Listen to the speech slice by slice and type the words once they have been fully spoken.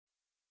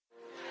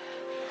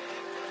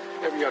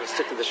Maybe you ought to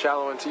stick to the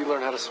shallow until you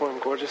learn how to swim,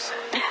 gorgeous.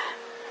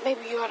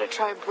 Maybe you ought to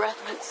try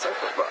breath mint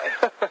surfer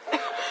boy.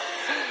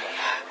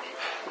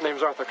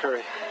 Name's Arthur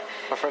Curry.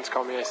 My friends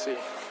call me AC.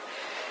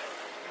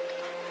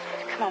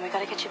 Come on, we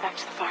gotta get you back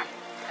to the farm.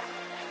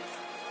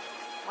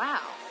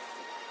 Wow.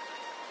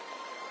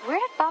 Where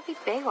did Bobby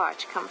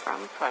Baywatch come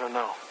from? I don't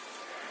know.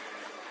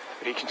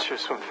 But he can sure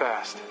swim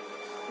fast.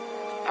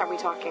 Are we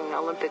talking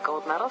Olympic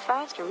gold medal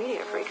fast or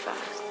media freak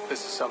fast?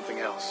 This is something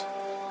else.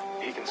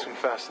 He can swim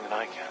faster than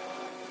I can.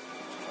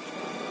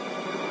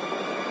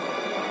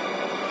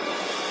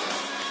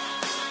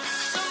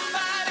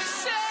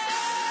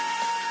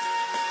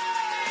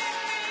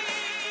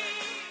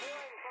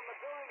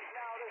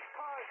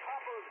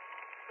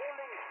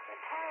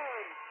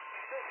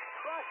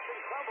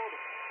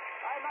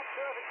 I'm not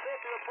sure if it's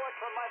safe to report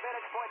from my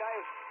vantage point. I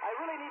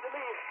really need to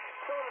leave.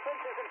 So the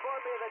fences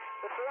inform me that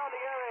the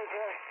surrounding areas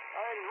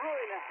are in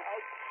ruin.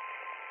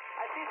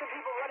 I see some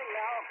people running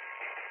now.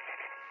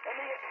 In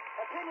the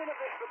opinion of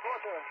this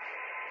reporter,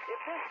 if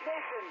this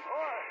nation,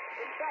 or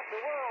in fact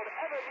the world,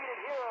 ever needed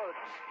heroes,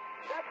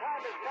 that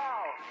time is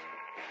now.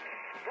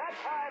 That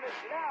time is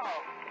now.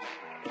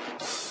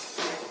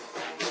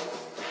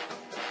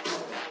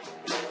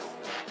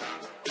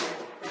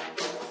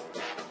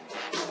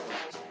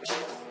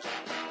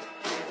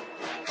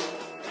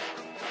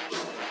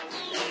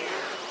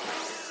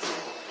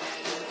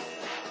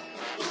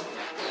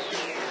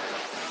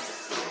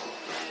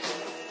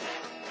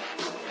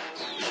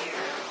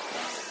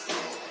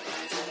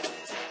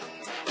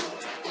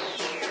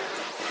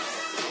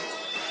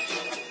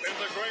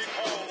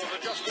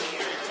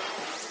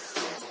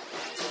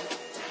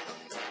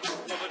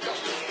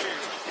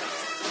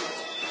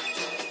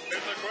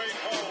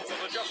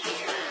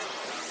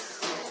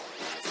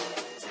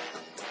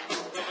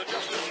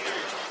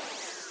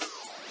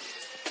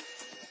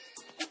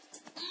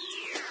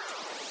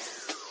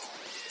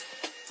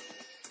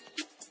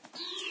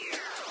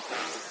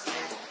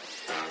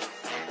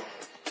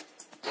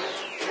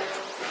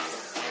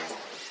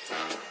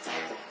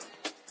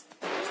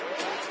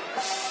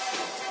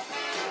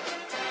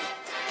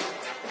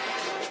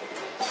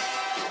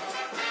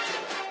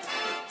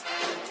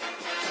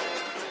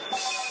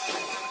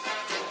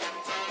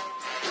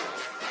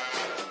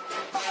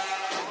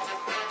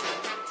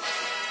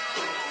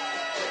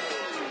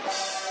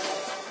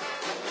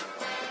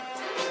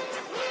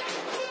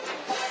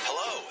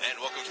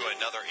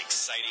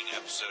 Exciting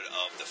episode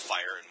of the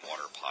Fire and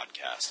Water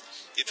Podcast,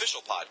 the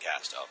official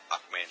podcast of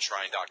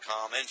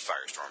AquamanShrine.com and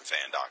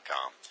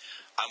FirestormFan.com.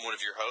 I'm one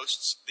of your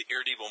hosts, the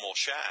irredeemable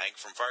Shag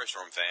from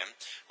Firestorm Fan.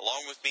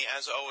 Along with me,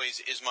 as always,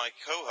 is my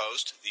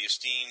co-host, the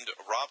esteemed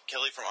Rob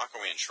Kelly from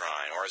Aquaman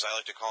Shrine, or as I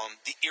like to call him,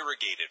 the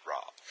irrigated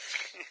Rob.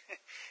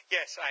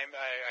 Yes, I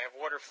have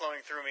water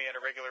flowing through me at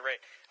a regular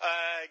rate.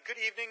 Good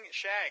evening,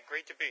 Shag.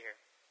 Great to be here.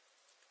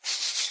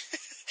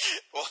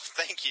 Well,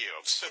 thank you.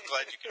 I'm so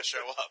glad you could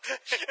show up.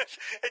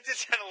 It did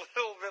sound a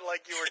little bit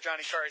like you were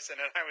Johnny Carson,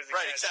 and I was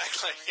right,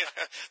 exactly.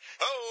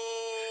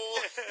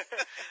 Oh!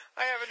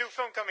 I have a new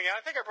film coming out.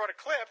 I think I brought a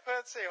clip.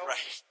 Let's see.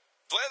 Right.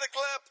 Play the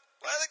clip.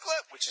 Play the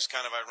clip. Which is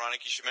kind of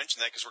ironic you should mention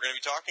that because we're going to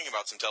be talking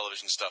about some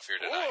television stuff here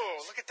tonight.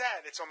 Oh, look at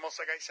that. It's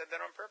almost like I said that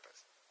on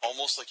purpose.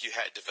 Almost like you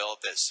had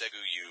developed that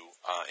Segu-you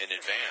in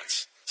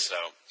advance.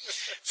 So,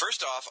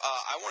 first off,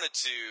 I wanted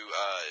to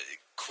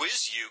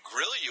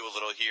grill you a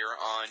little here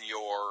on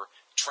your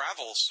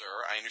travel,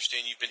 sir. I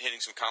understand you've been hitting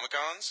some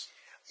Comic-Cons?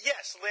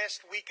 Yes,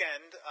 last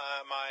weekend,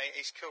 my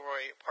Ace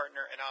Kilroy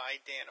partner and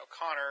I, Dan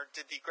O'Connor,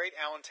 did the Great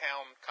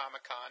Allentown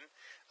Comic-Con.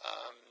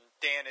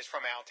 Dan is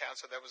from Allentown,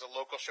 so that was a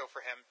local show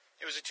for him.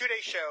 It was a 2-day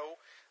show,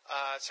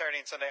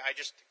 Saturday and Sunday. I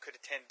just could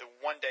attend the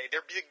one day.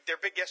 Their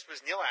big guest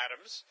was Neil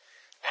Adams.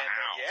 And,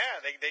 wow.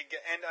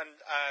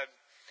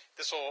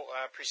 This will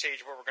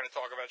presage what we're going to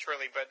talk about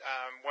shortly, but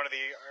one of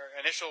the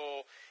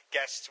initial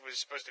guests was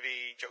supposed to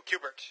be Joe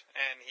Kubert,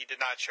 and he did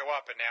not show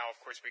up, and now, of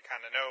course, we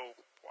kind of know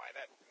why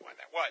that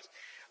was.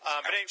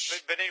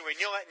 But anyway,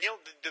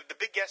 the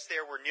big guests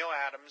there were Neil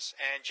Adams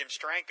and Jim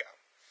Steranko,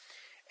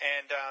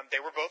 and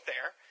they were both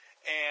there,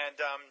 and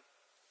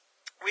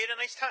we had a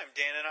nice time.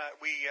 Dan and I,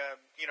 we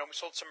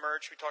sold some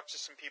merch. We talked to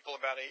some people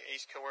about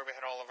Ace Kilroy. We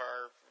had all of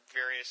our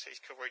various Ace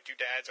Kilroy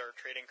doodads, our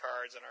trading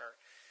cards, and our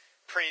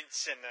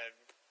prints, and the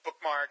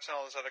bookmarks and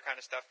all this other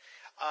kind of stuff.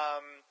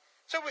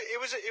 So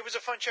it was a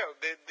fun show.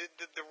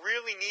 The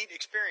really neat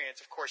experience,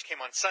 of course,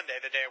 came on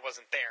Sunday, the day I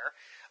wasn't there.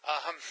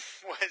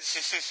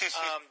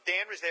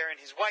 Dan was there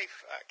and his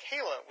wife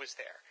Kayla was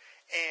there,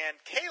 and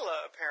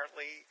Kayla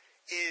apparently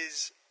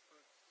is,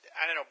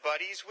 I don't know,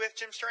 buddies with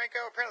Jim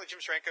Steranko. Apparently,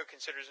 Jim Steranko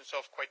considers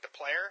himself quite the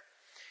player.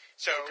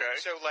 So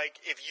like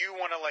if you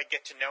want to like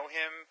get to know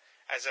him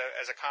as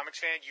a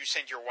comics fan, you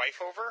send your wife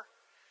over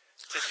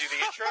to do the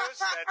intros.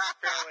 That's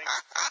apparently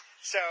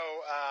so.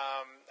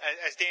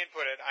 As Dan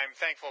put it, I'm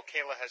thankful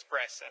Kayla has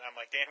breasts, and I'm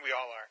like, Dan, we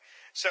all are.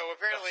 So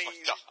apparently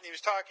he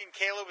was talking.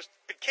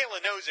 But Kayla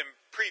knows him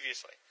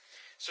previously,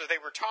 so they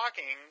were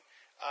talking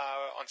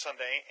on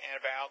Sunday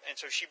and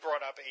so she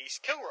brought up Ace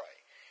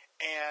Kilroy,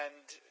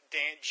 and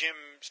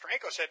Jim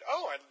Steranko said,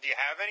 "Oh, do you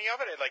have any of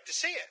it? I'd like to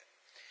see it."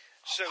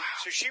 So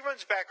she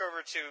runs back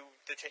over to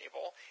the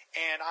table,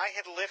 and I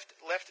had left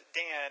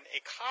Dan a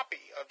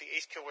copy of the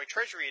Ace Kilroy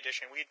Treasury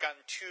Edition. We had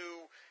gotten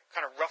 2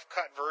 kind of rough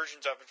cut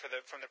versions of it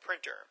from the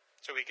printer,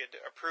 so we could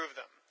approve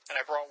them. And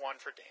I brought one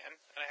for Dan,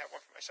 and I have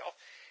one for myself.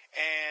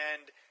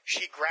 And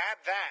she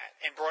grabbed that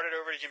and brought it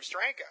over to Jim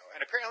Stranko. And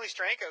apparently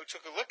Stranko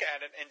took a look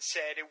at it and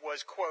said it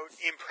was, quote,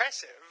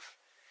 impressive,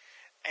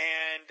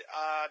 and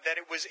that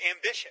it was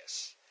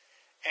ambitious.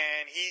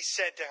 And he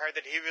said to her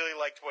that he really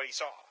liked what he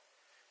saw.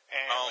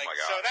 And my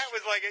gosh. So that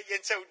was like,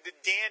 and so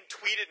Dan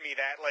tweeted me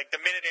that like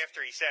the minute after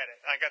he said it.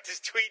 I got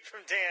this tweet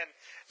from Dan,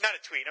 not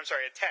a tweet, I'm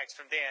sorry, a text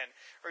from Dan,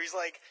 where he's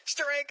like,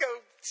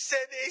 Steranko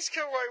said Ace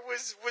Kilroy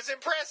was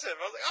impressive.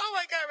 I was like, oh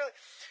my God, really?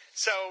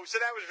 So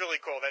that was really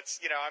cool. That's,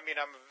 I'm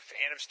a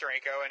fan of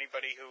Steranko.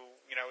 Anybody who,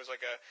 is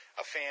like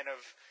a fan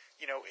of,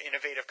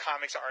 innovative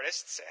comics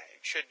artists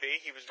should be.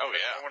 He was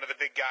one of the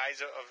big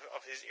guys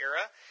of his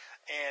era.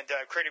 And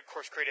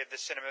created the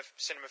Cinema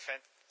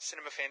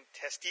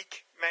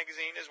Fantastique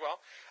magazine as well.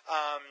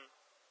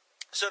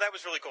 So that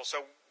was really cool.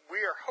 So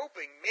we are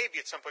hoping maybe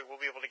at some point we'll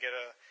be able to get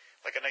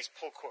a nice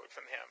pull quote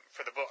from him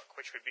for the book,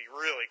 which would be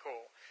really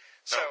cool.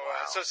 So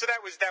so that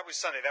was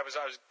Sunday. That was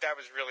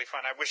really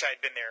fun. I wish I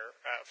had been there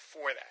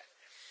for that.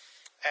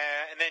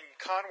 And then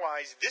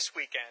con-wise this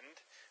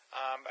weekend.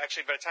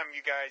 Actually, by the time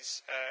you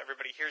guys,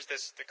 everybody hears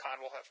this, the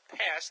con will have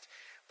passed.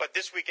 But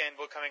this weekend,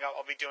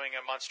 I'll be doing a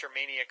Monster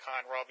Mania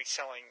con where I'll be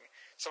selling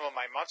some of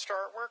my monster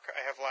artwork.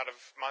 I have a lot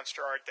of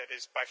monster art that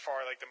is by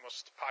far like the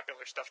most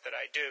popular stuff that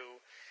I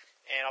do.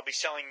 And I'll be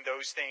selling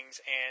those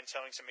things and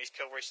selling some Ace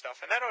Kilroy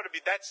stuff. And that ought to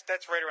be, that's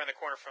right around the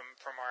corner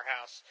from our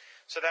house.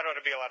 So that ought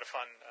to be a lot of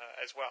fun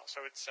as well.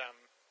 So it's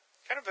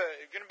kind of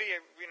going to be a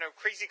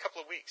crazy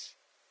couple of weeks.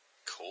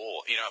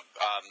 Cool.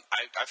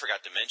 I forgot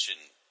to mention,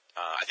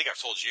 I think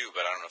I've told you,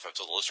 but I don't know if I've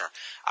told the listener.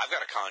 I've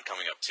got a con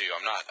coming up too.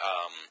 I'm not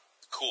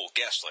cool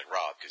guest like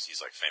Rob because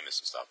he's like famous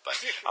and stuff, but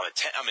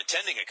I'm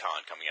attending a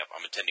con coming up.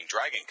 I'm attending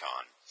Dragon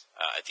Con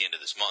at the end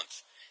of this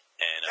month.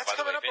 And that's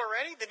coming up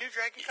already. The new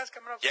Dragon Con's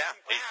coming up. Yeah,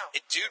 wow.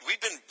 Dude, we've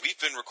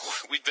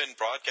been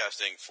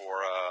broadcasting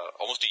for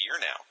almost a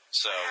year now.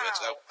 So it's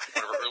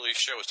one of our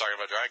earliest shows talking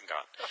about Dragon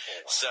Con. Oh,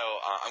 wow. So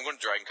I'm going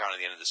to Dragon Con at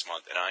the end of this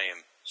month, and I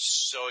am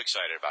so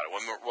excited about it.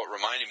 What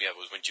reminded me of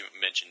was when you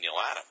mentioned Neil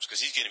Adams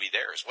because he's going to be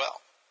there as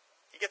well.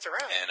 He gets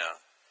around. And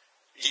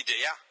he did,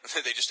 yeah.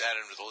 They just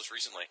added him to the list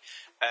recently.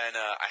 And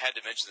I had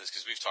to mention this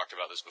because we've talked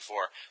about this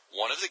before.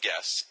 One of the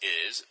guests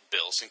is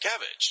Bill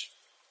Sienkiewicz.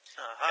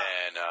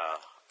 And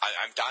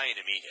I'm dying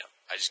to meet him.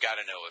 I just got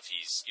to know if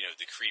he's,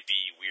 the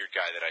creepy, weird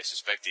guy that I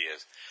suspect he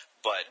is.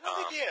 But I don't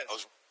think he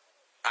is.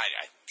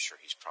 I'm sure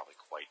he's probably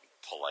quite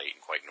polite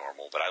and quite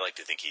normal, but I like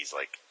to think he's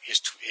like his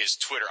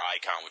Twitter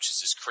icon, which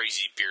is this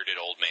crazy bearded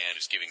old man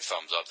who's giving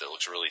thumbs up that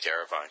looks really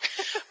terrifying.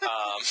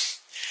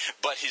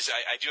 But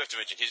I do have to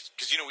mention his,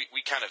 because we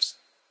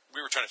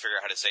were trying to figure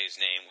out how to say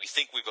his name. We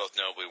think we both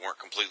know, but we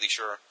weren't completely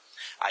sure.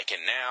 I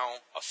can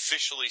now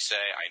officially say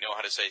I know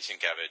how to say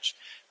Sienkiewicz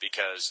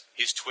because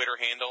his Twitter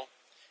handle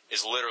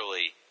is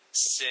literally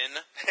Sin,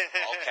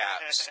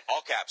 all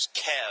caps,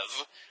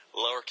 Kev,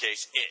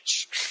 lowercase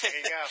itch. There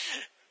you go.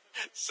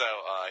 So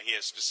he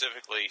has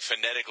specifically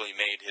phonetically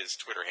made his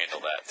Twitter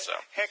handle that. So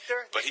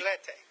Hector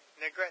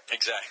Negrete.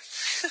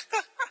 Exactly.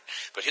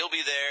 But he'll be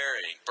there,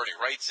 and Bernie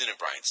Wrightson and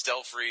Brian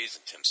Stelfreeze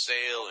and Tim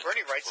Sale and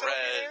Bernie Wrightson will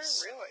be there?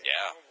 Really?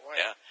 Yeah. Oh, boy.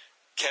 Yeah.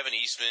 Kevin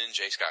Eastman,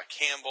 J. Scott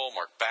Campbell,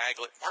 Mark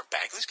Bagley. Mark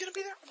Bagley's going to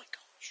be there? Oh, my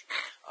gosh.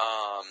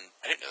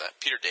 I didn't know that.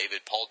 Peter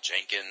David, Paul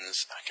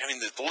Jenkins. I mean,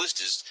 the list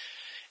is...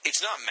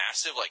 It's not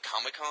massive like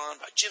Comic-Con,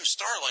 but Jim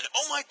Starlin.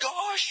 Oh, my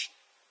gosh!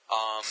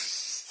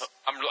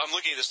 I'm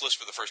looking at this list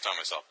for the first time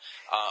myself.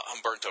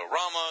 Humberto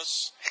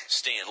Ramos,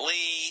 Stan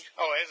Lee.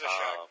 Oh, it is a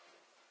shock.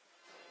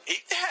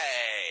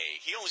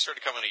 He only started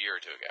coming a year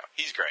or two ago.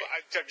 He's great.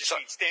 Well,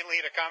 Stan Lee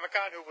at a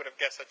Comic-Con? Who would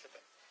have guessed such a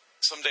thing?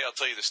 Someday I'll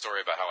tell you the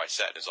story about how I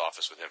sat in his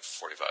office with him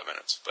for 45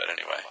 minutes. But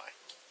anyway,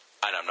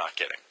 and I'm not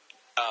kidding.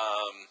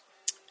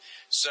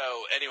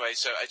 So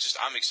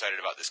I'm excited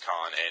about this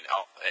con, and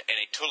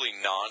a totally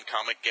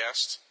non-comic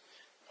guest.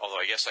 Although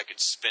I guess I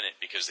could spin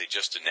it because they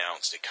just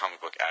announced a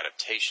comic book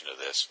adaptation of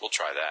this. We'll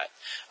try that.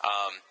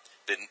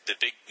 The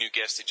big new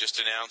guest they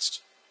just announced,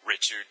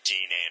 Richard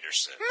Dean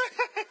Anderson.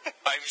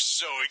 I'm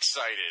so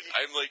excited.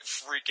 I'm like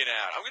freaking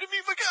out. I'm going to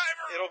meet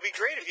MacGyver. It'll be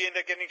great if you end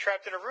up getting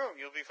trapped in a room.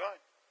 You'll be fine.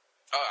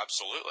 Oh,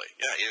 absolutely.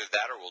 Yeah, either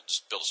that or we'll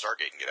just build a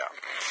Stargate and get out.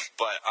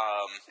 But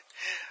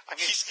I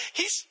mean,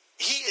 he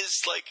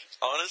is like,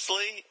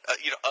 honestly,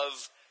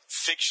 of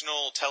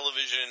fictional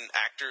television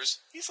actors,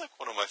 he's like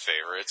one of my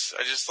favorites.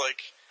 I just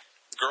like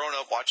growing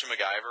up watching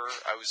MacGyver.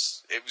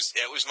 It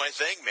was my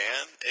thing,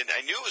 man, and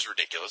I knew it was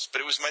ridiculous,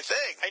 but it was my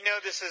thing. I know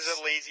this is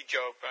a lazy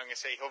joke, but I'm gonna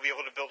say he'll be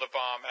able to build a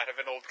bomb out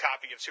of an old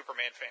copy of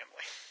Superman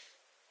Family.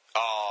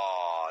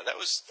 Oh, that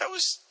was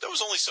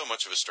only so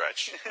much of a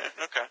stretch.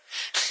 Okay.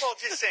 Well,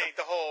 just saying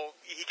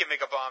he can make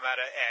a bomb out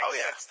of X. Oh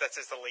yeah, that's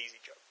just a lazy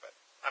joke, but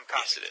I'm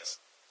confident. Yes,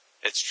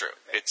 it is. It's true.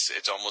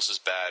 It's almost as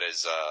bad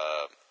as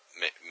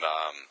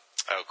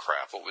oh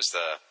crap, what was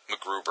the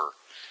MacGruber?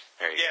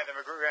 There you Yeah, go. the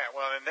MacGruber. Yeah,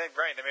 well, and they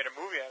made a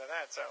movie out of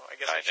that, so I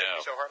guess I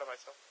shouldn't be so hard on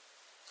myself.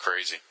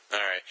 Crazy.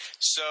 All right.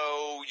 So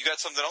you got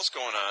something else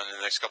going on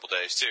in the next couple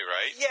days too,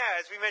 right? Yeah,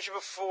 as we mentioned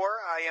before,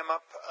 I am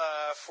up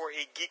for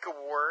a Geek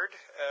Award,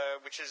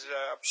 which is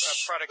a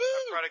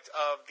product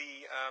of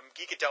the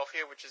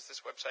Geekadelphia, which is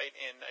this website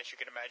in, as you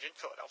can imagine,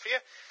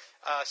 Philadelphia,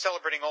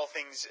 celebrating all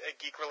things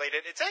geek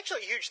related. It's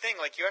actually a huge thing.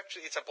 Like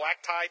it's a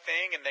black tie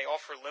thing, and they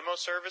offer limo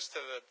service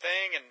to the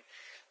thing, and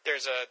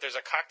there's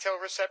a cocktail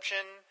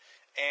reception.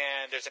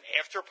 And there's an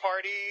after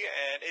party,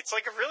 and it's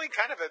like a really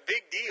kind of a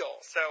big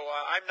deal. So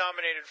I'm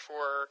nominated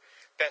for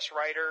Best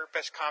Writer,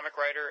 Best Comic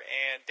Writer,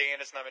 and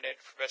Dan is nominated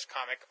for Best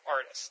Comic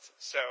Artist.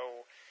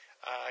 So,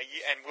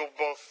 and we'll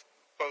both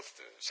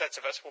sets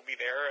of us will be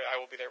there. I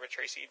will be there with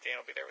Tracy,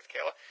 Dan will be there with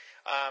Kayla.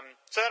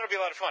 So that'll be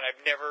a lot of fun.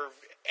 I've never,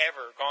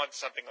 ever gone to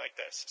something like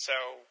this.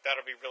 So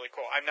that'll be really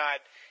cool. I'm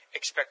not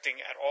expecting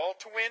at all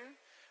to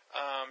win.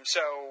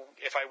 So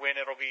if I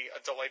win, it'll be a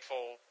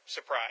delightful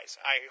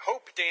surprise. I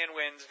hope Dan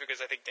wins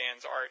because I think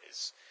Dan's art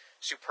is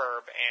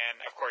superb,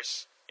 and of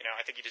course,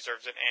 I think he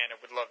deserves it, and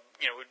it would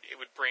it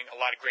would bring a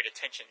lot of great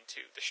attention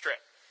to the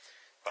strip.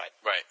 But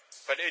right.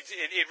 But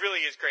it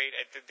really is great.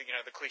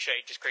 The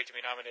cliche, just great to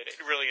be nominated.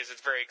 It really is. It's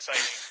very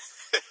exciting.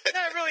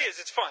 No, it really is.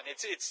 It's fun.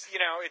 It's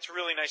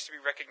really nice to be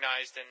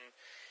recognized and.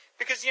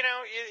 Because,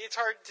 it's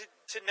hard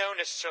to know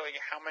necessarily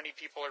how many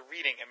people are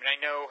reading. I mean,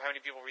 I know how many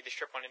people read the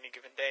strip on any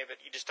given day,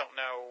 but you just don't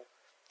know,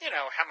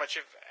 how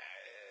much of,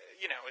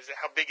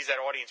 how big is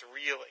that audience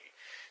really?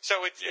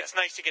 So it's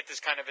nice to get this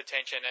kind of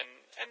attention,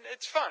 and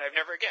it's fun. I've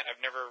never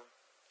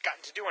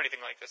gotten to do anything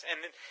like this.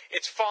 And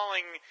it's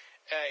falling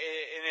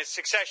in a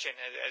succession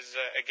as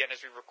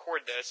we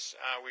record this.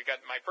 We've got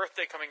my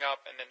birthday coming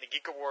up, and then the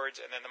Geek Awards,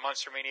 and then the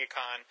Monster Mania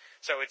Con.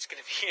 So it's going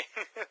to be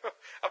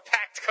a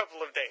packed couple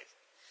of days.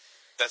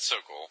 That's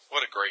so cool.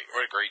 What a great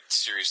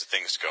series of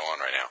things to go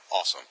on right now.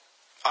 Awesome.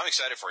 I'm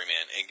excited for you,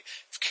 man. And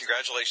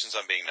congratulations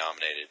on being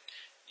nominated.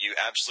 You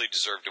absolutely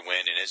deserve to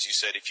win. And as you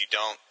said, if you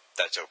don't,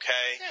 that's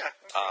okay. Yeah.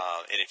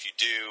 And if you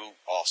do,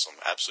 awesome.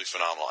 Absolutely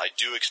phenomenal. I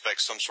do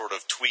expect some sort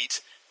of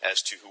tweet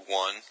as to who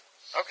won.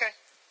 Okay.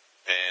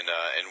 And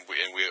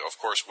we of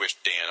course wish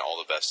Dan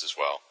all the best as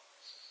well.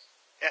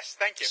 Yes,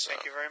 thank you.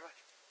 Thank you very much.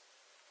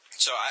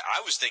 So I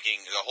was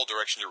thinking the whole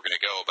direction you were going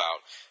to go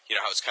about,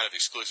 how it's kind of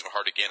exclusive and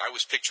hard to get. I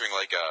was picturing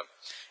like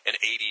an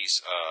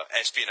 80s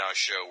espionage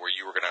show where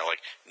you were going to like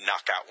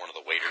knock out one of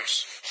the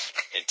waiters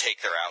and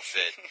take their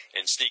outfit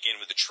and sneak in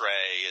with the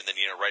tray, and then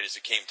right as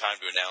it came time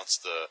to announce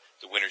the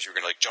winners, you were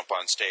going to like jump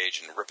on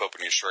stage and rip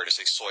open your shirt and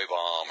say soy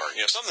bomb or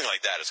something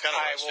like that. It's kind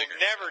of what I was figuring.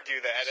 I will never do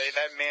that.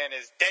 That man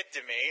is dead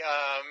to me.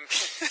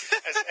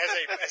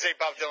 As a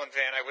Bob Dylan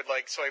fan, I would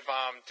like soy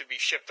bomb to be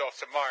shipped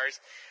off to Mars.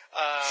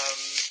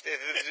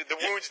 The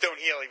wounds don't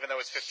heal, even though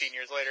it's 15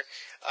 years later.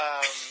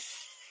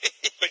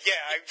 But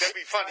yeah, that'd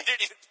be funny.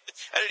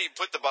 I didn't even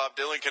put the Bob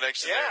Dylan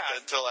connection there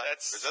until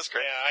that's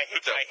great. Yeah,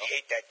 I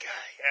hate that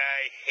guy.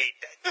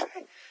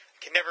 I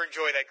can never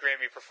enjoy that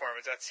Grammy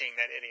performance without seeing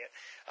that idiot.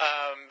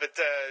 But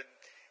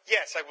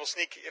yes, I will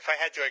sneak. If I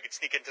had to, I could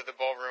sneak into the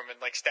ballroom and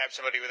like stab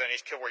somebody with an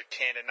Ace Kilroy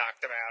tin and knock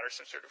them out, or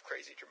some sort of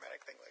crazy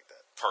dramatic thing like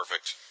that.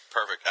 Perfect.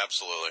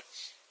 Absolutely.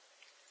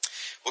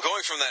 Well,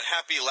 going from that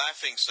happy,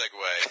 laughing segue,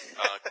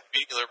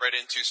 right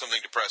into something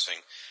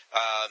depressing,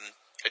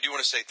 I do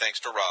want to say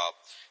thanks to Rob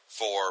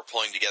for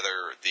pulling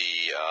together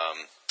the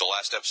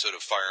last episode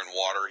of Fire and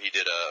Water. He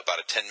did about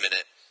a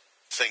 10-minute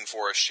thing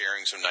for us,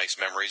 sharing some nice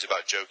memories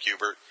about Joe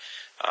Kubert.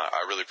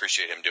 I really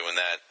appreciate him doing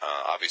that.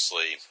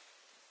 Obviously,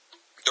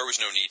 there was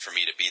no need for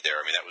me to be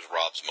there. I mean, that was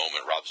Rob's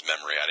moment, Rob's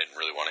memory. I didn't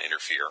really want to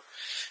interfere.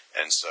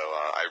 And so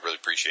I really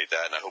appreciate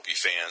that. And I hope you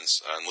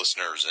fans and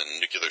listeners and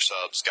Nuclear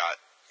Subs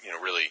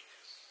really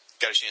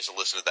got a chance to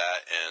listen to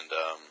that and,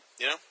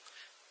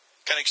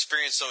 kind of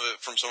experience some of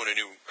it from someone who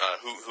knew,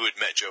 who had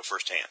met Joe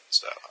firsthand.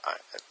 So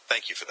I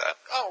thank you for that.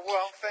 Oh,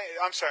 well,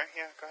 I'm sorry.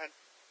 Yeah, go ahead.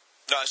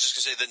 No, I was just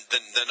going to say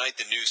the night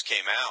the news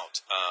came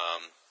out,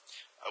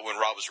 when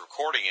Rob was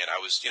recording it, I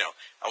was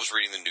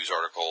reading the news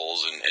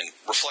articles and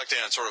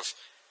reflecting on sort of,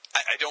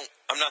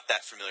 I'm not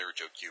that familiar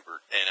with Joe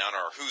Kubert, and on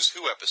our Who's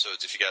Who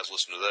episodes, if you guys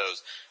listen to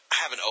those, I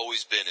haven't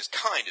always been as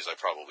kind as I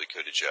probably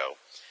could to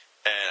Joe.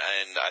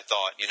 And I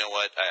thought, you know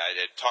what, I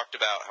had talked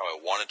about how I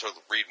wanted to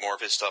read more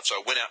of his stuff, so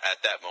I went out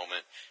at that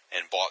moment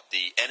and bought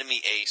the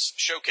Enemy Ace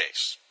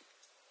Showcase,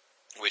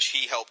 which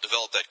he helped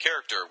develop that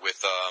character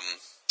with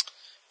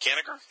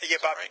Kanigher? Yeah,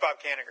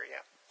 Bob Kanigher,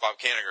 yeah. Bob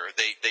Kanigher.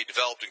 They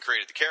developed and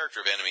created the character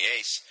of Enemy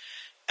Ace,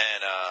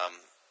 and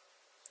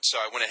so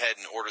I went ahead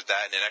and ordered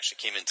that, and it actually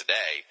came in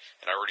today,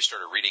 and I already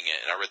started reading it,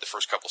 and I read the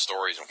first couple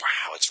stories, and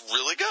wow, it's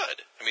really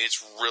good. I mean,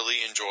 it's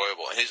really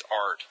enjoyable, and his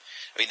art,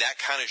 I mean,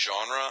 that kind of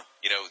genre,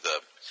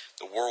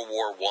 the World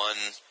War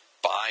I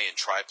bi- and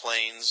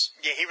triplanes.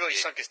 Yeah, he really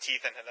sunk his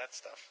teeth into that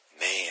stuff.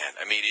 Man,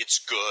 I mean,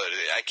 it's good.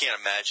 I can't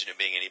imagine it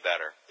being any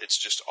better. It's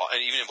just, and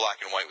even in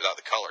black and white without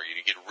the color, you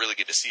really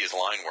get to see his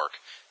line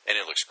work, and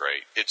it looks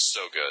great. It's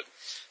so good.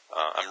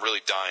 I'm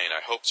really dying.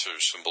 I hope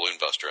there's some Balloon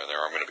Buster in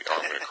there. I'm going to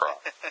cry.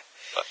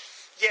 But.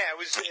 Yeah, it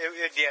was.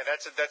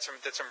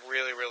 That's some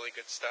really, really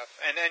good stuff.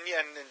 And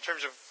in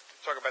terms of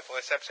talk about the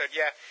last episode,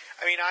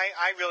 I mean,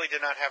 I really did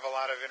not have a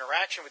lot of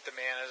interaction with the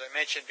man, as I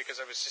mentioned, because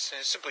I was just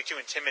simply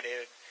too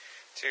intimidated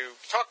to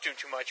talk to him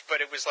too much. But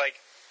it was like,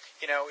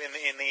 in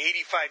the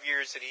 85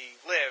 years that he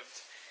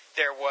lived,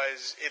 there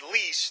was at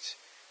least,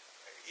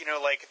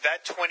 like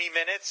that 20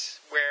 minutes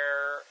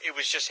where it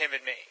was just him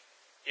and me.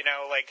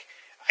 Like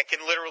I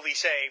can literally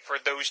say for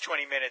those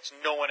 20 minutes,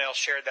 no one else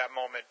shared that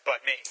moment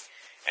but me.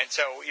 And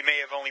so it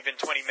may have only been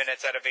 20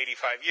 minutes out of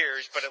 85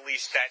 years, but at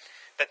least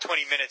that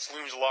 20 minutes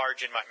looms large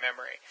in my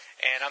memory.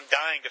 And I'm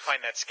dying to find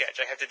that sketch.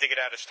 I have to dig it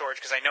out of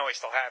storage because I know I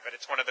still have it.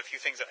 It's one of the few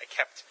things that I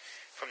kept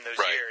from those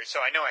years.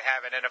 So I know I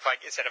have it. And if I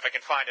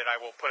can find it, I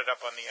will put it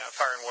up on the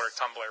Fire and Water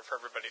Tumblr for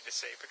everybody to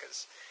see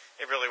because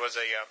it really was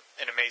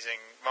an amazing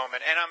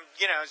moment. And I'm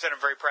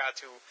very proud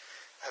to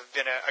have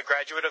been a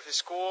graduate of his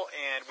school,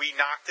 and we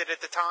knocked it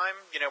at the time.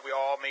 We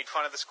all made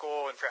fun of the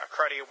school and for how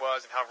cruddy it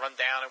was and how run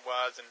down it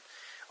was and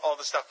all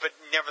the stuff, but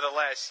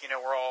nevertheless,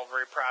 we're all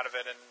very proud of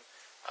it, and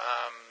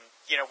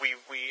we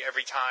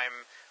every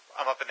time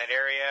I'm up in that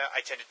area,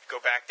 I tend to go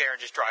back there and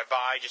just drive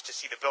by just to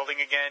see the building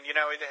again. It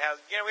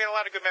has, we had a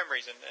lot of good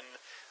memories, and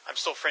I'm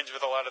still friends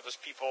with a lot of those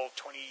people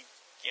 22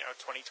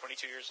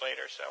 years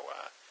later. So,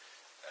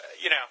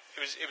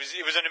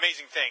 it was an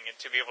amazing thing, and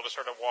to be able to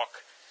sort of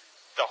walk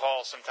the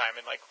hall sometime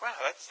and like, wow,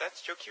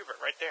 that's Joe Kubert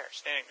right there,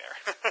 standing there.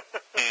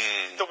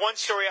 The one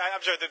story,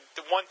 I'm sorry,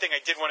 the one thing I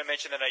did want to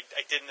mention that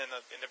I didn't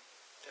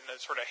in the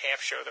sort of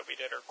half show that we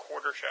did, or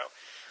quarter show,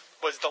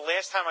 was the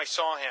last time I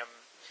saw him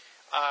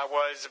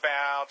was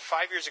about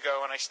 5 years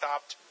ago, and I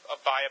stopped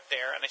by up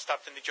there, and I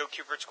stopped in the Joe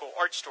Kubert School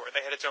art store.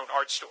 They had its own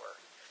art store,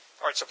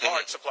 art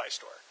supply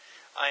store.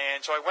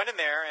 And so I went in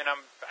there, and I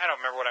don't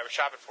remember what I was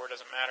shopping for, it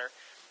doesn't matter.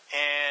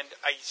 And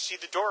I see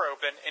the door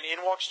open, and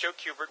in walks Joe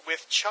Kubert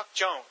with Chuck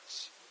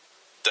Jones.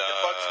 The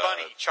Bugs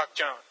Bunny, Chuck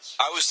Jones.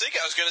 I was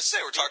going to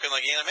say, we're talking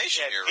like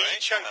animation here,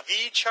 right?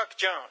 The Chuck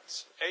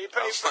Jones.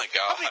 My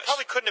gosh.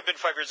 Probably couldn't have been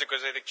 5 years ago,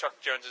 because I think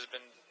Chuck Jones has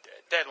been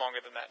dead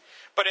longer than that.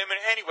 But I mean,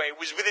 anyway, it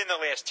was within the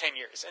last 10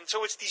 years. And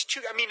so it's these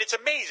two, I mean, it's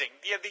amazing.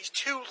 You have these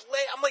two,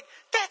 I'm like,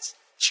 that's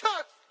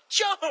Chuck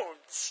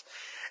Jones.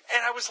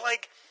 And I was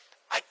like,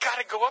 I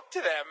got to go up to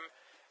them.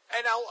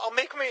 And I'll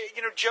make me,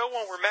 Joe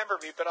won't remember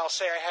me, but I'll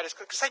say I had his,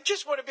 because I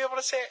just want to be able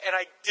to say it, and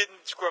I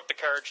didn't screw up the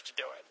courage to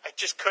do it. I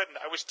just couldn't.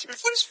 I was too...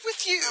 What is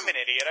with you? I'm an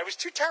idiot. I was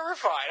too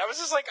terrified. I was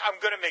just like, I'm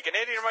going to make an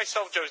idiot of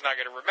myself. Joe's not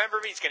going to remember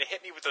me. He's going to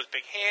hit me with those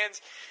big hands.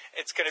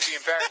 It's going to be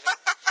embarrassing.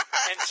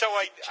 And so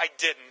I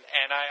didn't,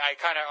 and I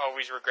kind of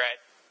always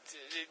regret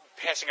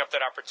passing up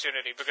that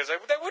opportunity, because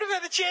I would have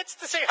had the chance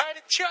to say hi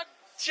to Chuck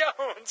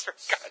Jones, for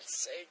God's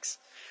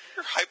sakes.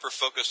 You're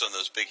hyper-focused on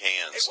those big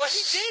hands. Well, he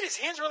did. His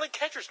hands were like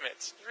catcher's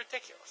mitts. It's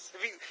ridiculous.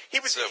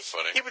 He would, so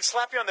funny. He would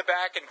slap you on the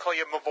back and call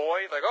you my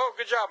boy, like, oh,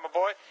 good job, my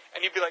boy.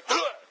 And you'd be like,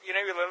 ugh! You'd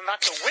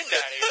knock the wind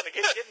out of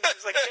you. It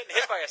was like getting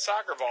hit by a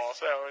soccer ball.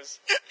 So it was...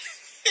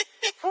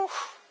 Whew.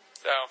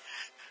 So...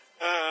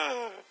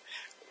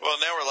 Well,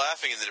 now we're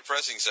laughing in the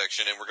depressing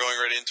section, and we're going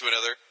right into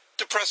another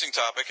depressing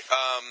topic.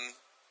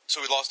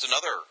 So we lost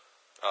another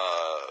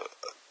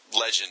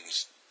legend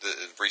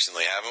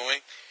recently, haven't we?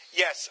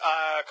 Yes,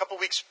 a couple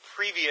weeks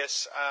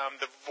previous,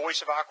 the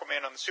voice of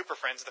Aquaman on the Super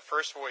Friends, the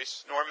first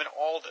voice, Norman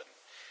Alden,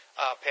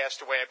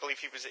 passed away. I believe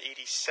he was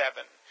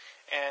 87.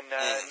 And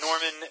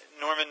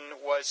Norman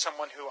was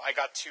someone who I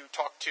got to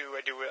talk to.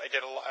 I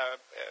did a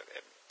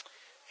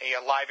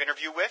live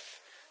interview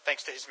with,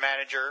 thanks to his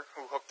manager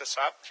who hooked us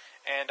up.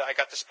 And I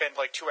got to spend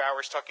like 2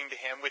 hours talking to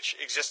him, which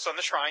exists on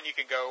the Shrine. You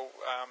can go,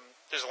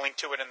 there's a link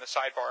to it in the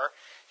sidebar.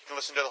 You can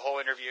listen to the whole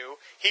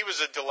interview. He was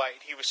a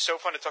delight. He was so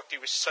fun to talk to.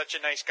 He was such a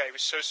nice guy. He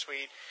was so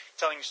sweet,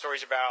 telling me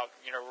stories about,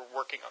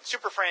 working on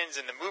Super Friends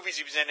and the movies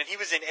he was in. And he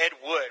was in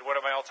Ed Wood, one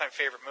of my all-time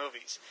favorite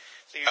movies.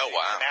 So he was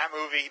in that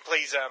movie. He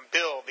plays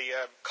Bill, the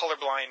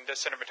colorblind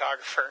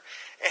cinematographer.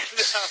 And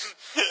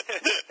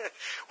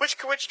which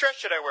dress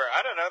should I wear?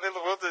 I don't know. Do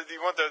you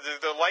want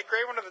the light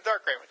gray one or the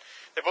dark gray one?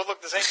 They both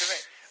look the same to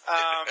me.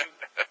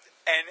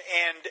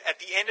 And at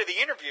the end of the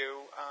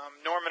interview,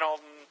 Norman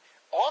Alden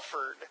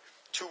offered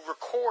to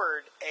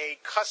record a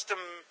custom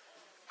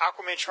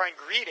Aquaman Shrine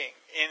greeting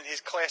in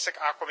his classic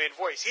Aquaman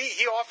voice.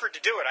 He offered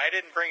to do it. I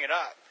didn't bring it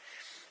up.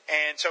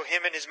 And so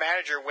him and his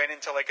manager went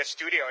into like a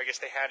studio, I guess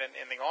they had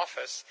in the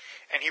office,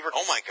 and he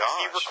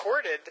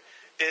recorded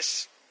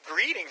this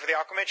greeting for the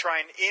Aquaman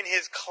Shrine in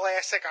his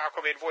classic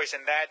Aquaman voice,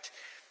 and that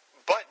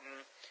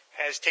button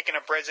has taken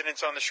up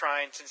residence on the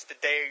Shrine since the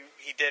day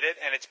he did it,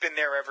 and it's been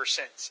there ever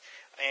since.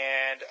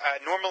 And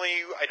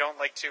normally, we don't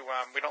like to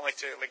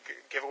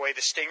give away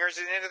the stingers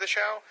at the end of the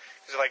show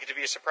because I like it to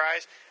be a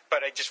surprise.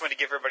 But I just want to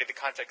give everybody the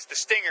context. The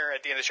stinger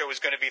at the end of the show is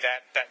going to be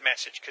that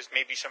message, because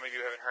maybe some of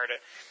you haven't heard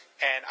it.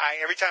 And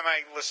every time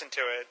I listen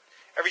to it,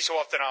 every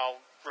so often I'll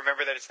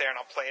remember that it's there and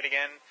I'll play it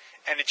again.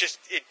 And it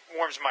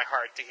warms my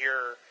heart to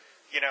hear,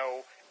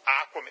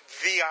 Aquaman,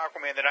 the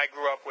Aquaman that I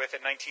grew up with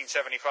in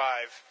 1975,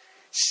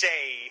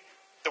 say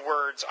the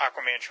words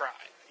Aquaman Shrine.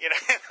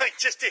 Like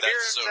just to hear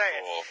him so say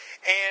cool.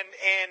 it.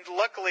 And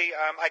luckily,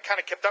 I kind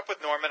of kept up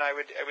with Norman. I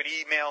would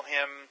email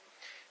him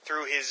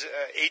through his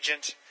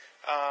agent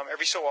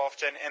every so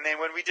often. And then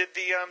when we did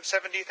the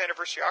 70th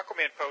anniversary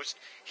Aquaman post,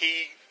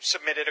 he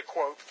submitted a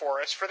quote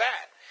for us for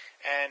that,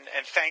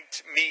 and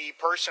thanked me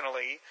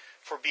personally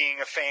for being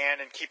a fan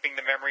and keeping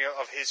the memory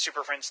of his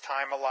Super Friends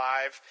time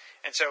alive.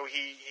 And so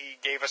he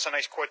gave us a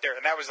nice quote there,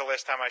 and that was the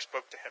last time I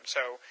spoke to him.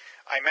 So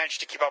I managed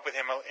to keep up with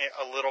him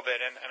a little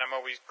bit, and I'm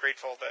always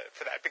grateful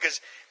for that,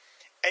 because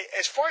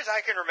as far as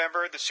I can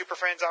remember, the Super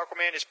Friends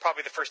Aquaman is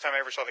probably the first time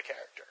I ever saw the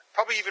character.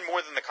 Probably even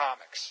more than the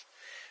comics.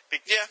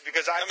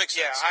 Because that makes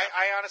sense.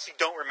 I honestly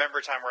don't remember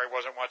a time where I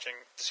wasn't watching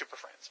the Super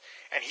Friends.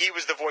 And he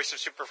was the voice of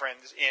Super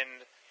Friends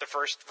in the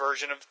first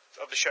version of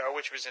the show,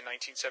 which was in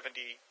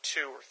 1972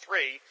 or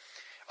 3,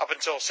 up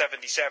until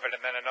 77,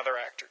 and then another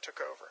actor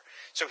took over.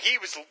 So he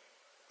was,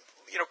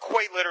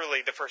 quite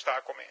literally the first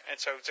Aquaman.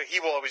 And so he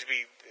will always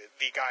be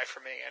the guy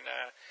for me. And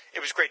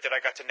it was great that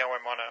I got to know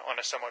him on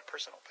a somewhat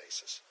personal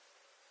basis.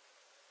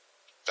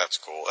 That's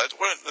cool. That's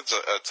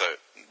a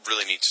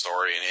really neat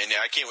story, and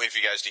I can't wait for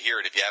you guys to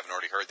hear it if you haven't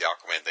already heard the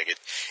Aquaman thing.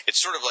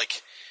 It's sort of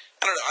like,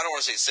 I don't know, I don't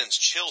want to say it sends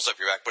chills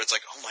up your back, but it's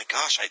like, oh my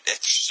gosh,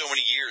 that's so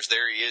many years,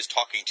 there he is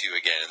talking to you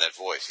again in that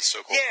voice. It's so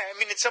cool. Yeah, I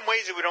mean, in some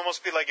ways it would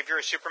almost be like if you're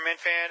a Superman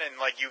fan and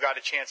like you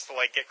got a chance to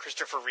like get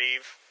Christopher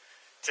Reeve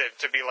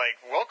to be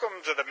like, welcome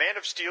to the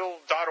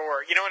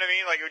manofsteel.org. You know what I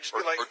mean? Like it would just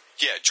be like,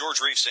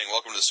 George Reeves saying,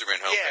 welcome to the Superman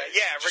homepage.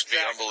 Yeah, just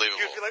exactly. be unbelievable.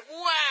 You'd be like,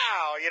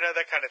 wow,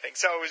 that kind of thing.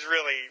 So it was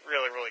really,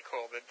 really, really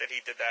cool that he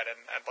did that, and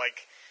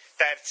like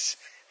that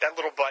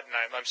little button.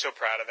 I'm so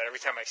proud of that every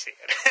time I see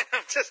it.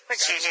 I'm just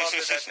like, I love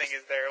that thing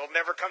is there. It'll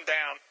never come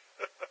down.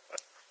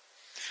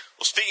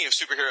 Well, speaking of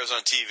superheroes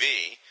on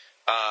TV,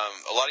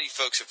 a lot of you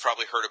folks have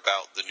probably heard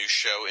about the new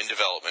show in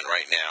development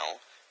right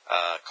now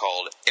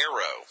called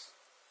Arrow.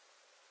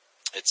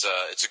 It's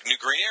a new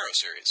Green Arrow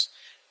series,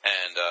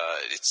 and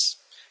I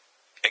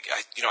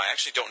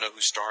actually don't know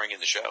who's starring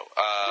in the show.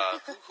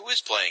 Who is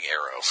playing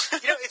Arrow?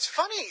 It's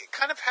funny,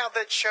 kind of how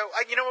that show.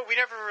 We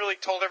never really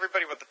told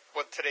everybody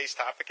what today's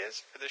topic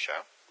is for the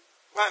show.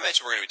 Well, I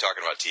mentioned we're going to be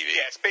talking about TV.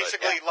 Yeah, it's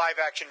basically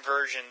live-action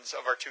versions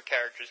of our two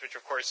characters, which,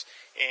 of course,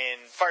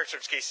 in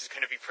Firestorm's case, is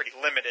going to be pretty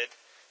limited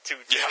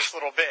to this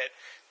little bit.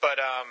 But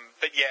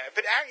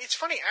it's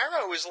funny.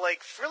 Arrow is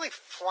like really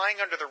flying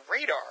under the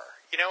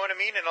radar. You know what I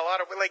mean? And a lot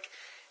of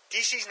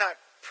DC's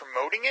not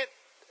promoting it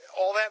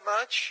all that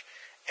much,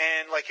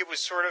 and like it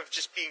was sort of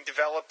just being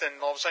developed, and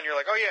all of a sudden you're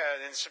like, oh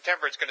yeah, in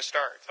September it's going to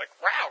start. It's like,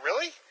 wow,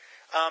 really?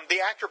 The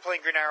actor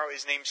playing Green Arrow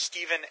is named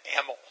Stephen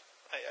Amell.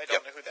 I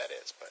don't know who that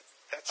is, but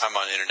I'm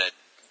on Internet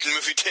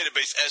Movie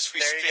Database as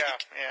we speak. There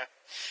you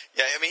go.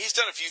 Yeah. I mean, he's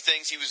done a few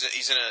things. He was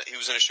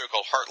in a show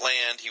called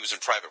Heartland. He was in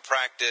Private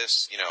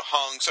Practice.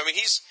 Hung. So I mean,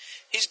 he's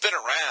been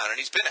around,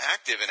 and he's been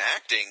active in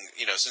acting.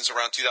 Since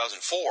around 2004.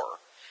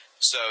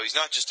 So he's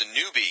not just a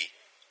newbie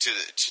to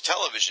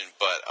television,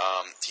 but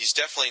he's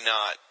definitely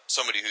not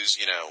somebody who's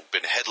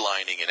been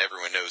headlining and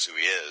everyone knows who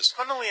he is.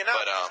 Funnily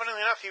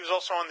enough, he was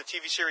also on the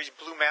TV series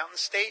Blue Mountain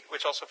State,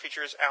 which also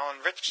features Alan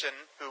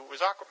Ritchson, who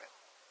was Aquaman.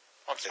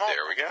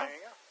 There we go. There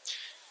you go.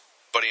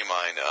 Buddy of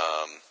mine,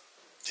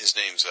 his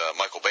name's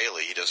Michael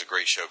Bailey. He does a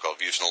great show called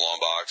Views from the Long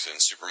Box and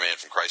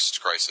Superman from Crisis to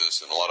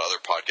Crisis and a lot of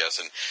other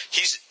podcasts. And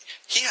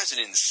he has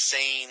an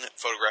insane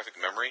photographic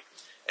memory.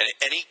 And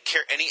any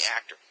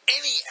actor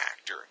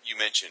you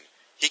mention,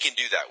 he can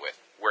do that with.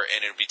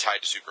 And it would be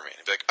tied to Superman.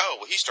 It'd be like, oh,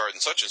 well, he starred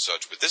in such and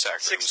such with this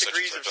actor. 6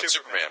 degrees of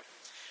Superman.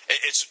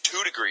 It's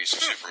 2 degrees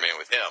of Superman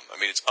with him. I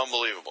mean, it's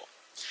unbelievable.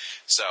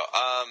 So,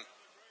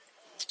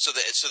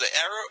 the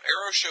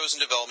Arrow show's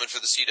in development for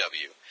the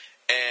CW,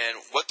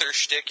 and what their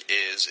shtick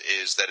is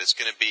that it's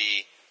going to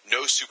be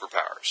no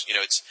superpowers.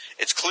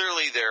 It's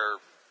clearly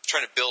they're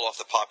trying to build off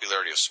the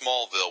popularity of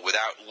Smallville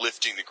without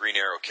lifting the Green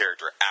Arrow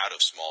character out of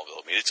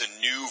Smallville. I mean, it's a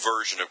new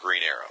version of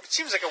Green Arrow. It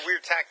seems like a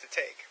weird tack to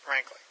take,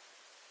 frankly.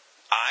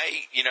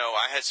 I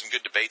had some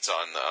good debates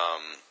on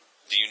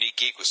the Unique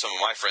Geek with some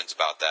of my friends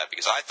about that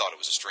because I thought it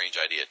was a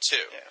strange idea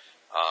too.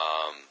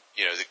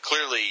 Yeah.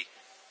 Clearly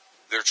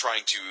they're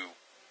trying to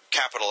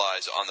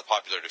capitalize on the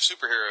popularity of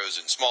superheroes,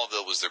 and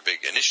Smallville was their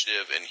big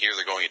initiative, and here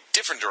they're going a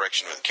different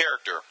direction with the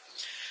character.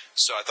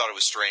 So I thought it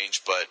was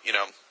strange, but,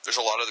 there's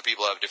a lot of other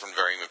people who have different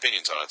varying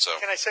opinions on it. So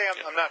can I say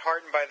I'm not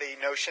heartened by the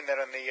notion that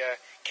on the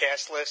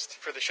cast list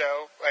for the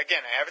show,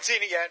 again, I haven't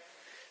seen it yet,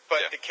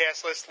 but the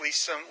cast list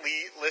lists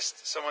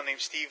someone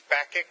named Steve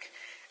Backick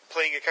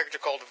playing a character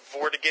called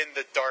Vortigern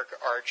the Dark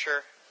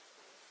Archer.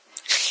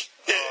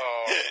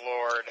 Oh,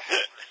 Lord.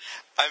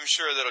 I'm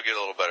sure that'll get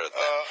a little better than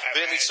that.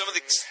 But I mean, some of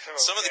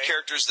the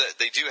characters that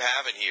they do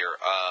have in here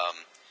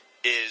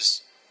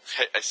is...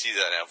 I see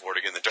that now,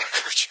 Vortigern the Dark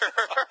Archer.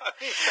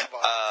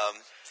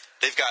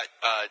 They've got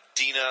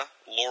Dina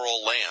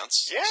Laurel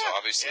Lance. Yeah, so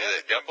obviously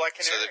Black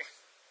Canary.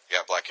 So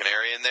got Black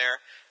Canary in there.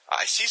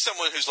 I see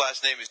someone whose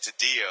last name is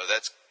DiDio.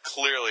 That's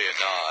clearly a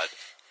nod.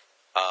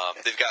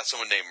 They've got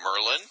someone named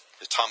Merlin,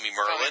 Tommy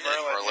Merlin.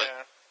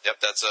 Yeah. Yep,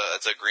 that's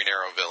a Green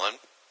Arrow villain.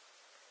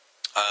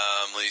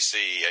 Let me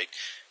see.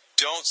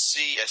 don't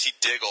see, I see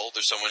Diggle.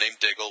 There's someone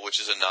named Diggle, which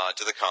is a nod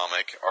to the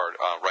comic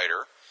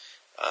writer.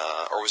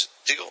 Or was it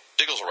Diggle?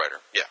 Diggle's a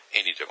writer. Yeah,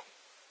 Andy Diggle.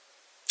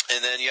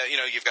 And then,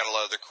 you've got a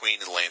lot of the Queen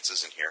and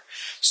Lances in here.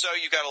 So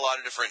you've got a lot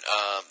of different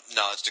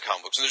nods to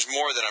comic books. And there's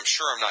more that I'm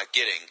sure I'm not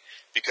getting,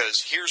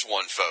 because here's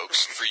one,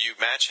 folks, for you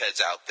match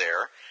heads out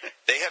there.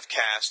 They have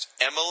cast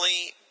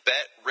Emily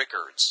Bett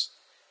Rickards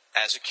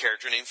as a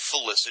character named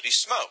Felicity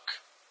Smoke.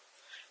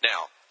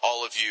 Now,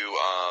 all of you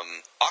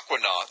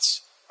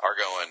Aquanauts are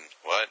going,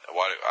 what?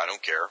 Why? I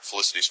don't care.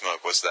 Felicity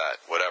Smoke, what's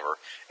that? Whatever.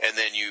 And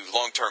then you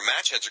long-term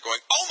match heads are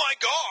going, oh my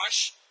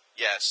gosh!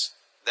 Yes,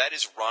 that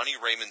is Ronnie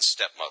Raymond's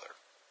stepmother.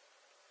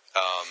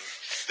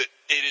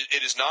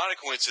 It is not a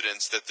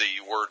coincidence that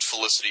the word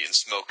Felicity and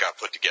Smoke got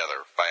put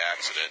together by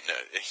accident.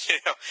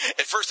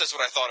 At first that's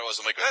what I thought it was.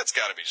 I'm like, that's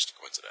got to be just a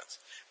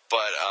coincidence.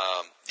 But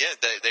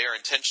they are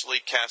intentionally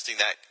casting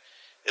that,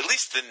 at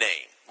least the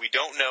name. We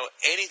don't know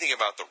anything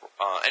about the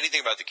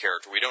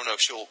character. We don't know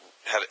if she'll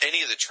have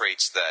any of the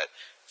traits that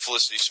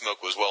Felicity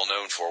Smoke was well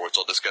known for,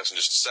 which I'll discuss in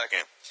just a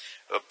second.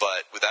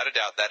 But without a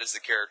doubt, that is the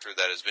character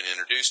that has been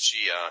introduced.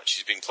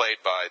 She's being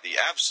played by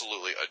the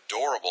absolutely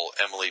adorable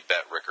Emily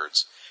Bett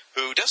Rickards,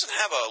 who doesn't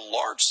have a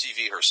large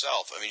CV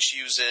herself. I mean,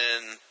 she was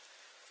in,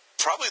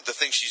 probably the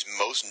thing she's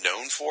most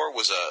known for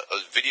was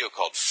a video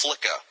called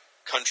Flicka,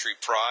 Country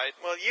Pride.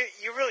 Well,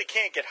 you really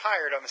can't get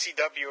hired on the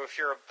CW if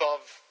you're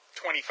above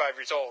 25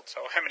 years old,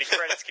 so how many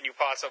credits can you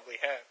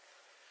possibly have?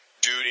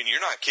 Dude, and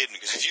you're not kidding,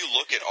 because if you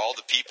look at all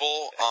the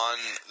people on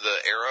the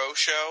Arrow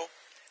show,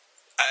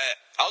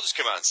 I'll just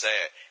come out and say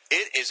it.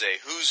 It is a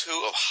who's who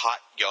of hot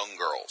young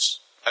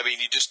girls. I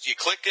mean, you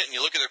click it and you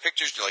look at their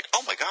pictures and you're like,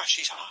 oh my gosh,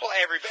 she's hot. Well,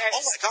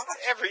 oh my god,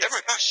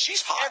 gosh,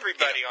 she's hot.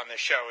 Everybody on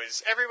the show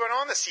everyone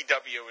on the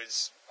CW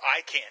is eye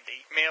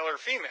candy, male or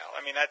female.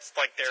 I mean, that's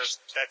like their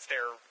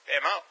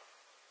MO.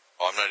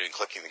 Oh, I'm not even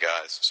clicking the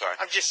guys. Sorry.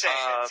 I'm just saying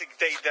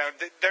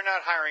they're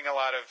not hiring a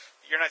lot of.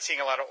 You're not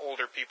seeing a lot of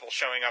older people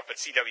showing up at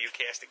CW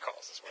casting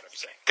calls. Is what I'm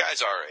saying.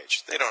 Guys our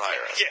age, they don't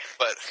hire us. Yeah.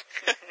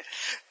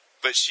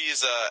 But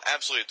she's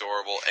absolutely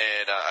adorable,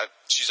 and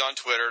she's on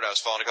Twitter, and I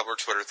was following a couple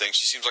of her Twitter things.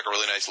 She seems like a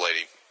really nice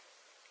lady.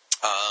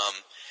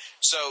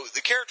 So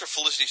the character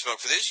Felicity Smoke,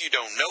 for those of you who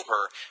don't know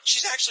her,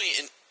 she's not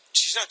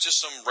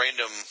just some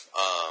random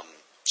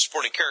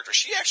supporting character.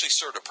 She actually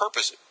served a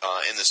purpose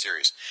in the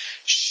series.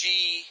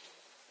 She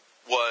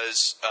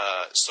was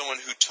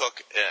someone who took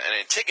an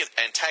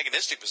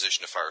antagonistic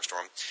position to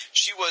Firestorm.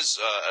 She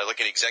was like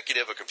an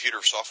executive, a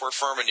computer software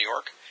firm in New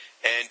York.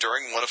 And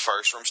during one of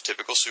Firestorm's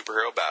typical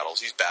superhero battles,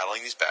 he's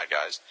battling these bad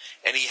guys,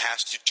 and he has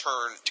to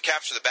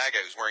capture the bad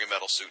guy who's wearing a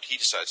metal suit. He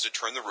decides to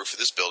turn the roof of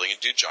this building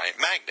into a giant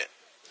magnet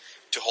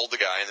to hold the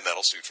guy in the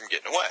metal suit from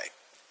getting away.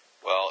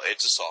 Well,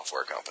 it's a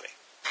software company.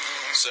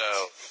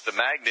 So the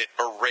magnet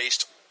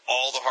erased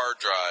all the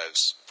hard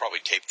drives, probably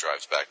tape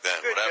drives back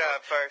then, Good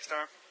whatever. job,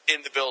 Firestorm.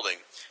 In the building.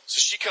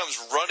 So she comes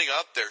running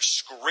up there,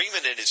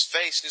 screaming in his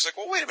face, and he's like,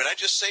 well, wait a minute, I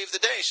just saved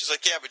the day. She's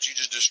like, yeah, but you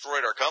just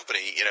destroyed our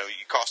company. You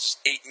cost us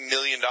 $8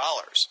 million.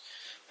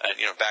 And,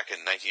 back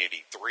in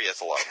 1983, that's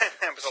a lot of money.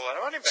 That was a lot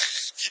of money back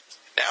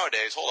then.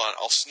 Nowadays, hold on,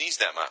 I'll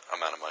sneeze that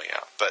amount of money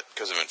out, but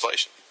because of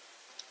inflation.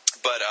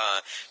 But,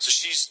 so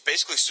she's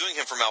basically suing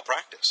him for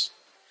malpractice.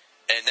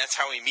 And that's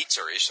how he meets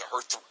her, is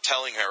her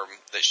telling her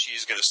that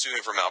she's going to sue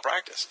him for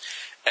malpractice.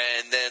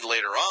 And then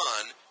later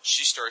on,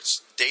 she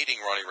starts dating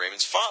Ronnie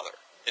Raymond's father,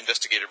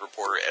 investigative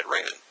reporter Ed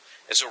Raymond.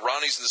 And so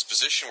Ronnie's in this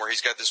position where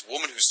he's got this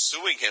woman who's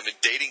suing him and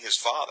dating his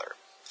father.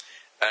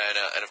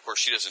 And of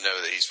course, she doesn't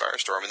know that he's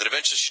Firestorm. And then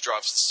eventually she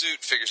drops the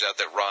suit, figures out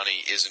that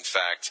Ronnie is, in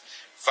fact,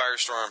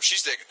 Firestorm.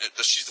 She's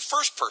the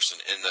first person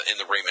in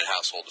the Raymond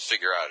household to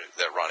figure out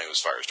that Ronnie was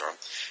Firestorm,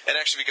 and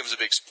actually becomes a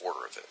big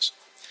supporter of his.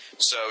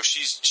 So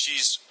she's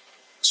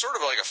sort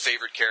of like a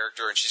favorite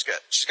character, and she's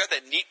got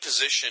that neat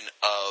position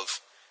of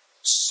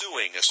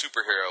suing a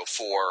superhero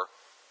for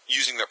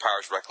using their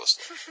powers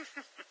recklessly.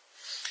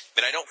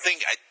 And I don't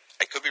think,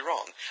 I could be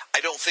wrong, I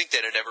don't think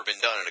that had ever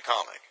been done in a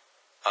comic.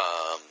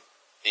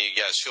 You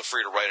guys feel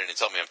free to write in and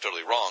tell me I'm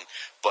totally wrong,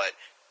 but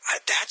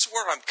that's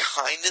where I'm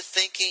kind of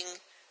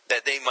thinking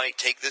that they might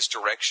take this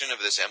direction of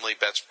this Emily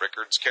Bett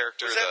Rickards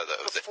character. Was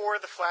that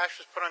before the Flash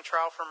was put on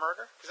trial for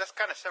murder? Because that's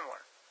kind of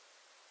similar.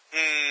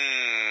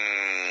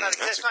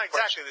 It's not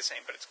exactly the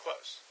same, but it's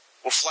close.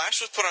 Well, Flash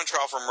was put on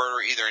trial for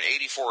murder either in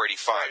 84 or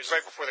 85. Right, it was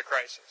right before the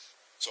crisis.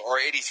 So, or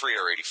 83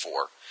 or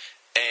 84.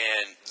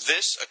 And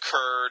this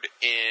occurred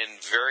in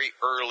very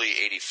early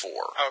 84.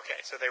 Okay,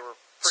 so they were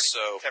pretty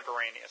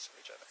contemporaneous of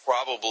each other.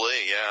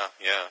 Probably,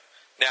 yeah.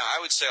 Now, I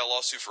would say a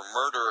lawsuit for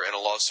murder and a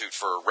lawsuit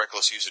for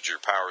reckless usage of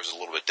your powers is a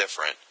little bit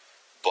different.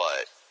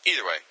 But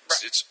either way,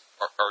 right. It's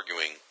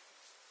arguing,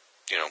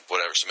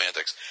 whatever,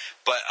 semantics.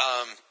 But,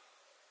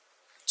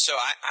 so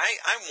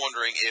I'm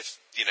wondering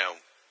if,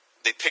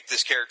 they pick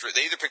this character.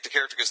 They either pick the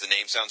character because the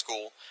name sounds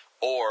cool,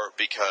 or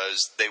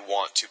because they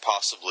want to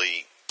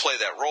possibly play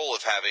that role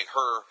of having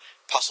her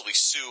possibly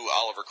sue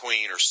Oliver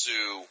Queen or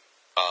sue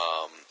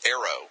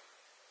Arrow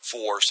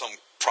for some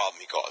problem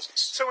he causes.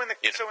 So in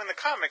the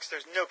comics,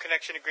 there's no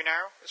connection to Green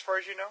Arrow, as far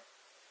as you know?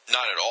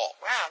 Not at all.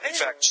 Wow, that's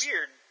a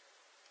weird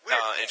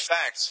In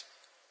fact,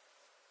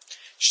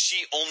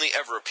 she only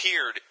ever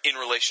appeared in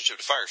relationship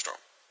to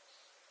Firestorm.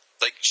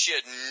 Like, she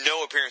had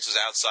no appearances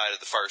outside of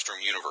the Firestorm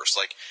universe.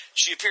 Like,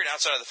 she appeared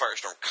outside of the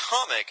Firestorm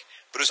comic,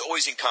 but it was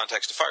always in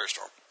context to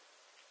Firestorm.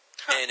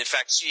 Huh. And in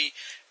fact,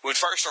 when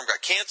Firestorm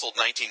got canceled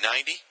in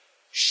 1990,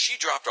 she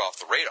dropped off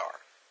the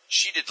radar.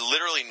 She did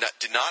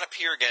not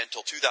appear again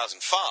until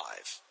 2005.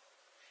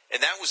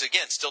 And that was,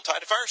 again, still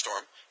tied to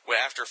Firestorm,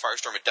 after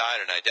Firestorm had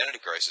died in an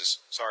identity crisis.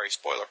 Sorry,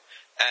 spoiler.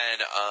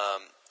 And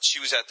she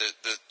was at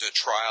the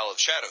trial of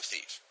Shadow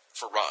Thief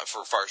for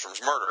Firestorm's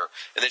murder.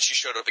 And then she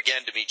showed up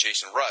again to meet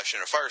Jason Rush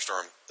in a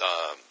Firestorm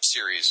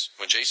series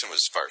when Jason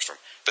was Firestorm.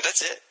 But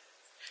that's it.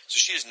 So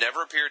she has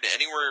never appeared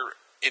anywhere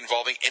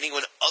involving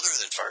anyone other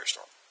than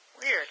Firestorm.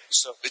 Weird.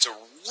 So it's a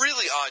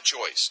really odd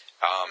choice.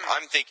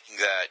 I'm thinking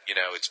that,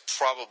 it's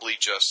probably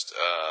just,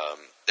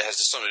 it has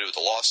something to do with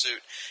the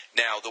lawsuit.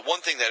 Now, the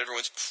one thing that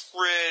everyone's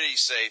pretty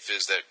safe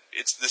is that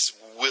this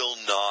will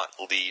not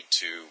lead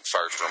to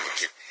Firestorm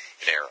appearing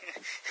in Arrow.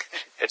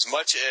 As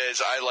much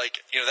as I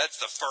that's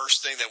the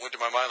first thing that went to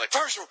my mind, like,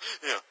 Firestorm,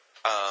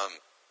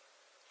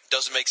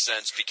 doesn't make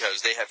sense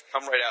because they have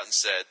come right out and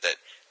said that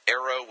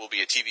Arrow will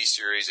be a TV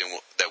series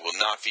that will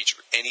not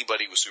feature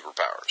anybody with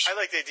superpowers. I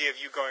like the idea of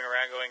you going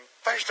around going,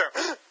 Firestorm!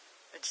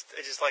 I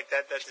just like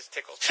that. That just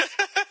tickles. Just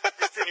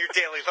in your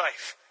daily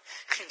life.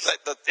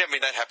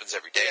 That happens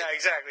every day. Yeah,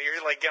 exactly.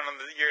 You're like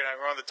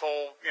we're on the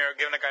toll,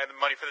 giving a guy the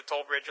money for the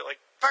toll bridge. You're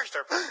like,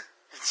 Firestorm!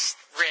 It's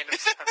random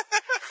sound.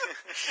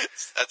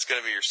 That's going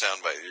to be your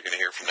soundbite you're going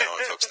to hear from now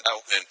on, folks.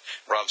 And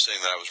Rob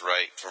saying that I was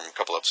right from a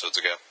couple episodes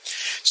ago.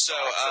 So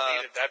I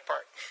needed that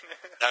part.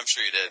 I'm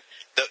sure you did.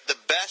 The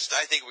best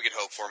I think we could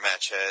hope for,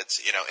 match heads,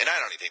 and I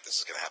don't even think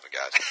this is going to happen,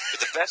 guys, but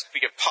the best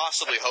we could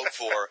possibly hope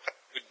for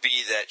would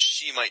be that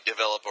she might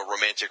develop a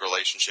romantic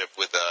relationship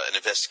with an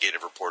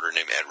investigative reporter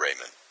named Ed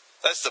Raymond.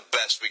 That's the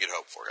best we could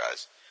hope for,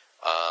 guys.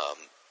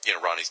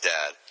 Ronnie's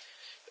dad.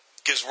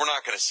 Because we're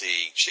not going to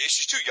see...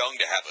 She's too young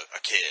to have a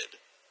kid.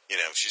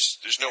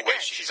 There's no way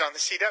she's on the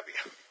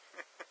CW.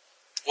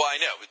 Well, I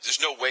know.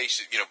 There's no way,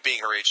 being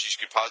her age,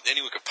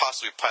 anyone could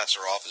possibly pass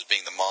her off as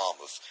being the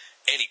mom of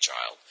any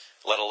child,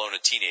 let alone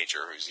a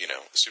teenager who's, a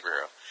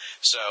superhero.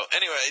 So,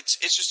 anyway, it's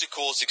just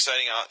it's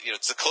exciting.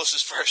 It's the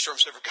closest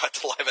Firestorm's ever got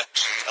to live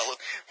action television.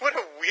 What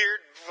a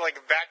weird,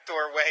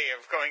 backdoor way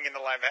of going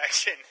into live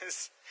action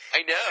is...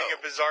 I know. Having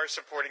a bizarre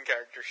supporting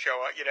character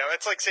show up.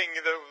 It's like saying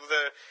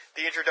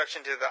the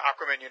introduction to the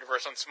Aquaman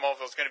universe on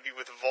Smallville is going to be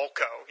with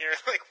Volko. You're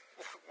like,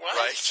 what?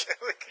 Right.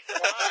 Why?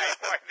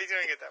 Why are they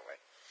doing it that way?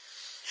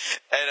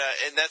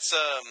 And that's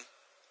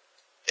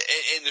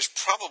and there's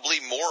probably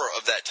more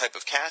of that type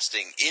of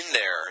casting in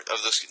there of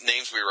those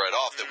names we read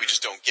off that we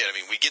just don't get. I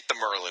mean, we get the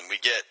Merlin,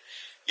 we get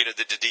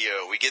the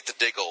Didio, we get the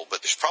Diggle, but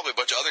there's probably a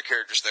bunch of other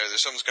characters there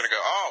that someone's going to go,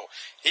 oh,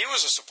 he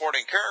was a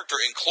supporting character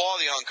in Claw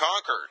the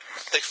Unconquered.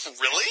 Like,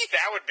 really?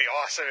 That would be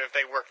awesome if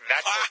they worked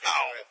that quick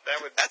into it.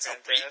 That would be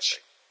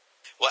fantastic.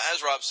 Well,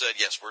 as Rob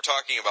said, yes, we're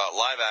talking about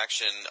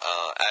live-action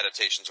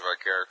adaptations of our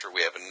character.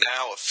 We have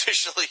now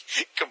officially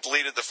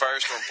completed the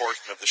Firestorm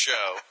portion of the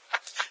show.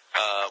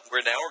 We're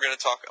going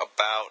to talk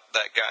about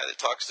that guy that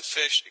talks to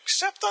fish,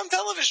 except on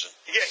television.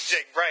 Yeah,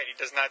 right. He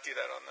does not do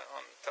that on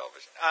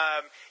television.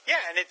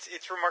 And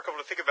it's remarkable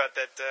to think about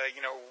that.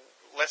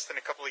 Less than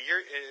a couple of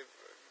years,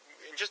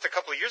 just a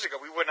couple of years ago,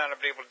 we would not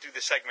have been able to do the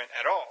segment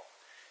at all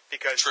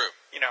because True.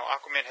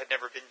 Aquaman had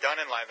never been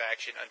done in live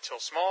action until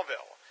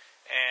Smallville.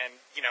 And,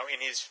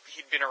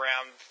 he'd been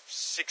around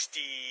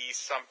 65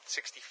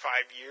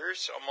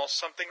 years, almost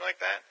something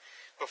like that,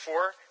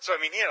 before. So,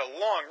 he had a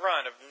long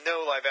run of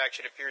no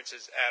live-action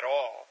appearances at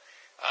all.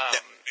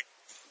 Now,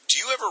 do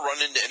you ever run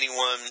into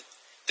anyone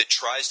that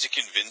tries to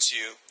convince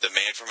you the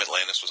man from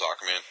Atlantis was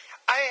Aquaman?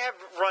 I have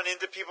run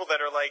into people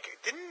that are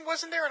like,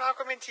 wasn't there an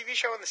Aquaman TV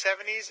show in the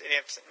 70s? And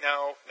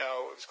no,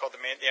 it was called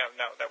The Man. Yeah,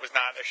 no, that was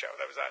not a show.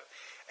 That was not.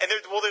 And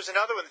there's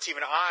another one that's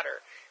even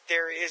odder.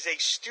 There is a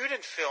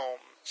student film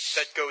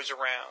that goes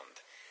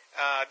around.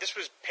 This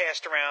was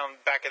passed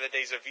around back in the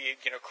days of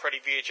cruddy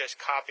VHS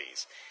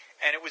copies,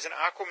 and it was an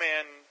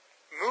Aquaman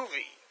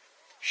movie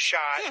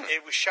shot.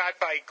 It was shot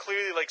by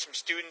clearly some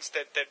students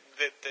that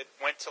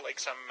went to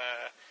some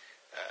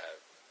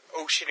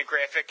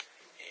oceanographic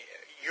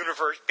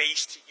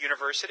based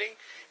university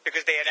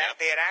because they had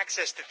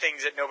access to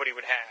things that nobody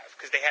would have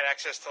because they had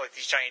access to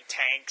these giant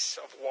tanks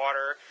of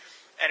water.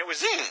 And it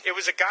was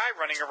a guy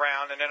running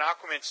around in an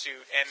Aquaman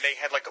suit, and they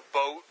had a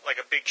boat,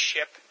 a big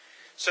ship.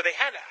 So they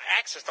had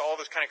access to all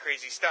this kind of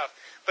crazy stuff.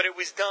 But it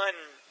was done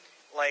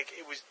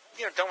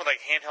done with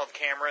handheld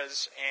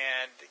cameras,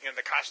 and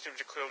the costumes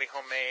are clearly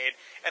homemade,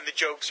 and the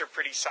jokes are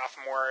pretty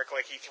sophomoric.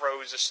 He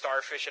throws a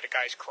starfish at a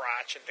guy's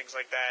crotch and things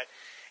like that.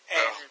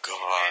 And, oh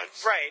God!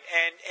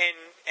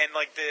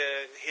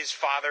 His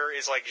father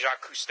is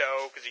Jacques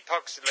Cousteau because he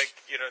talks the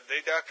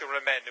doctor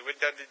men,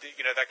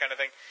 that kind of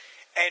thing.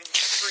 And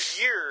for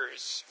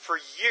years,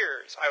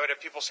 I would have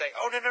people say,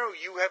 "Oh no,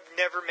 you have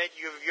never met.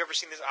 Have you ever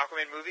seen this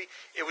Aquaman movie?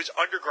 It was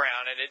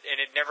underground, and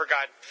it never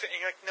got." And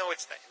you're like, "No,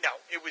 it's not.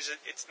 No,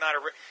 it's not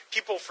a."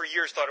 People for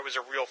years thought it was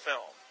a real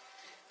film,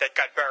 that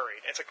got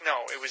buried. It's like,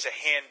 no, it was a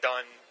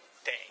hand-done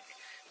thing.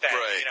 That,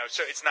 right.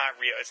 So it's not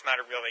real. It's not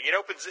a real thing. It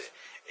opens.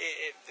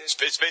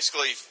 It's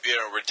basically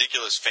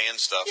ridiculous fan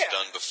stuff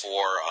done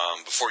before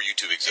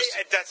YouTube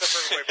existed. That's the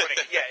perfect way of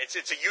putting it. Yeah, it's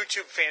a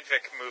YouTube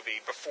fanfic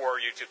movie before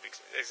YouTube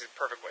is a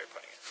perfect way of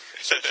putting it.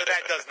 So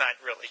that does not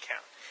really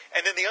count.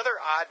 And then the other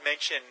odd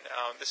mention,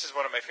 this is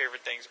one of my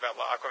favorite things about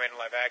Aquaman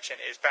in live action,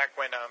 is back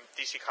when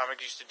DC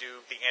Comics used to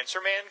do the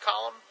Answer Man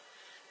column.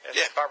 And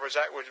Bob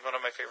Rozak was one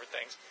of my favorite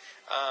things.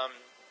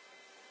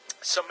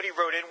 Somebody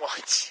wrote in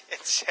once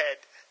and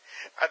said,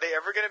 are they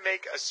ever going to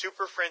make a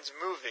Super Friends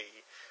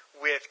movie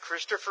with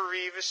Christopher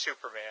Reeve as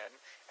Superman,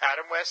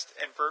 Adam West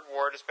and Burt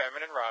Ward as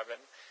Batman and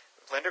Robin,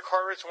 Linda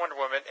Carter as Wonder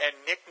Woman, and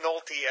Nick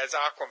Nolte as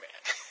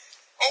Aquaman?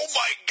 Oh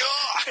my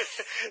God!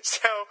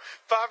 So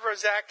Bob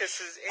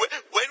Rozakis'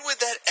 when would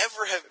that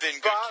ever have been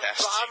good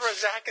casting? Bob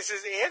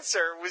Rozakis'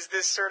 answer was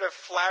this sort of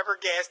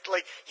flabbergasted.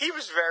 Like, he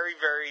was very,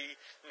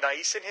 very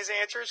nice in his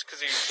answers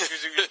because he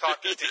was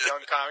talking to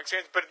young comics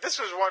fans. But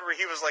this was one where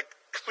he was like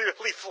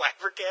clearly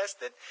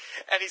flabbergasted,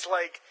 and he's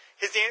like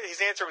his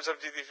answer was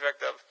something to the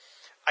effect of,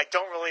 I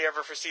don't really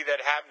ever foresee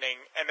that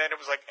happening. And then it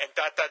was like, and ...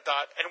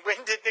 And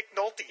when did Nick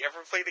Nolte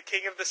ever play the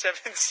King of the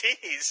Seven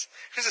Seas?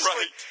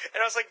 Right.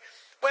 And I was like,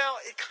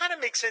 well, it kind of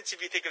makes sense if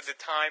you think of the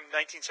time,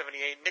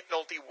 1978. Nick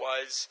Nolte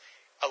was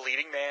a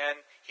leading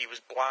man. He was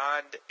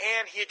blonde,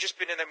 and he had just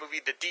been in that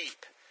movie The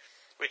Deep,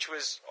 which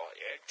was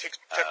took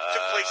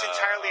place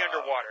entirely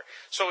underwater.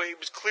 So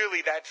it was clearly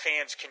that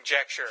fan's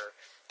conjecture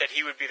that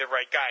he would be the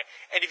right guy.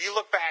 And if you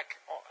look back,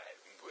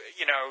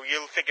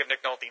 you'll think of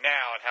Nick Nolte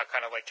now and how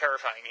kind of like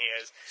terrifying he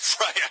is.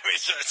 Right. I mean,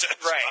 that's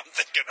right. what I'm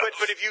thinking of.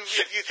 But if you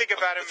think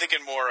about him, I'm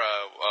thinking more.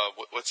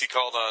 What's he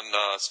called on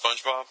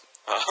SpongeBob?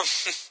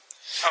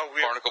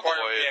 Barnacle Boy.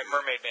 Yeah,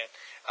 Mermaid Man.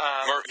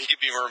 He could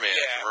be Merman.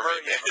 Yeah,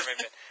 Mermaid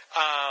Man.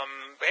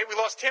 Hey, we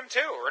lost him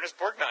too. Ernest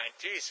Borgnine.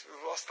 Jeez, we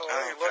lost him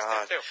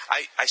too.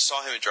 I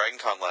saw him at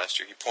DragonCon last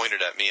year. He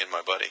pointed at me and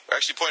my buddy.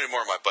 Actually, pointed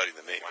more at my buddy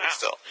than me. Wow. But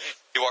still,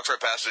 he walks right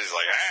past us. He's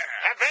like,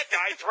 "Have that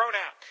guy thrown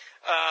out."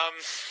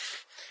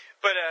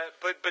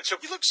 But so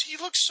he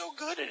looks so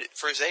good at it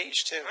for his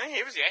age too.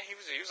 He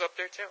was up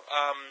there too.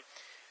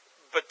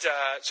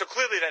 So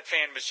clearly that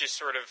fan was just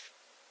sort of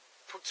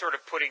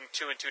putting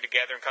two and two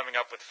together and coming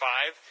up with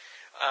five.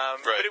 Right.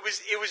 But it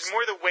was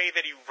more the way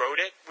that he wrote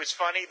it was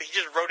funny. He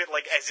just wrote it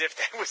like as if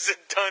that was a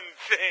done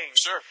thing.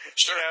 Sure.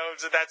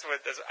 So that's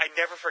what I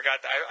never forgot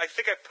that. I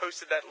think I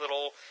posted that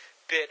little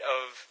bit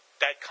of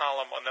that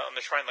column on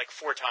the Shrine like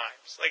 4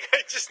 times. Like I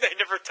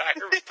never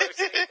tired of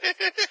posting it.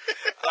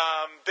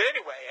 But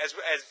anyway, as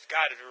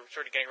God, we're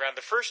sort of getting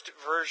around. The first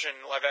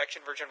live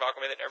action version of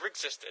Aquaman that ever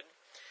existed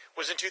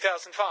was in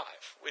 2005,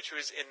 which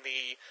was in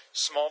the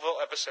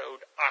Smallville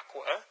episode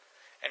Aqua,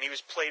 and he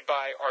was played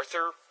by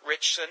Arthur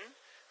Richson,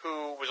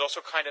 who was also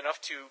kind enough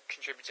to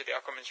contribute to the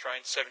Aquaman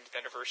Shrine 70th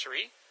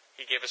anniversary.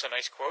 He gave us a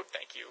nice quote.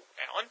 Thank you,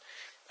 Alan.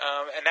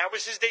 And that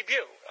was his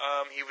debut.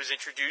 He was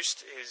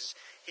introduced.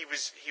 He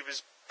was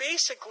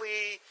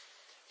basically,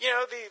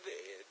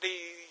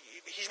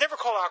 he's never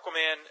called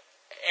Aquaman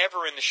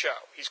ever in the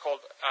show. He's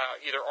called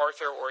either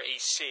Arthur or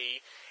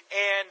AC.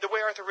 And the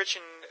way Arthur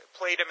Richson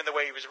played him and the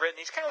way he was written,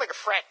 he's kind of like a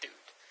frat dude.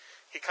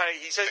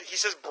 He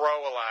says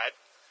bro a lot.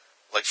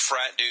 Like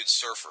frat dude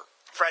surfer.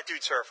 Frat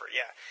dude surfer,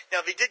 yeah.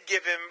 Now they did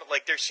give him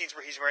there's scenes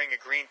where he's wearing a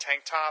green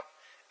tank top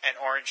and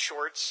orange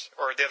shorts,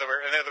 or the other way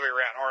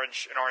around,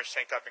 an orange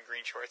tank top and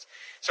green shorts.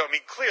 So I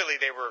mean, clearly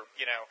they were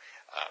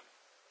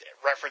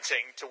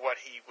referencing to what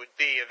he would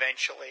be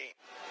eventually.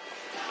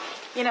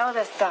 You know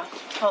this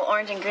whole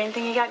orange and green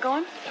thing you got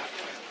going?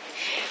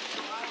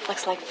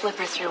 Looks like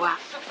Flipper threw up.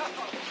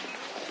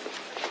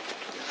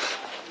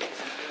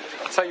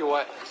 I'll tell you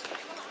what.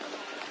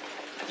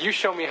 You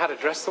show me how to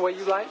dress the way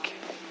you like,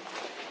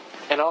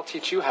 and I'll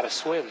teach you how to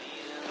swim.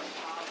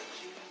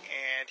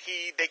 And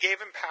they gave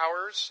him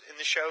powers in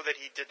the show that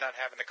he did not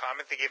have in the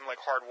comic. They gave him like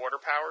hard water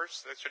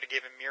powers. That sort of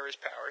gave him Mira's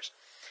powers.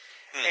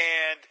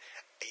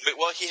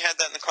 But he had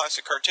that in the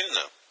classic cartoon,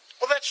 though.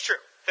 Well, that's true.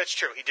 That's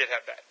true. He did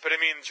have that. But I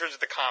mean, in terms of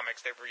the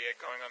comics, they were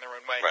going on their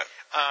own way. Right.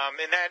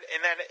 In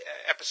that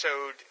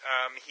episode,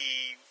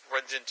 he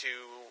runs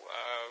into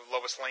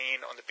Lois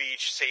Lane on the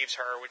beach,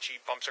 saves her when she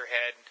bumps her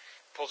head,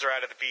 pulls her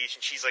out of the beach,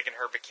 and she's like in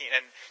her bikini.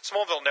 And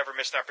Smallville never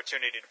missed an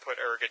opportunity to put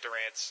Erica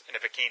Durance in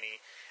a bikini.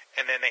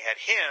 And then they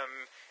had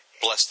him.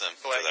 Bless them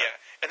for that. Yeah.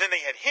 And then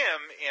they had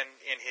him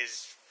in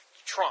his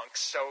trunks,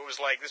 so it was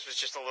like this was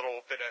just a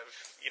little bit of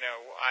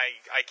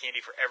eye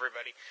candy for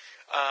everybody.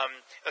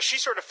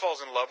 She sort of falls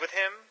in love with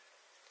him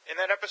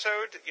in that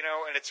episode,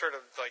 and it's sort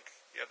of like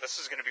this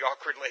is going to be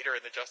awkward later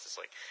in the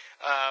Justice League.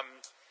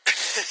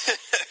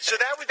 So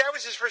that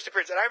was his first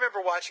appearance, and I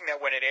remember watching that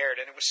when it aired,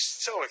 and it was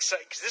so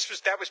exciting because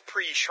that was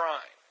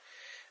pre-Shrine,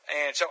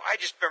 and so I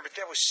just remember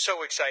that was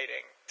so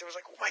exciting. It was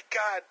like, oh my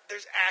God,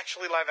 there's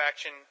actually live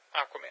action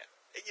Aquaman.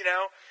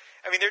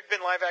 I mean, there'd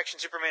been live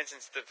action Superman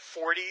since the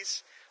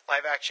 40s.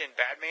 Live action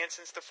Batman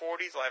since the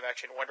 40s, live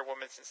action Wonder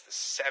Woman since the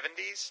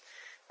 70s,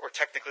 or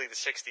technically the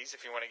 60s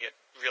if you want to get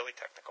really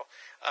technical.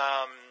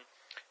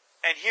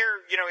 And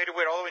here, it had to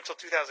wait all the way until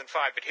 2005,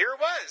 but here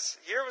it was.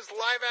 Here was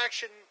live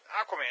action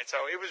Aquaman,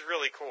 so it was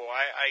really cool.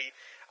 I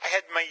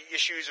had my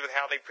issues with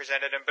how they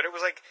presented him, but it was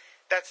like,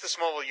 that's the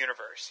Smallville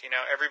universe.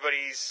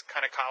 Everybody's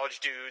kind of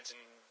college dudes and,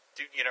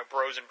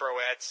 bros and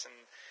broettes,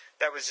 and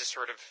that was just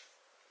sort of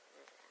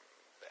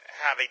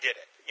how they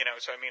did it.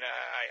 So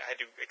I had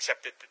to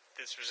accept it that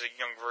this was a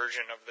young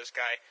version of this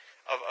guy,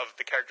 of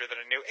the character that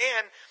I knew.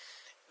 And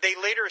they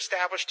later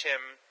established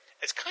him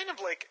as kind of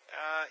like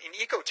an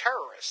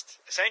eco-terrorist,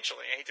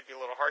 essentially. I hate to be a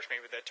little harsh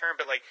maybe with that term,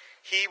 but like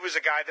he was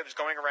a guy that was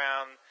going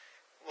around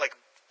like,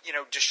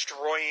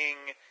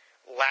 destroying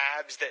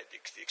labs that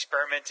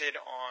experimented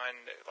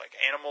on like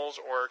animals,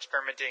 or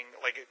experimenting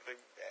like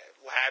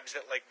labs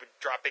that like were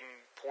dropping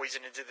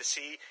poison into the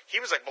sea.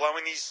 He was like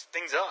blowing these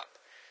things up.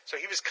 So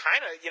he was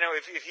kind of,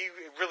 if he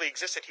really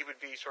existed, he would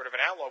be sort of an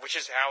outlaw, which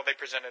is how they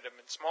presented him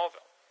in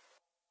Smallville.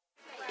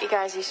 You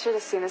guys, you should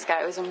have seen this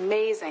guy. It was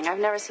amazing. I've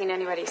never seen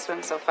anybody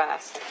swim so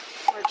fast.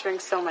 Or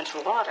drink so much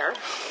water.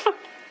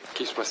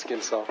 Keeps my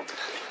skin soft.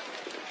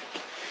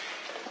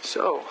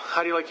 So,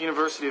 how do you like the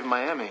University of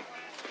Miami?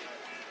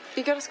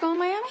 You go to school in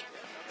Miami?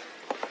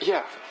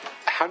 Yeah.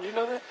 How do you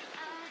know that?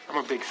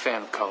 I'm a big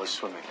fan of college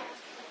swimming.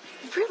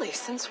 Really?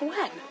 Since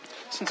when?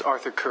 Since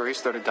Arthur Curry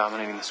started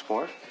dominating the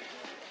sport.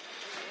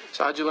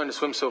 So how'd you learn to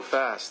swim so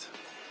fast?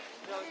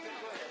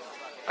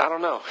 I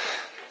don't know.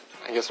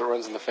 I guess it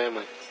runs in the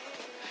family.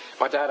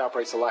 My dad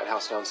operates a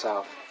lighthouse down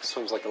south.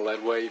 Swims like a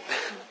lead weight.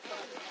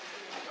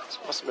 This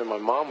must have been my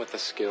mom with the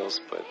skills,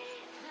 but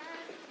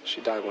she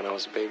died when I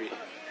was a baby.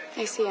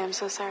 AC, I'm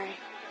so sorry.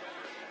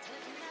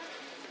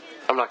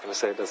 I'm not going to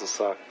say it doesn't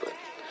suck, but,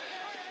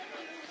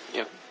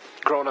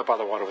 growing up by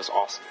the water was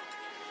awesome.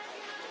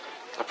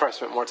 I probably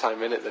spent more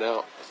time in it than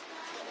out.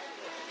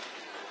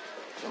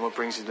 And what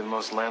brings you to the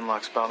most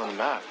landlocked spot on the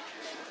map?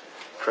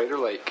 Crater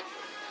Lake.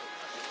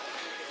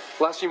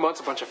 The last few months,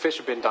 a bunch of fish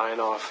have been dying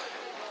off.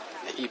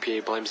 The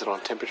EPA blames it on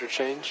temperature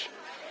change,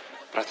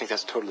 but I think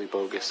that's totally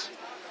bogus.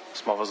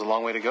 Smallville's a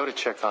long way to go to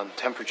check on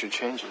temperature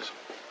changes.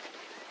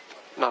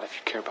 Not if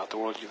you care about the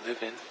world you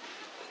live in.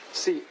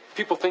 See,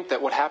 people think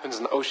that what happens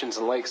in the oceans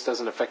and lakes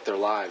doesn't affect their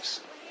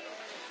lives.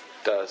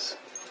 It does.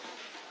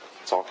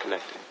 It's all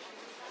connected.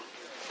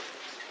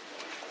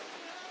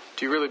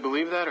 Do you really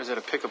believe that, or is that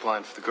a pickup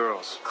line for the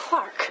girls?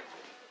 Clark.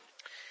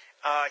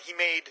 He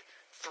made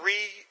 3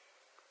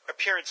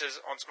 appearances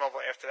on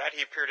Smallville after that.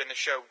 He appeared in the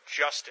show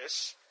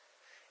Justice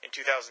in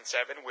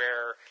 2007,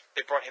 where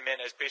they brought him in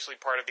as basically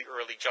part of the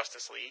early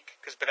Justice League,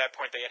 because by that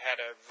point they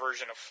had a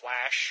version of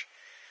Flash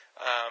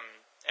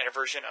and a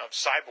version of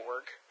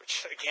Cyborg,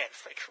 which, again,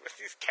 like with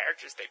these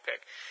characters they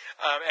pick,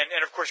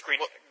 and of course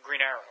Green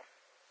Arrow.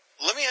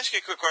 Let me ask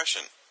you a quick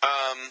question.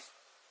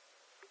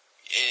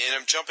 And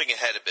I'm jumping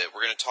ahead a bit.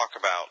 We're going to talk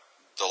about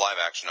the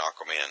live-action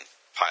Aquaman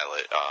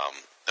pilot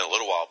in a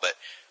little while, but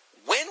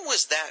when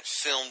was that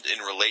filmed in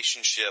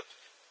relationship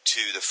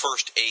to the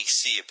first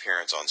AC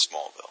appearance on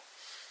Smallville?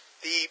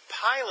 The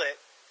pilot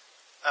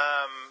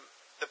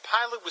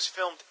was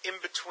filmed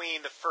in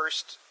between the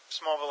first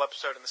Smallville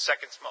episode and the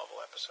second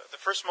Smallville episode. The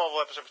first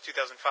Smallville episode was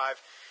 2005.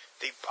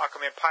 The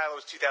Aquaman pilot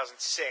was 2006,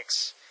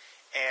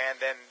 and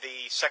then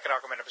the second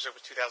Aquaman episode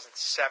was 2007.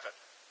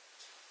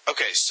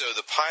 Okay, so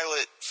the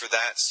pilot for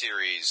that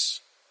series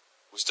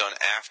was done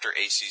after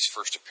AC's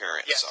first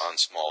appearance on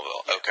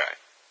Smallville. Yeah. Okay.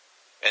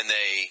 And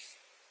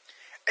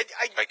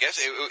I guess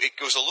it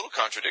was a little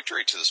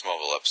contradictory to the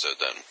Smallville episode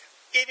then.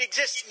 It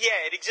exists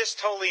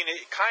totally in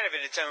kind of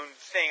in its own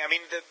thing. I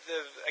mean,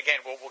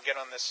 again, we'll get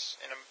on this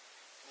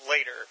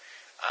later,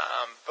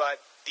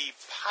 but the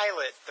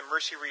pilot, the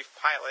Mercy Reef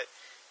pilot,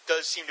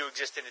 does seem to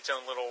exist in its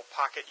own little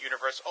pocket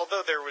universe,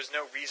 although there was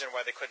no reason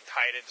why they couldn't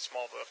tie it into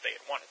Smallville if they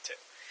had wanted to.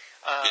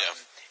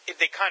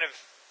 They kind of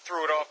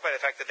threw it off by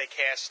the fact that they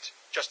cast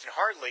Justin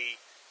Hartley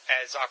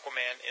as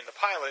Aquaman in the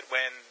pilot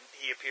when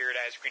he appeared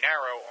as Green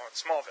Arrow on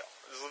Smallville.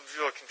 It was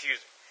really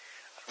confusing.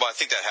 Well, I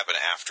think that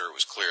happened after it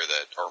was clear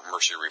that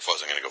Mercy Reef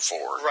wasn't going to go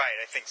forward. Right,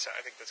 I think so.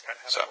 I think that's kind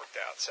of how that worked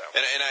out. So,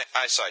 and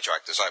I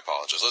sidetracked this. I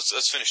apologize.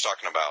 Let's finish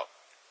talking about.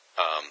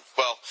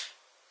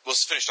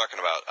 Let's finish talking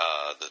about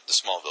the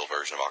Smallville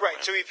version of Aquaman.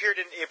 Right. So he appeared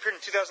in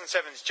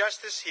 2007's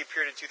Justice. He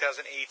appeared in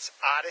 2008's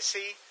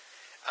Odyssey,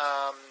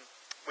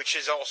 which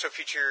is also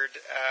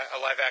featured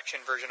a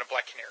live-action version of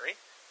Black Canary.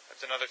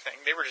 That's another thing.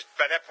 They were just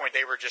by that point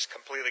they were just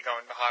completely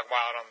going hog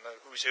wild on the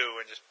who's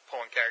who and just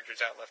pulling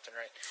characters out left and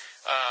right.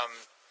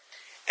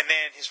 And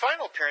then his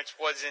final appearance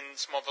was in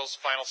Smallville's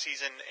final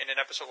season in an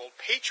episode called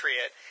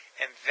Patriot,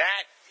 and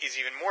that is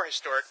even more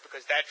historic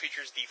because that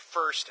features the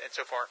first and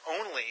so far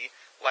only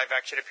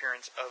live-action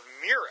appearance of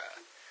Mira,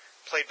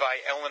 played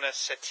by Elena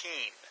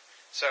Satine.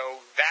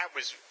 So that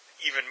was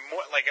even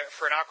more, like,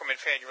 for an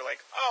Aquaman fan, you were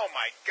like, oh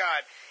my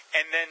god.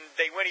 And then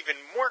they went even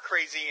more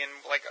crazy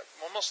in, like,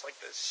 almost like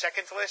the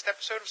second-to-last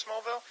episode of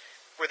Smallville,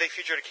 where they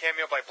featured a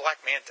cameo by Black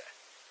Manta.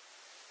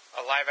 A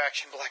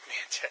live-action Black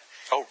Manta.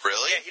 Oh,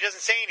 really? Yeah, he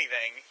doesn't say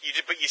anything,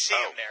 but you see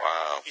him there.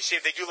 Wow. You see,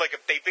 they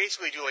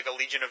basically do like a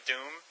Legion of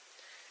Doom,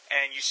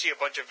 and you see a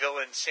bunch of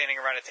villains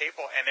standing around a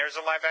table, and there's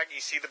a live action.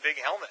 You see the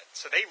big helmet,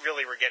 so they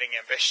really were getting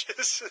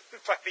ambitious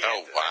by the end.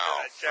 Oh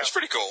wow, of that show. That's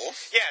pretty cool.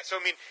 Yeah, so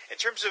I mean, in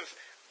terms of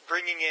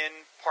bringing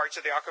in parts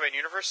of the Aquaman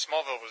universe,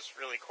 Smallville was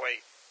really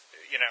quite,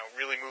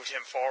 really moved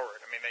him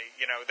forward. I mean,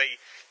 they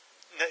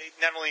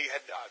not only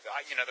had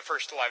the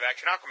first live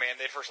action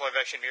Aquaman, they had first live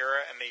action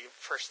Mera and the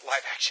first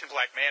live action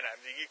Black Manta. I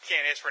mean, you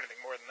can't ask for anything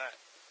more than that.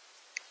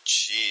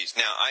 Jeez.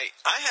 Now, I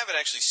haven't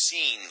actually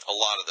seen a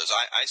lot of those.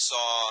 I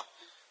saw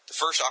the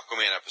first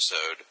Aquaman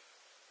episode,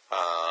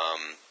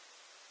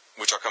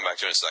 which I'll come back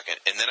to in a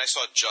second, and then I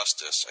saw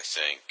Justice, I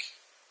think,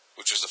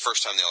 which was the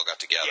first time they all got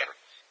together.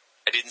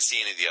 Yeah. I didn't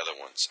see any of the other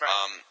ones. Right.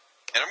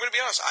 And I'm going to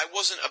be honest, I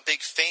wasn't a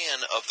big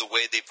fan of the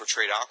way they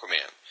portrayed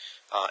Aquaman.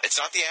 It's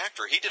not the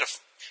actor. He did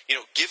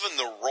given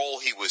the role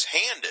he was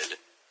handed,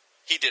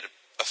 he did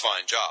a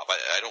fine job.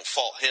 I don't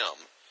fault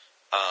him.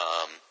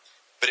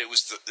 But it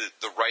was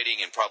the writing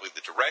and probably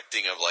the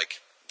directing of,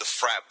 like, the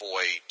frat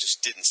boy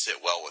just didn't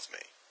sit well with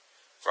me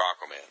for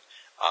Aquaman.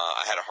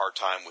 I had a hard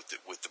time with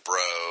the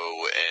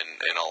bro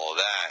and all of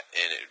that.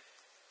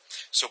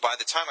 So by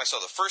the time I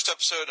saw the first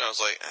episode, I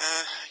was like,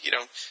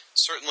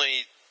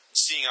 certainly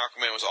seeing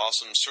Aquaman was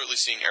awesome. Certainly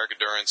seeing Erica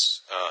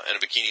Durance in a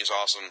bikini was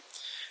awesome.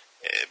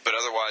 But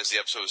otherwise, the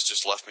episode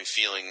just left me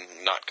feeling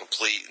not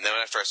complete. And then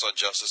after I saw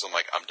Justice, I'm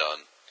like, I'm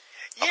done.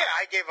 Yeah,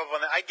 I gave up on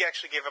that. I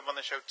actually gave up on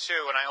the show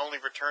too, and I only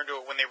returned to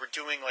it when they were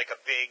doing like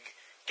a big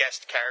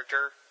guest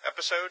character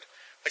episode.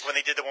 Like when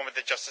they did the one with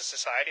the Justice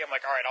Society, I'm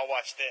like, all right, I'll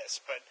watch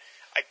this. But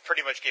I pretty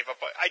much gave up.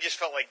 I just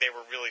felt like they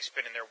were really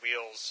spinning their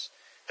wheels.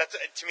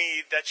 To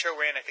me, that show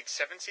ran, I think,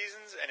 7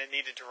 seasons, and it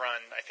needed to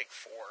run, I think,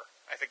 4.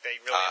 I think they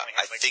really only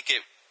had I think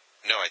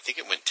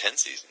it went 10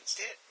 seasons.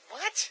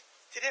 What?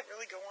 Did it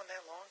really go on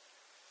that long?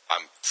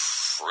 I'm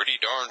pretty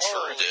darn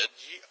sure it did.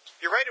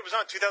 You're right. It was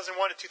on 2001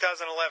 to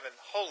 2011.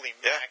 Holy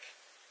mac!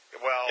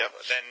 Well,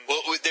 then.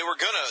 Well, they were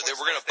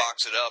gonna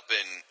box it up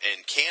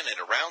and can it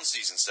around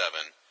season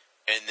 7,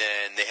 and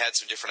then they had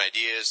some different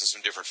ideas and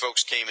some different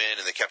folks came in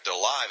and they kept it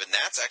alive, and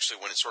that's actually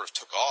when it sort of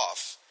took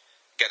off,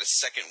 got a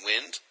second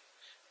wind,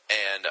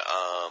 and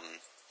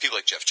people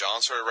like Jeff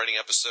Johns started writing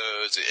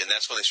episodes, and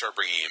that's when they started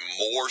bringing in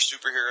more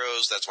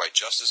superheroes. That's why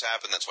Justice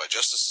happened. That's why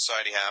Justice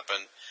Society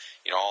happened.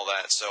 All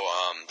that. So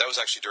that was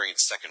actually during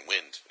its second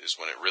wind is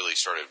when it really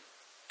started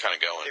kind of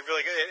going. They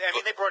really,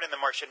 they brought in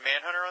the Martian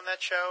Manhunter on that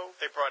show.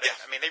 They brought in.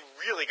 I mean, they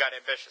really got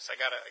ambitious. I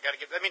gotta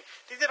give. I mean,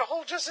 they did a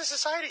whole Justice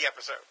Society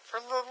episode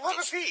for the love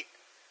of Pete.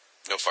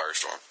 No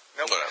Firestorm.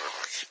 No, whatever.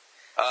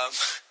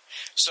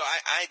 So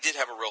I did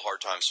have a real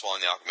hard time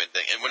swallowing the Aquaman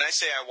thing, and when I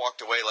say I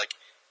walked away, like.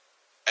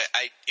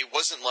 It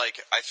wasn't like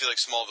I feel like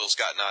Smallville's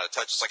gotten out of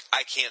touch. It's like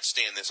I can't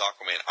stand this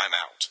Aquaman. I'm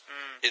out.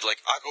 It like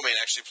Aquaman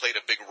actually played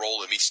a big role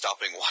in me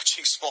stopping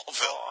watching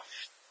Smallville.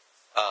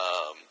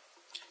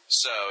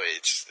 So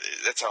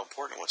that's how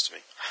important it was to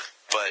me.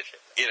 But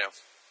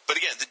but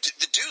again,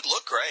 the dude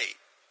looked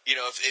great.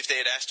 If they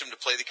had asked him to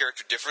play the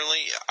character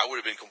differently, I would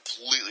have been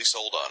completely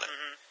sold on it.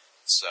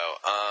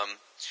 Mm-hmm.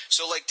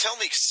 So like tell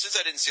me, since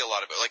I didn't see a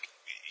lot of it, like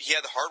he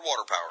had the hard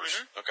water powers.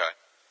 Mm-hmm. Okay.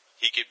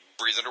 He could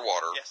breathe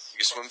underwater. Yes,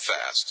 he could swim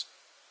fast.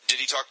 Did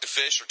he talk to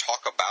fish or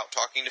talk about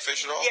talking to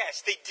fish at all?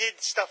 Yes, they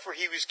did stuff where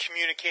he was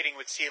communicating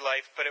with sea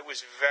life, but it was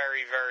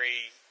very,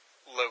 very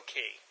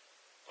low-key.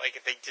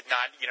 Like, they did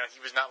not, he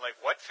was not like,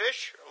 what,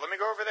 fish? Let me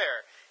go over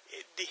there.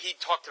 He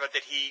talked about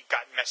that he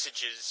got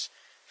messages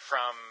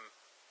from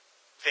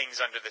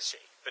things under the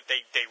sea, but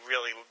they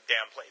really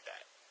downplayed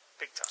that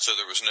big time. So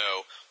there was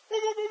no... No,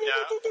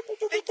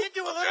 they did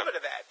do a little bit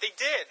of that. They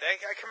did. I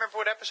can't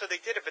remember what episode they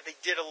did it, but they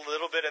did a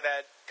little bit of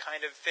that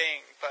kind of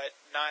thing. But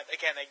not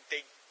again.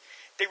 They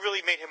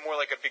really made him more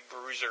like a big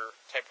bruiser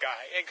type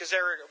guy. And because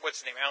what's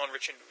his name? Alan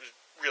Ritchson was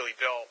really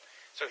built,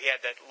 so he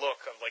had that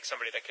look of like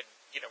somebody that could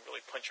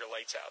really punch your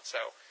lights out.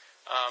 So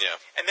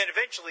And then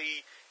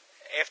eventually,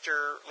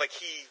 after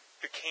like he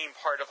became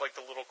part of like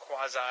the little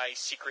quasi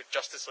secret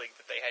Justice League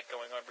that they had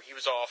going on, where he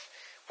was off.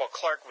 While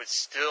Clark was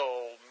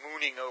still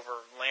mooning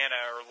over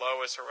Lana or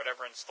Lois or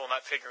whatever and still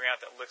not figuring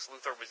out that Lex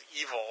Luthor was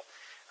evil,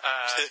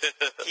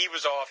 he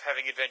was off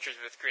having adventures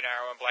with Green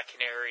Arrow and Black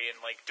Canary and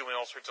like doing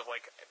all sorts of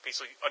like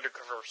basically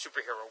undercover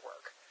superhero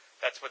work.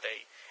 That's what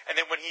they... And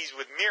then when he's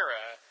with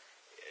Mera,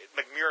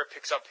 like Mera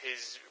picks up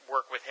his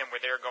work with him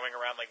where they're going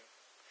around like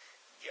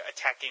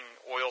attacking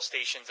oil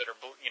stations that are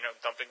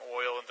dumping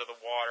oil into the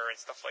water and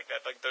stuff like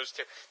that. Like those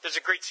two. There's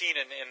a great scene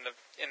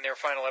in their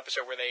final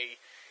episode where they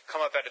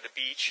come up out of the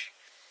beach.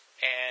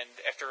 And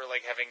after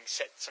like having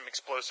set some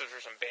explosives or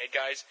some bad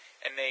guys,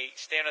 and they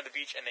stand on the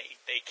beach and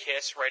they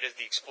kiss right as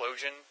the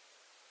explosion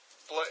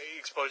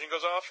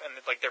goes off, and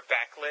like they're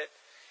backlit,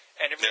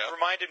 and it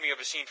reminded me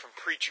of a scene from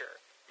Preacher,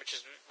 which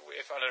is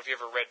I don't know if you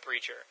ever read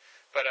Preacher,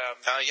 but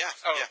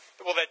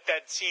well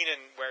that scene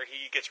where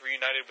he gets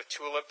reunited with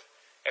Tulip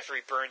after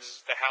he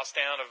burns the house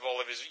down of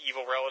all of his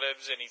evil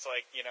relatives, and he's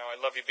like, I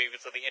love you,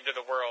 baby, till the end of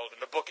the world, and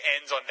the book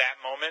ends on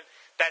that moment.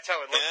 That's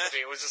how it looked to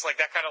me. It was just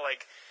like that kind of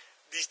like.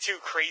 These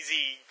two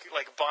crazy,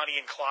 like Bonnie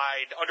and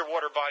Clyde,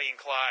 underwater Bonnie and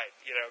Clyde,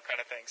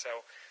 kind of thing.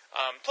 So,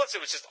 plus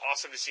it was just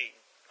awesome to see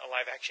a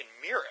live-action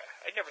Mira.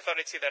 I never thought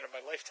I'd see that in my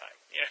lifetime.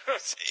 You know,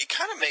 It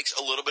kind of makes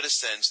a little bit of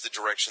sense, the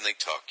direction they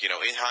took. You know,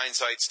 in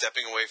hindsight,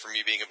 stepping away from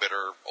me being a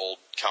bitter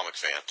old comic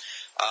fan,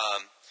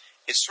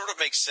 it sort of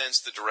makes sense,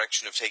 the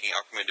direction of taking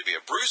Aquaman to be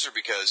a bruiser,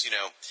 because, you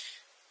know,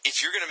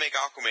 if you're going to make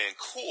Aquaman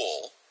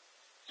cool,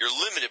 you're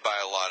limited by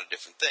a lot of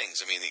different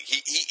things. I mean,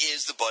 he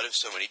is the butt of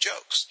so many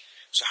jokes.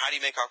 So how do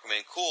you make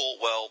Aquaman cool?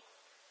 Well,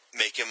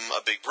 make him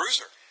a big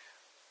bruiser.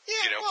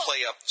 yeah, You know, well,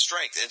 play up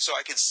strength. And so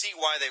I can see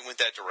why they went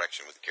that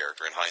direction with the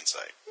character in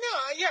hindsight. no,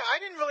 yeah, I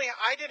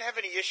didn't have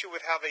any issue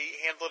with how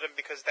they handled him,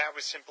 because that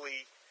was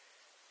simply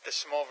the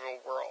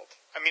Smallville world.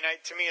 I mean,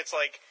 to me, it's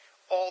like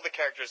all the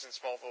characters in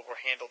Smallville were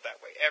handled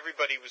that way.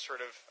 Everybody was sort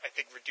of, I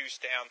think,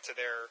 reduced down to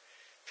their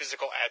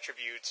physical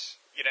attributes.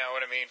 You know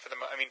what I mean?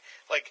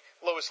 Like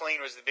Lois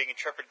Lane was the big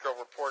intrepid girl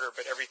reporter,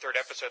 but every third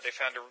episode they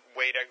found a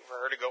way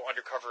for her to go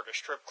undercover at a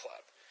strip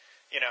club.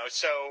 You know,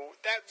 so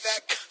that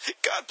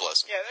God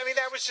bless him. yeah, I mean,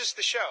 that was just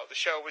the show. The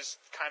show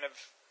was kind of,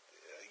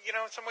 you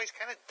know, in some ways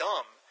kind of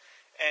dumb,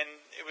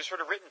 and it was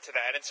sort of written to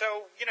that. And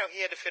so, you know,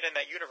 he had to fit in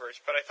that universe.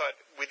 But I thought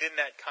within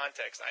that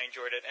context, I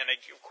enjoyed it, and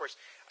of course,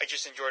 I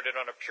just enjoyed it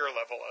on a pure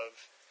level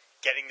of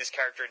getting this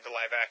character into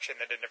live action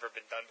that had never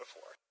been done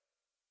before.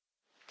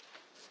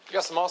 You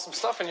got some awesome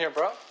stuff in here,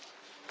 bro.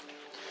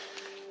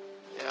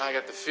 Yeah, I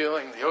got the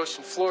feeling the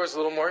ocean floor is a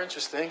little more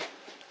interesting.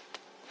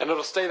 And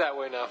it'll stay that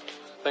way now,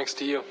 thanks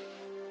to you.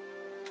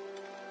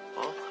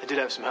 Well, I did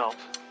have some help.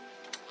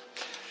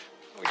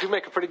 We do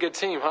make a pretty good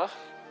team, huh?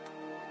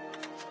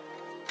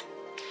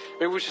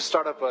 Maybe we should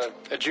start up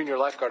a junior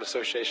lifeguard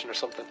association or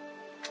something.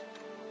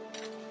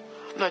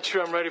 I'm not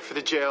sure I'm ready for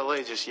the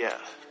JLA just yet.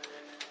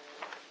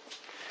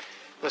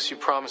 Unless you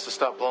promise to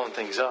stop blowing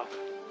things up.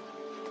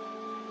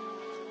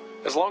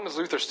 As long as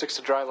Luther sticks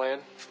to dry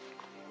land,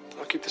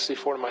 I'll keep the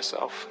C4 to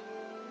myself.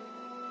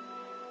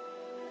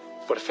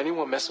 But if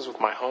anyone messes with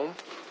my home...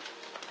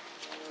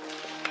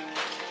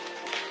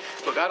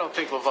 Look, I don't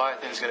think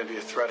Leviathan's going to be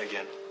a threat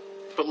again.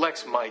 But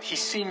Lex might.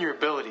 He's seen your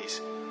abilities.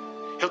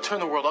 He'll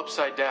turn the world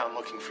upside down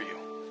looking for you.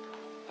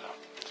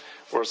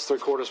 World's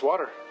 3/4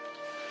 water.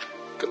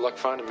 Good luck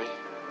finding me.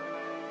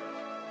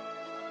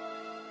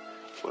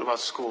 What about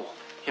school?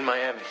 In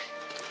Miami?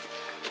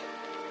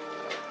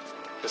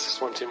 This is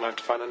swim team. I have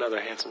to find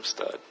another handsome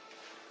stud.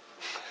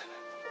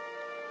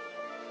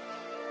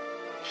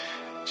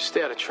 Just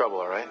stay out of trouble,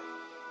 all right?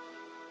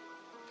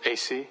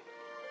 AC?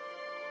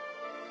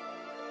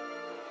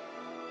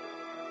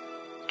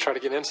 Try to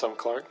get in some,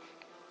 Clark.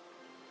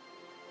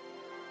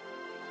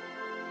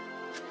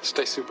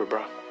 Stay super,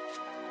 bro.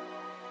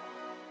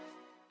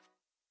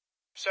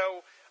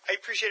 So I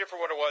appreciate it for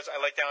what it was. I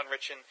like Alan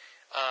Ritchson,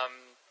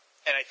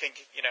 and I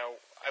think, you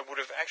know, I would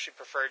have actually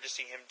preferred to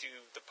see him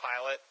do the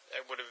pilot.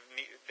 I would have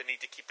been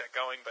neat to keep that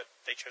going, but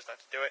they chose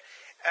not to do it.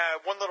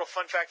 One little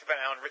fun fact about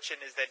Alan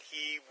Ritchson is that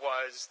he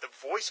was the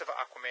voice of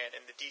Aquaman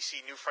in the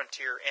DC New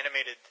Frontier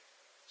animated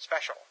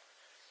special.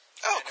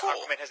 Oh, and cool.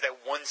 Aquaman has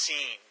that one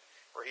scene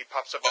where he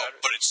pops up.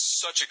 But it's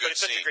such a good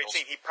But it's such a great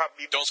scene. He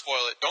probably Don't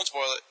spoil it. Don't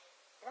spoil it.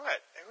 What?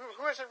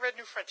 Who hasn't read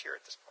New Frontier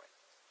at this point?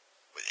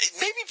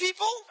 Maybe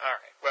people. All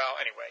right. Well,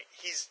 anyway,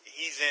 he's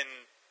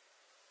in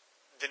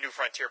the New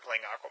Frontier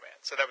playing Aquaman,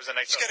 so that was a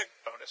nice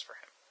bonus for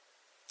him.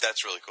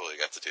 That's really cool. You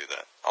got to do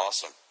that.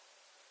 Awesome.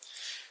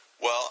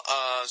 Well,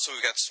 so we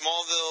got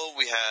Smallville.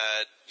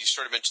 You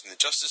started mentioning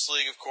the Justice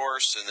League, of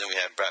course, and then we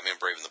had Batman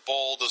Brave and the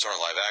Bold. Those aren't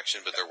live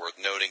action, but they're worth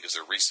noting because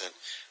they're recent.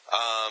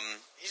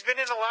 He's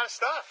been in a lot of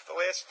stuff the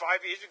last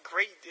 5 years.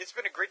 It's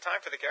been a great time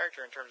for the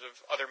character in terms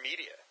of other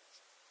media.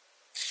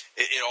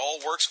 It all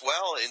works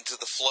well into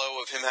the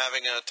flow of him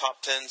having a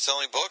top 10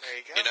 selling book. There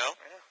you go. You know,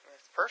 yeah,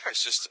 that's perfect.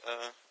 it's just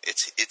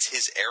it's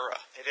his era.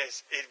 It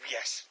is.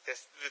 Yes,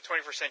 the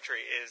 21st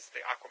century is the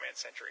Aquaman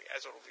century,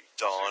 as it will be.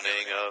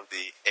 Dawning of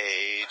the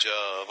age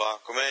of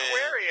Aquaman.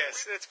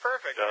 Aquarius. It's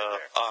perfect. Right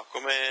there.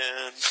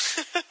 Aquaman.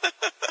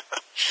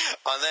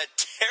 On that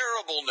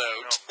terrible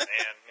note. Oh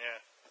man,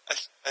 yeah.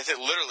 I think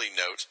literally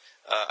note.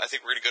 I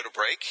think we're going to go to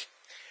break,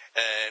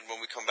 and when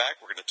we come back,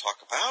 we're going to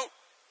talk about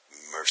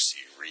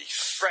Mercy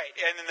Reef. Right,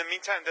 and in the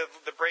meantime,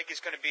 the break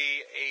is going to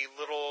be a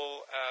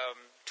little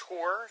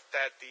tour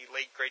that the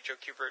late great Joe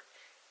Kubert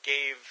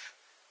gave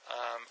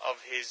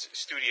of his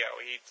studio.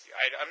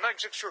 I'm not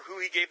exactly sure who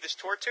he gave this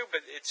tour to,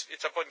 but it's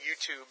up on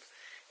YouTube,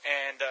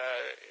 and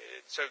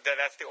so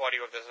that's the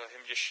audio of this, of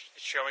him just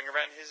showing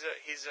around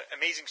his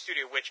amazing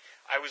studio, which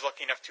I was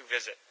lucky enough to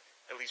visit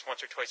at least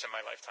once or twice in my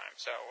lifetime.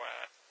 So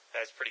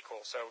that's pretty cool.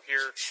 So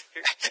here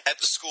at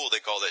the school, they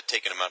call that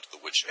taking him out to the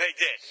woodshed. They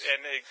did.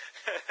 And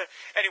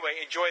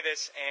anyway, enjoy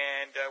this,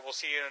 and we'll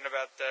see you in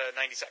about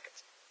 90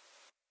 seconds.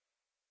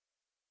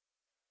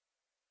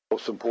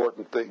 Most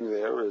important thing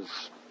there is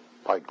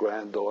my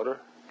granddaughter.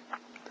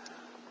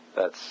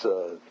 That's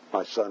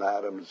my son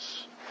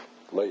Adam's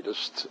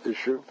latest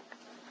issue.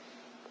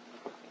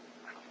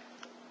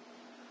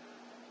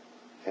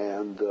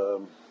 And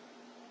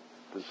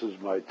this is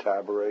my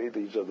tabouret.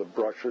 These are the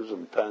brushes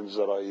and pens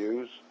that I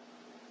use.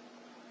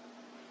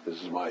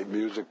 This is my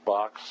music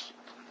box.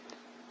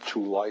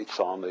 2 lights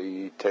on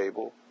the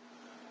table.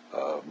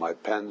 My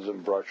pens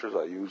and brushes,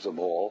 I use them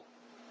all.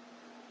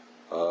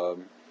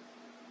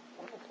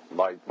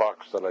 Light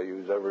box that I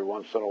use every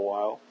once in a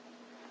while.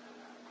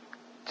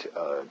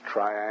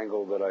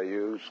 Triangle that I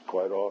use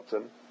quite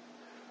often.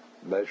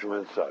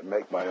 Measurements, I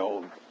make my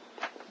own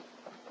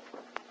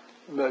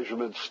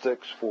measurement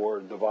sticks for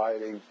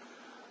dividing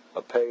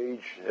a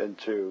page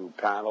into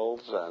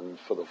panels and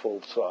for the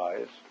full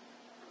size.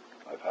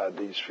 I've had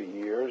these for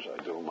years.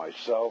 I do them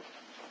myself.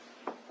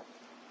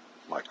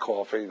 My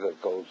coffee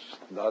that goes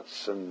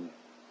nuts, and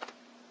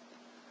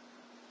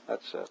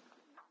that's it.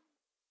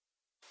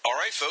 All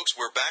right, folks,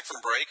 we're back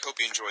from break. Hope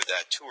you enjoyed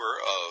that tour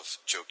of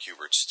Joe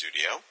Kubert's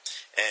studio.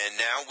 And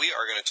now we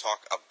are going to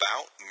talk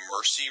about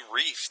Mercy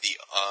Reef,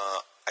 the,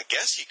 I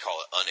guess you call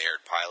it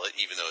unaired pilot,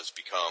 even though it's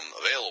become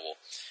available.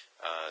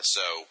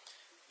 So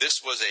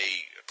this was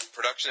a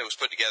production that was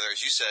put together,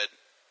 as you said,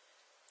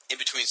 in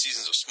between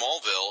seasons of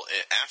Smallville,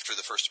 after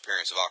the first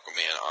appearance of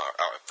Aquaman,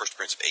 first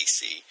appearance of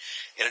AC,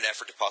 in an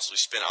effort to possibly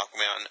spin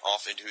Aquaman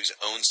off into his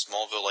own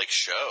Smallville-like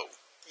show.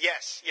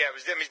 Yes, yeah, it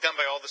was done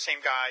by all the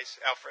same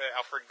guys,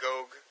 Alfred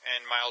Gough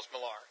and Miles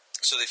Millar.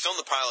 So they filmed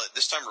the pilot,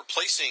 this time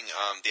replacing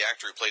the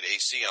actor who played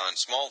AC on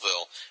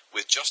Smallville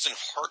with Justin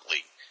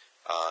Hartley,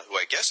 who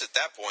I guess at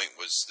that point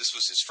this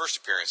was his first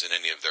appearance in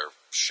any of their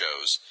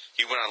shows.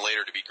 He went on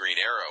later to be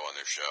Green Arrow on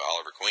their show,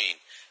 Oliver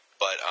Queen.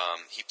 But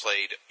he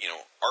played,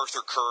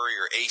 Arthur Curry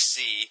or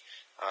AC,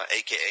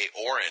 a.k.a.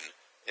 Orin,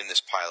 in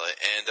this pilot.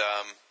 And,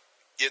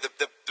 the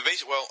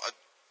basic,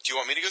 do you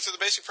want me to go through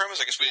the basic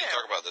premise? I guess we didn't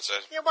talk about this.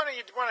 Yeah, why don't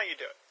you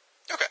do it?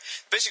 Okay.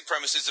 Basic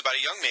premise is about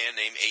a young man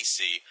named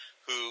AC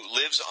who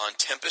lives on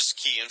Tempest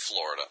Key in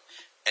Florida.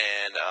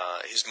 And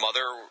his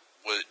mother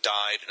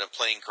died in a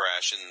plane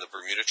crash in the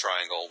Bermuda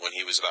Triangle when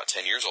he was about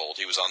 10 years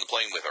old. He was on the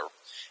plane with her.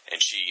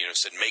 And she,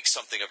 said, make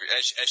something of your...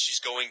 As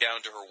she's going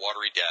down to her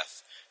watery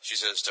death, she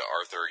says to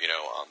Arthur,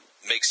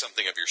 make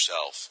something of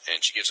yourself.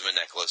 And she gives him a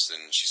necklace,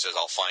 and she says,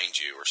 I'll find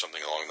you, or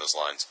something along those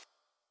lines.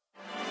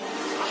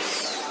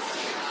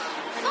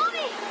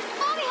 Mommy!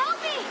 Mommy,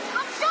 help me!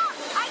 I'm stuck!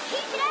 I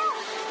can't get out!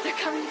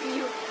 They're coming for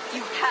you.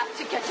 You have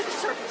to get to the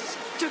surface.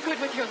 Do good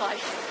with your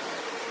life.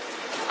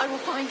 I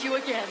will find you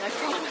again, I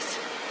promise.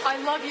 I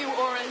love you,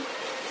 Orin.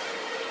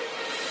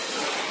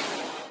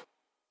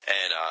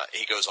 And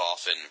he goes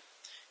off, and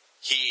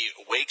he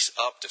wakes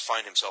up to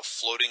find himself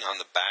floating on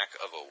the back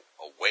of a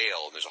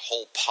whale, and there's a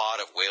whole pod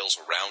of whales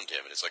around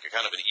him, and it's like a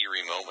kind of an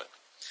eerie moment.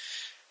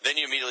 Then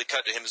you immediately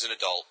cut to him as an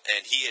adult,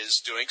 and he is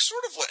doing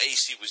sort of what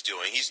AC was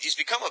doing. He's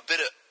become a bit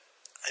of,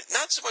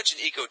 not so much an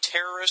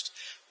eco-terrorist,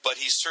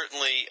 but he's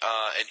certainly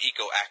an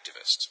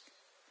eco-activist.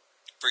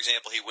 For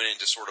example, he went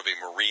into sort of a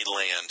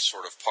Marineland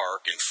sort of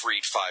park and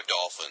freed 5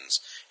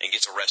 dolphins and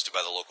gets arrested by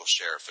the local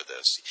sheriff for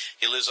this.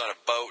 He lives on a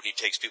boat and he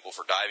takes people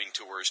for diving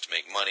tours to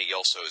make money. He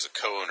also is a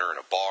co-owner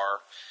in a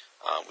bar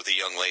with a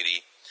young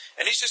lady.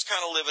 And he's just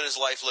kind of living his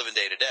life, living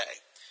day to day.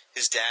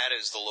 His dad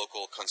is the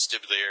local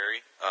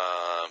constabulary,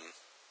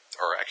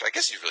 or actually, I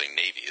guess he's really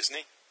Navy, isn't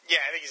he? Yeah,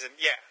 I think he's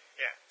yeah.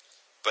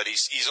 But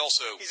he's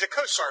also... He's a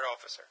Coast Guard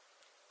officer.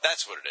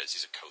 That's what it is.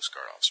 He's a Coast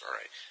Guard officer, all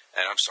right.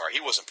 And I'm sorry,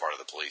 he wasn't part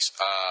of the police,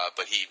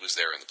 but he was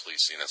there in the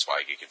police scene. That's why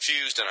I get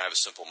confused, and I have a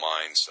simple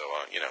mind, so,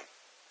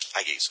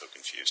 I get so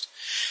confused.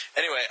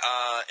 Anyway,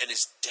 and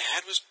his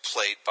dad was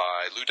played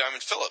by Lou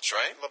Diamond Phillips,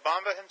 right? La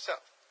Bamba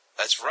himself.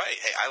 That's right.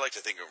 Hey, I like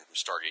to think of him from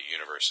Stargate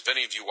Universe. If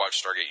any of you watch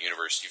Stargate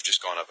Universe, you've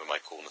just gone up in my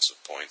coolness of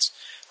points.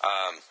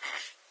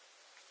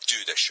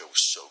 Dude, that show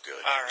was so good.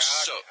 All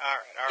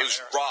right. It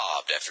was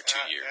robbed after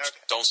 2 years.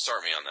 Okay. Don't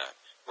start me on that.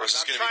 I'm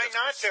trying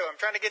not to. I'm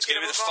trying to get you to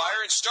move on. It's going to be the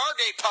Fire and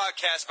Stargate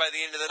podcast by the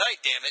end of the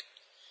night, damn it.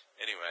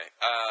 Anyway.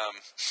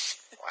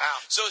 Wow.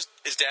 So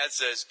his dad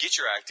says, get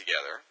your act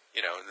together.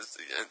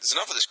 There's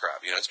enough of this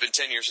crap. It's been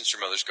 10 years since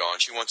your mother's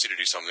gone. She wants you to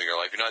do something in your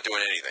life. You're not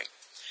doing anything.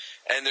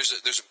 And there's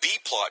a B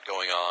plot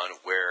going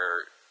on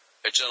where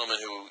a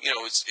gentleman who,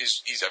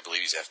 I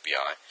believe he's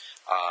FBI,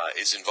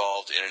 is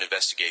involved in an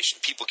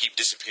investigation. People keep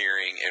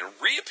disappearing and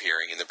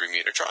reappearing in the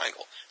Bermuda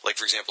Triangle. Like,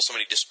 for example,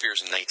 somebody disappears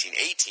in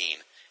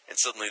 1918, and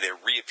suddenly they're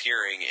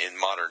reappearing in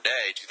modern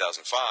day,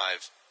 2005,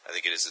 I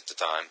think it is at the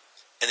time,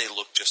 and they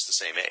look just the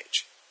same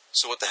age.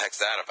 So what the heck's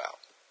that about?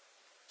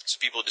 So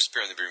people who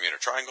disappear in the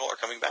Bermuda Triangle are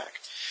coming back.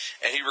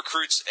 And he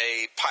recruits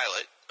a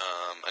pilot,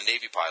 a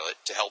Navy pilot,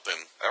 to help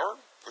him, or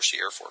was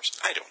she Air Force?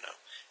 I don't know.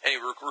 And he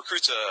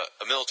recruits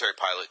a military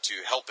pilot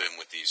to help him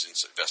with these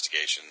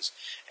investigations.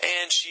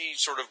 And she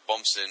sort of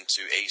bumps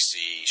into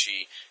AC.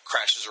 She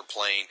crashes her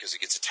plane because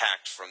it gets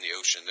attacked from the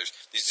ocean. There's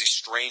these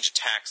strange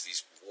attacks,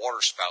 these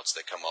water spouts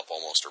that come up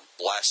almost, or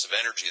blasts of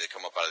energy that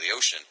come up out of the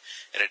ocean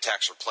and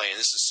attacks her plane.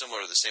 This is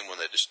similar to the same one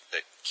that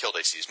killed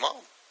AC's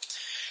mom.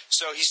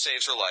 So he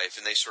saves her life,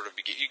 and they sort of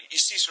begin. You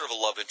see sort of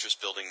a love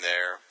interest building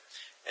there.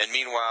 And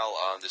meanwhile,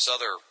 this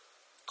other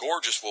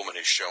gorgeous woman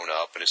has shown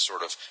up and is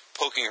sort of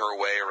poking her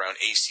way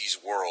around AC's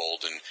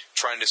world and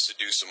trying to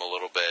seduce him a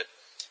little bit.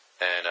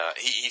 And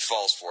he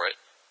falls for it.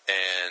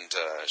 And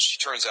she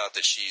turns out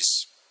that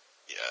she's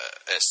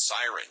a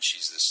siren.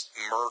 She's this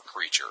mer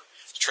creature.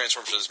 She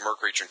transforms into this mer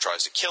creature and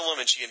tries to kill him,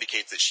 and she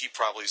indicates that she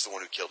probably is the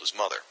one who killed his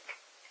mother.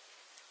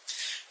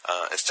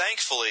 And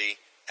thankfully,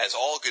 as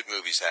all good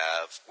movies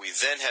have, we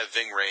then have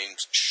Ving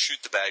Rhames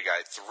shoot the bad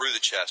guy through the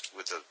chest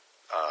with a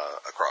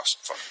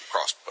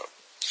crossbow,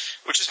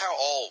 which is how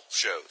all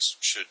shows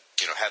should,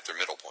 have their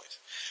middle point.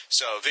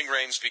 So Ving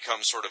Rhames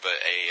becomes sort of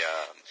a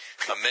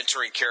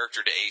mentoring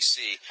character to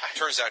AC.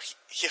 Turns out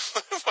he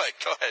what?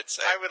 Go ahead,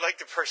 say. I would like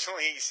to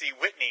personally see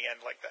Whitney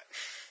end like that.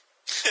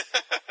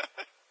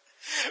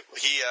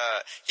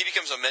 He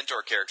becomes a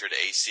mentor character to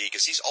AC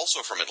because he's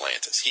also from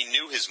Atlantis. He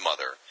knew his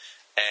mother,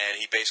 and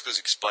he basically is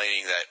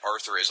explaining that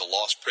Arthur is a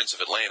lost prince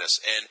of Atlantis.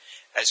 And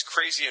as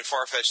crazy and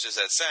far-fetched as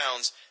that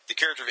sounds, the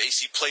character of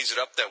AC plays it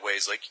up that way.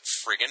 He's like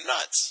friggin'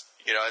 nuts.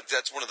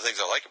 That's one of the things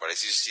I like about it.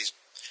 He's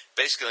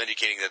basically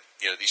indicating that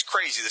he's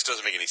crazy. This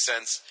doesn't make any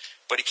sense,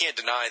 but he can't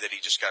deny that he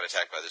just got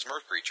attacked by this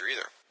Merc creature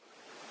either.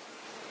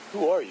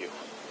 Who are you?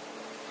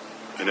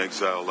 An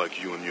exile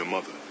like you and your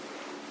mother.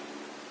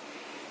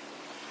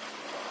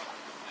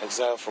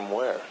 Exile from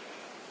where?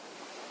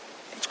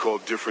 It's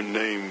called different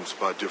names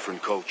by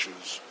different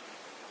cultures.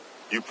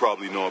 You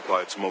probably know it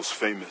by its most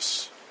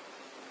famous,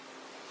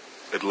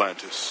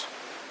 Atlantis.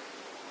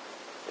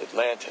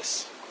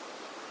 Atlantis.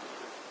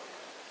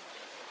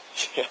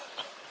 Yeah.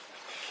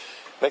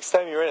 Next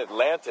time you're in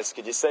Atlantis,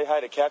 could you say hi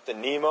to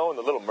Captain Nemo and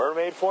the Little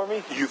Mermaid for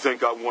me? You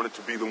think I wanted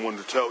to be the one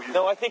to tell you?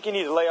 No, I think you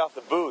need to lay off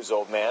the booze,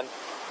 old man.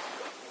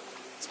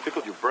 It's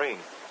pickled your brain.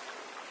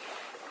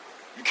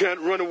 You can't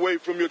run away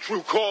from your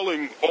true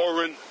calling,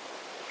 Orin.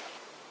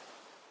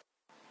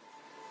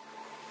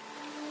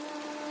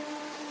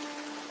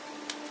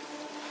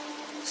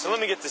 So let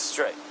me get this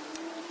straight.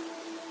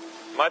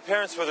 My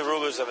parents were the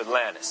rulers of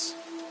Atlantis.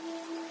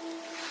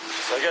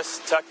 So I guess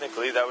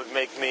technically that would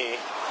make me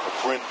a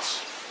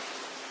prince.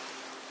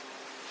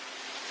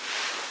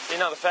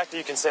 The fact that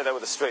you can say that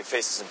with a straight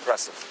face is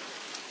impressive.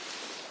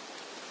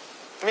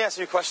 Let me ask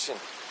you a question.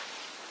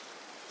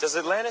 Does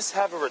Atlantis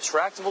have a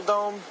retractable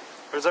dome?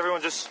 Or does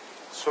everyone just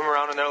swim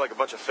around in there like a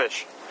bunch of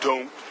fish?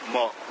 Don't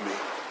mock me.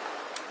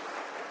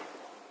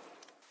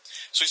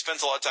 So he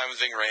spends a lot of time with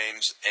Ving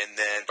Rhames, and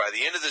then by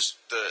the end of this,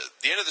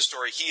 the end of the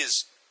story, he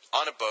is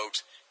on a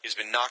boat. He's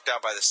been knocked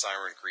out by the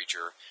siren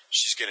creature.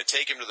 She's going to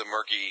take him to the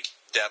murky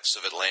depths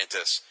of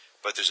Atlantis,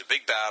 but there's a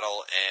big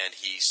battle, and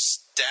he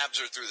stabs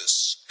her through the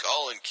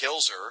skull and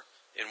kills her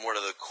in one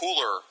of the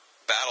cooler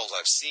battles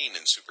I've seen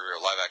in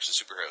live-action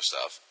superhero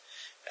stuff.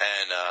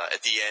 And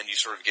at the end, you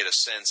sort of get a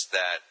sense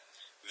that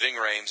Ving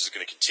Rhames is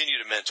going to continue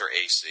to mentor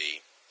AC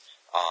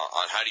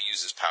on how to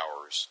use his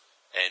powers,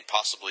 and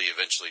possibly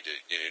eventually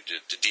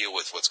to deal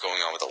with what's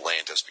going on with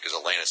Atlantis, because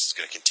Atlantis is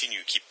going to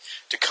continue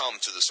to come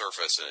to the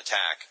surface and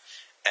attack.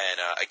 And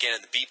again,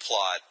 in the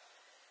B-plot,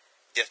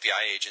 the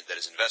FBI agent that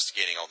is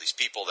investigating all these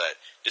people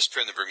that disappear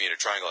in the Bermuda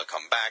Triangle and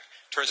come back,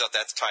 turns out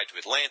that's tied to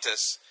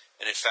Atlantis,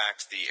 and in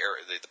fact, the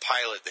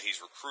pilot that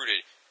he's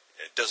recruited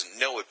doesn't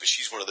know it, but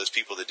she's one of those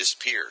people that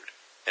disappeared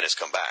and has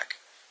come back.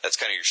 That's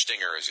kind of your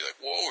stinger, is you're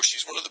like, whoa,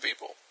 she's one of the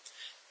people.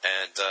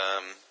 And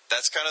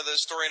that's kind of the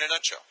story in a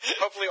nutshell.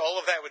 Hopefully all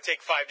of that would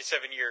take 5 to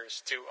 7 years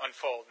to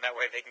unfold, and that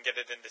way they can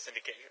get it into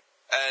syndication.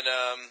 And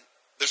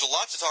there's a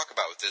lot to talk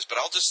about with this, but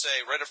I'll just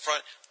say right up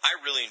front, I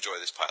really enjoy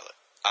this pilot.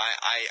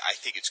 I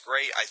think it's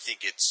great. I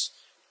think it's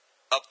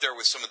up there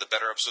with some of the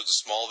better episodes of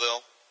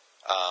Smallville.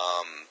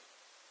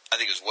 I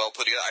think it's well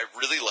put together. I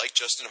really like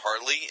Justin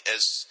Hartley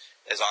as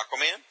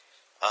Aquaman.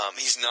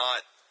 He's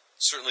not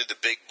certainly the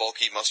big,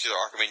 bulky, muscular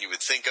Aquaman you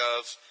would think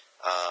of.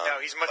 No,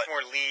 he's much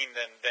more lean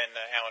than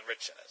Alan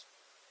Ritchson is.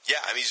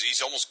 Yeah, I mean, he's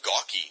almost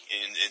gawky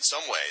in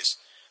some ways.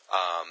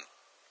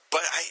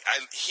 But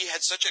he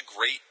had such a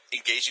great,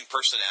 engaging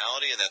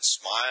personality, and that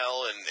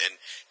smile, and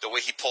the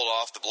way he pulled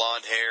off the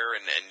blonde hair,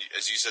 and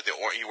as you said,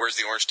 he wears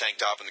the orange tank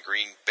top and the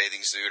green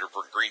bathing suit or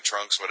green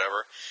trunks,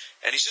 whatever.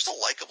 And he's just a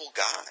likable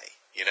guy.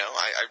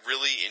 I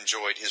really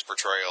enjoyed his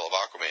portrayal of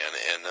Aquaman,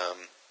 and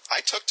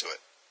I took to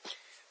it.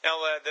 Now,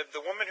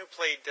 the woman who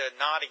played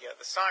Nadia,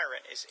 the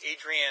siren, is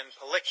Adrienne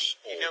Palicki.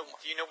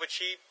 Do you know what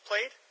she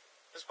played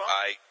as well?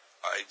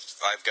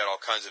 I've got all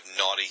kinds of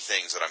naughty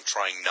things that I'm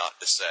trying not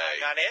to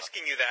say. I'm not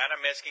asking you that.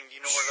 I'm asking, do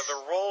you know what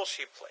other role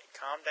she played?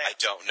 Calm down. I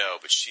don't know,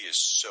 but she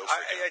is so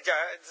freaking...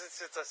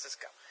 Let's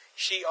just go.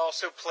 She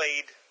also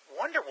played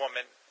Wonder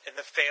Woman in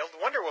the failed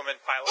Wonder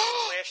Woman pilot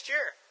last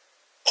year.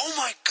 Oh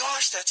my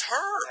gosh, that's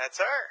her!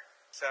 That's her.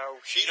 So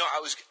she... I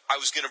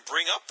was going to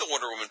bring up the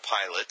Wonder Woman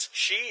pilot.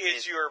 She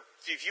is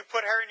if you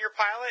put her in your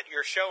pilot,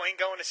 your show ain't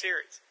going to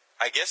series.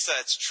 I guess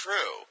that's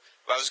true.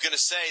 But I was going to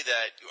say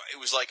that it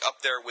was like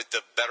up there with the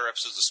better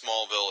episodes of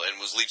Smallville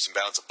and was leaps and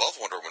bounds above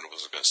Wonder Woman,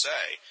 was going to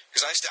say.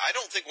 Because I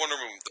don't think the Wonder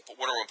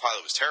Woman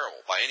pilot was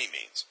terrible by any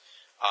means.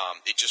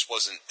 It just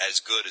wasn't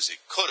as good as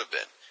it could have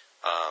been.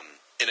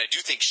 And I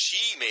do think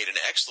she made an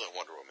excellent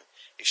Wonder Woman.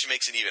 She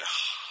makes an even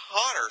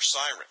hotter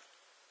Siren.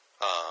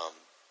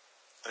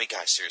 I mean,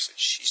 guys, seriously,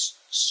 she's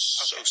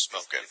so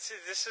smoking.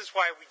 This is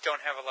why we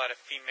don't have a lot of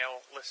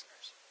female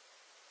listeners.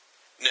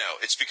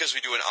 No, it's because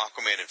we do an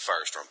Aquaman and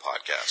Firestorm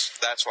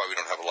podcast. That's why we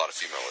don't have a lot of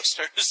female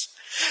listeners.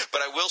 But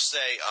I will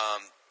say,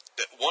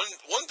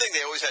 one thing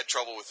they always had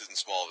trouble with in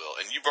Smallville,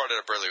 and you brought it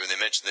up earlier when they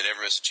mentioned they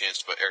never missed a chance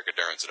to put Erica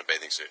Durance in a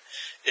bathing suit,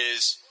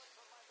 is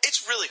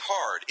it's really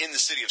hard in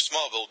the city of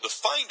Smallville to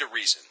find a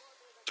reason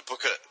to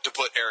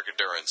put Erica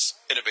Durance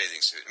in a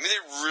bathing suit. I mean,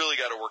 they really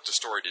got to work the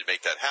story to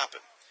make that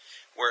happen.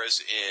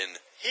 Whereas in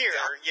here,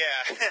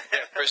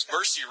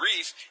 Mercy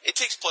Reef, it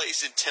takes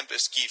place in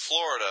Tempest Key,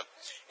 Florida,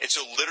 and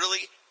so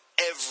literally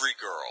every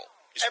girl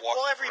is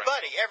walking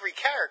everybody, around. every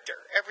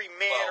character, every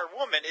man or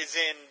woman is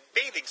in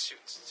bathing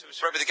suits.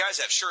 Right, but the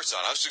guys have shirts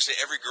on. I was just going to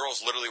say every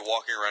girl's literally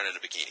walking around in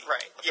a bikini.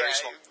 Right. A very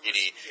small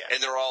bikini,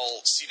 and they're all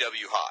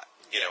CW hot,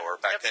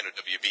 or back then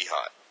WB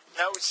hot.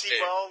 No,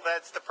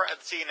 that's the problem.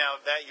 See, now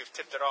that you've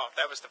tipped it off,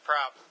 that was the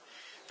problem.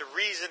 The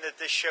reason that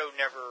this show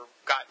never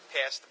got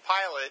past the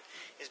pilot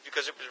is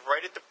because it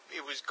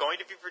was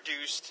going to be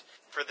produced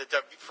for the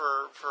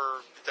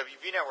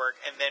WB network,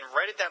 and then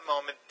right at that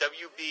moment,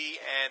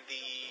 WB and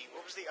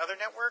what was the other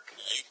network?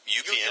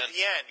 UPN.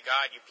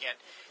 UPN.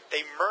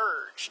 They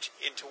merged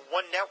into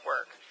one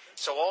network.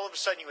 So all of a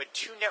sudden, you had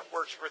two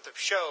networks worth of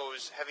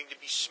shows having to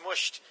be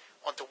smushed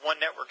onto one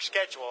network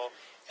schedule,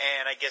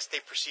 and I guess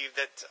they perceived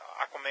that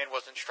Aquaman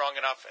wasn't strong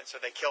enough, and so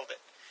they killed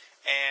it.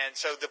 And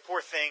so the poor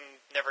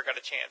thing never got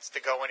a chance to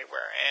go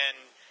anywhere. And,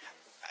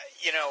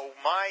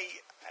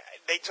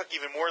 they took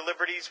even more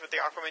liberties with the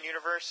Aquaman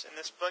universe in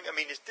this book. I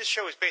mean, this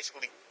show is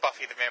basically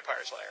Buffy the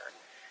Vampire Slayer.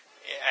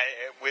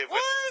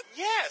 What?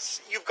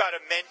 Yes. You've got a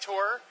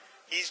mentor.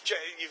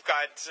 You've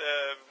got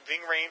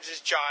Ving Rhames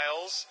as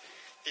Giles.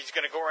 He's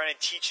going to go around and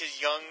teach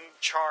his young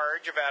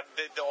charge about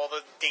all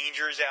the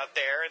dangers out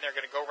there, and they're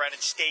going to go around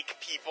and stake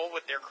people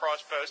with their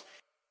crossbows.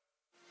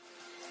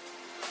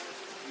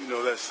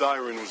 That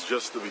siren was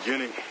just the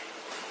beginning.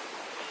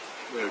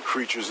 There are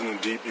creatures in the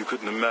deep you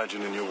couldn't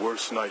imagine in your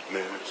worst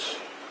nightmares.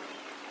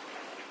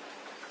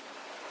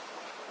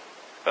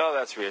 Well,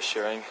 that's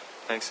reassuring.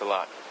 Thanks a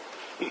lot.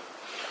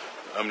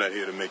 I'm not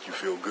here to make you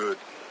feel good.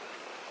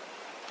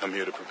 I'm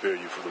here to prepare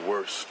you for the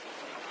worst.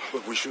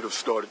 But we should have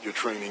started your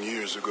training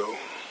years ago.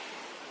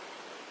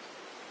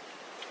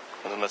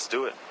 Well, then let's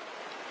do it.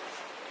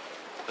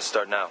 Let's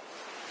start now.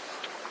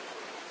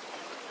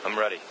 I'm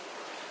ready.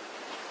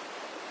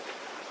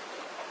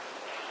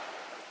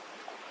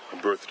 A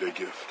birthday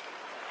gift.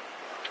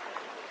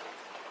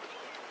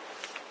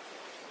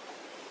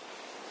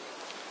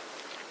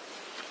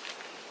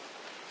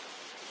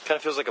 Kind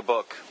of feels like a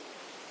book.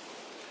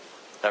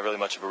 Not really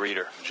much of a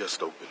reader.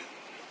 Just open it.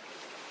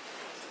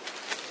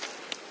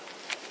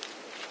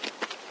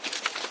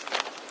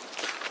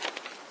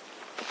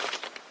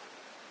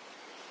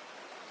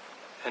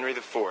 Henry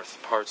IV,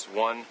 parts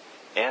 1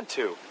 and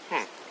 2.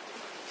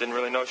 Didn't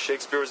really know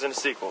Shakespeare was into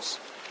sequels.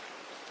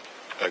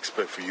 I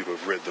expect for you to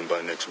have read them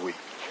by next week.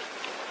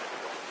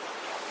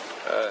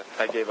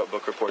 I gave up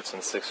book reports in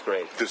the 6th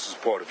grade. This is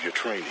part of your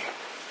training.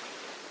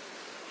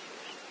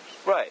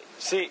 Right.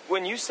 See,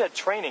 when you said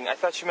training, I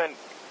thought you meant,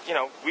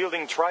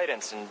 wielding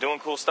tridents and doing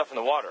cool stuff in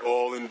the water.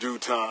 All in due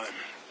time.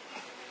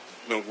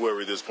 Don't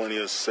worry, there's plenty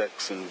of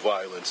sex and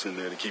violence in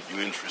there to keep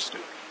you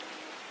interested.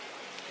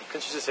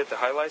 Couldn't you just hit the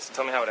highlights and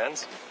tell me how it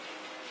ends?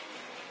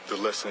 The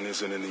lesson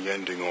isn't in the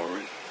ending,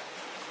 Orin.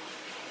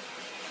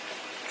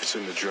 It's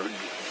in the journey.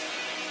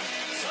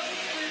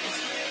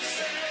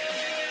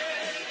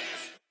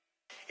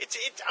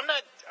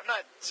 I'm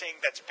not saying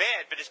that's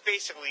bad, but it's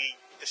basically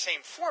the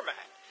same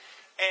format.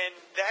 And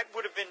that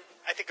would have been,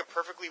 I think, a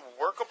perfectly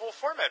workable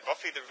format.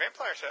 Buffy the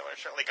Vampire Slayer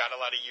certainly got a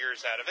lot of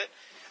years out of it.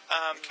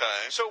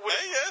 Okay. So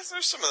yes,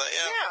 there's some of that.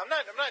 Yeah. Yeah,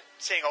 I'm not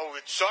saying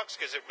it sucks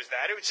because it was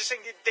that. It was just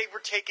saying that they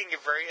were taking a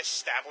very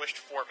established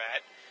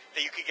format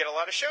that you could get a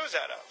lot of shows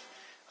out of,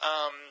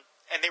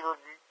 and they were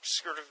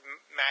sort of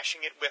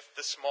mashing it with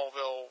the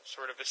Smallville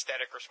sort of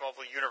aesthetic or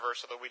Smallville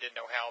universe, although we didn't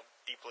know how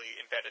deeply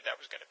embedded that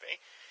was going to be.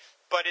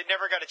 But it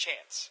never got a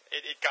chance.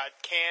 It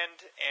got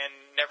canned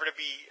and never to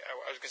be,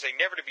 I was going to say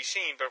never to be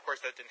seen, but of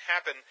course that didn't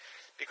happen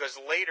because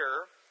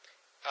later,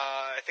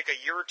 I think a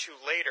year or two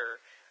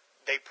later,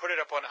 they put it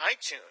up on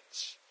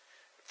iTunes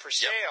for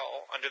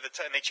sale under the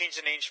and they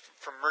changed the name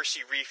from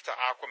Mercy Reef to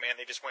Aquaman.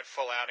 They just went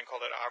full out and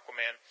called it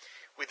Aquaman.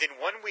 Within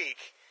 1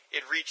 week,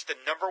 it reached the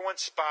 #1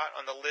 spot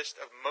on the list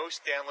of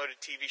most downloaded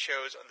TV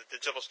shows on the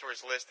digital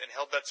stores list and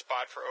held that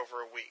spot for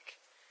over a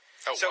week.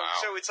 Oh, wow.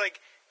 So it's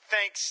like,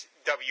 thanks,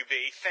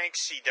 WB,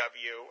 thanks,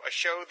 CW, a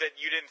show that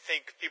you didn't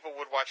think people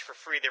would watch for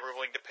free, they were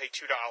willing to pay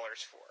 $2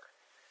 for.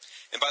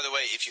 And by the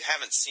way, if you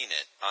haven't seen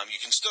it, you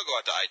can still go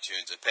out to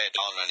iTunes and pay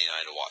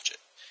 $1.99 to watch it.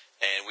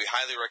 And we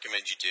highly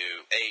recommend you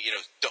do.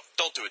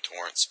 Don't do a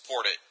torrent.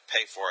 Support it.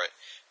 Pay for it.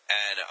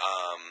 And,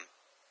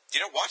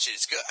 watch it.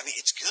 It's good. I mean,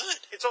 it's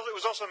good. It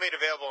was also made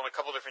available on a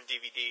couple different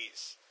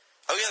DVDs.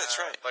 Oh, yeah, that's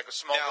right. Like a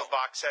Smallville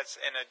box sets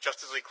and a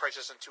Justice League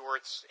Crisis on 2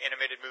 Earths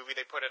animated movie.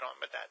 They put it on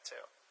with that,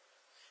 too.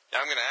 Now,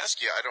 I'm going to ask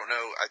you, I don't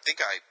know, I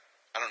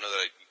don't know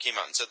that I came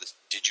out and said this.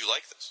 Did you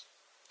like this?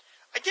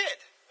 I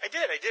did. I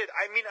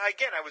mean,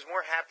 again, I was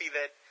more happy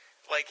that,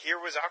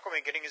 here was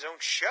Aquaman getting his own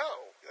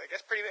show.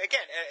 That's pretty,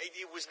 again,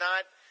 it was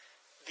not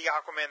the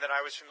Aquaman that I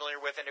was familiar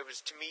with, and it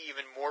was, to me,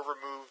 even more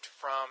removed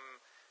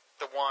from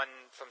the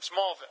one from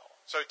Smallville.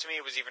 So to me,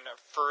 it was even a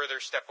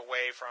further step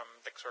away from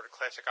the sort of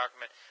classic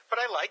Aquaman. But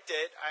I liked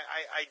it.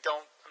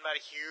 I'm not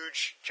a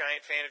huge,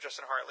 giant fan of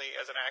Justin Hartley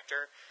as an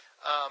actor.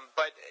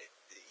 But,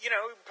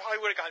 probably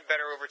would have gotten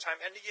better over time.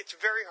 And it's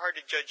very hard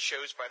to judge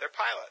shows by their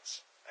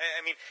pilots. I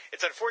mean,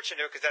 it's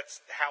unfortunate because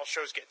that's how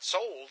shows get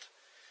sold,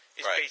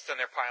 is based on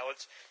their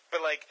pilots.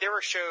 But, there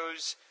are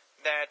shows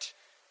that,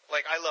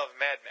 I love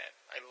Mad Men.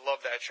 I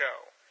love that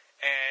show.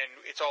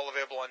 And it's all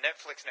available on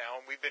Netflix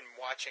now, and we've been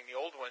watching the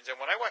old ones. And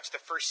when I watched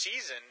the first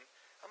season,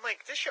 I'm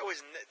like, this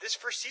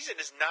first season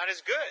is not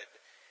as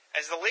good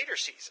as the later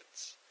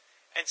seasons.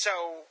 And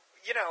so,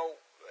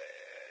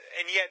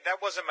 and yet that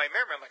wasn't my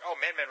memory. I'm like, oh,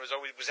 Mad Men was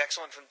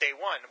excellent from day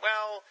one.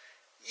 Well,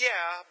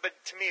 yeah, but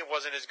to me it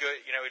wasn't as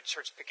good. It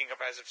starts picking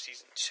up as of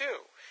season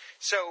 2.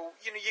 So,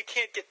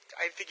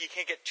 I think you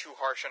can't get too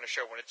harsh on a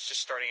show when it's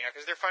just starting out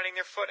because they're finding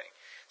their footing.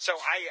 So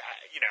I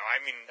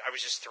was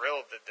just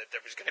thrilled that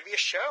there was going to be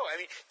a show. I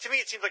mean, to me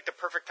it seemed like the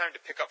perfect time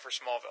to pick up for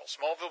Smallville.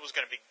 Smallville was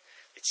going to be,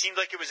 it seemed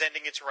like it was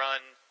ending its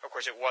run. Of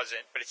course it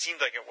wasn't, but it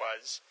seemed like it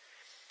was.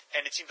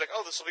 And it seems like,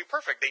 oh, this will be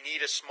perfect. They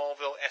need a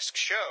Smallville-esque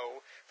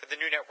show for the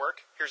new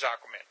network. Here's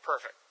Aquaman.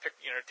 Perfect.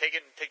 Take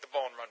it and take the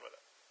ball and run with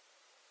it.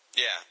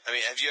 Yeah. I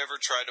mean, have you ever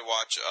tried to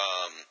watch,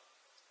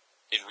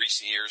 in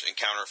recent years,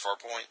 Encounter at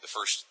Farpoint, the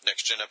first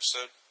Next Gen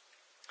episode?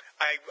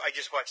 I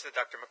just watched the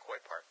Dr.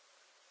 McCoy part.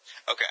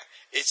 Okay.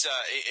 It's,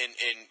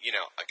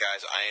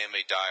 guys, I am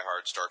a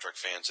diehard Star Trek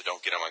fan, so don't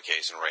get on my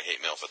case and write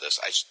hate mail for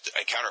this.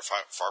 Encounter at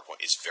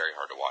Farpoint is very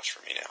hard to watch for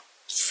me now.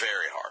 It's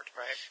very hard.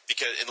 Right.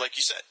 Because, and like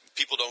you said,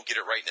 people don't get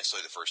it right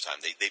necessarily the first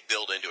time. They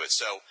build into it.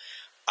 So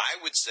I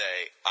would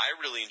say I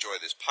really enjoy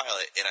this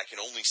pilot, and I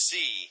can only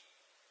see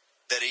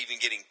that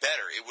even getting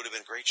better, it would have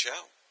been a great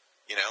show.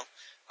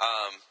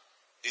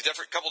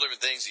 A couple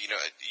different things.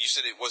 You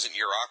said it wasn't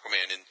your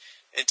Aquaman,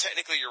 and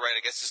technically you're right.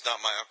 I guess it's not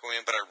my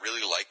Aquaman, but I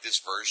really like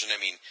this version. I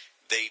mean,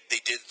 they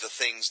did the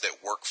things that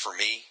work for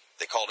me.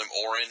 They called him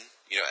Orin,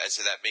 as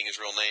to that being his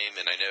real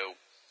name, and I know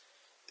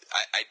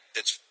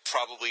that's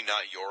probably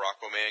not your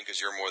Aquaman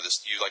because you're more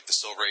you like the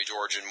Silver Age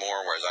origin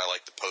more, whereas I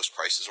like the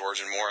post-crisis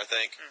origin more, I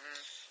think. Mm-hmm.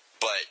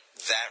 But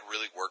that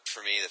really worked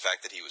for me, the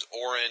fact that he was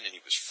Orin and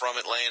he was from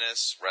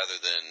Atlantis rather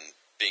than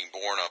being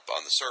born up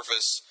on the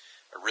surface.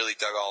 I really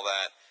dug all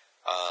that.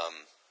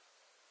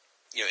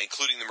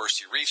 Including the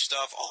Mercy Reef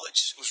stuff, all it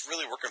just was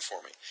really working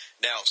for me.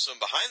 Now,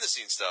 some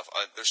behind-the-scenes stuff,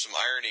 there's some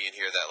irony in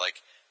here that,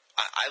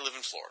 I live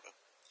in Florida,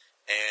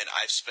 and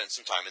I've spent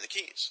some time in the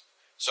Keys.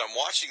 So I'm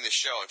watching this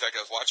show. In fact,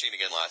 I was watching it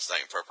again last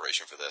night in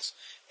preparation for this.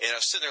 And I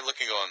was sitting there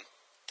looking going,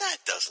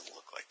 that doesn't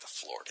look like the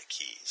Florida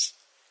Keys.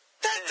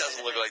 That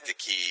doesn't look like the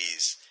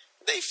Keys.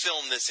 They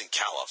filmed this in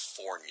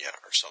California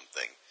or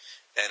something.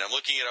 And I'm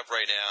looking it up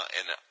right now,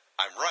 and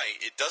I'm right.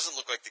 It doesn't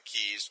look like the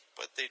Keys,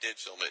 but they did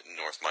film it in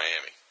North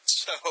Miami.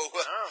 So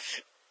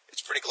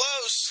it's pretty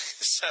close.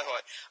 So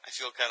I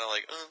feel kind of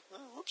like,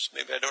 whoops,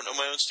 maybe I don't know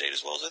my own state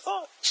as well as I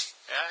thought.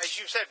 As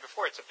you said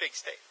before, it's a big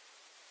state.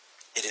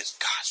 It is.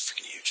 God, it's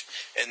freaking huge.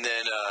 And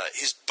then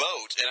his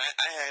boat, and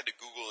I had to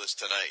Google this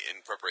tonight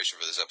in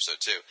preparation for this episode,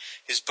 too.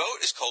 His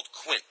boat is called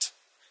Quint.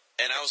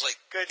 And I was like,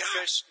 good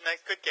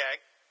gag.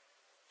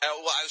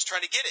 Well, I was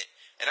trying to get it.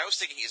 And I was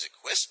thinking, is it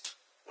Quisp?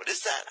 What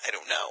is that? I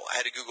don't know. I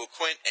had to Google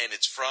Quint, and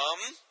it's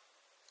from,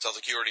 sounds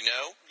like you already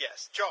know.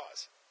 Yes,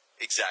 Jaws.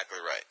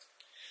 Exactly right.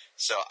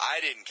 So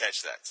I didn't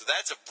catch that. So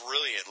that's a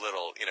brilliant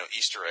little,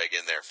 Easter egg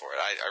in there for it.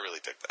 I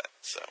really took that.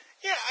 So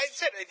yeah, I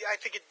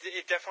think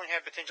it definitely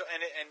had potential,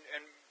 and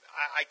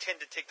I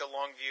tend to take the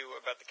long view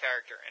about the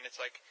character, and it's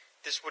like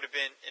this would have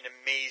been an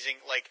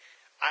amazing.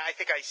 I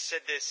think I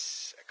said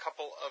this a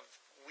couple of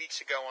weeks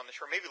ago on the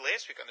show, maybe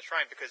last week on the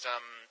Shrine, because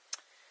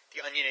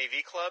the Onion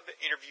AV Club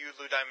interviewed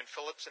Lou Diamond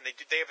Phillips, and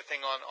they have a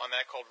thing on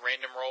that called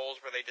Random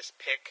Roles, where they just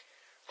pick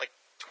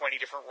 20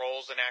 different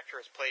roles an actor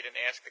has played and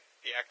ask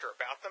the actor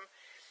about them.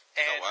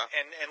 And, wow.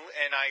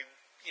 and I,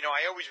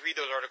 I always read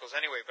those articles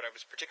anyway, but I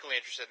was particularly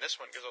interested in this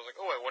one because I was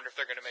like, I wonder if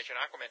they're going to mention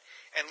Aquaman.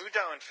 And Lou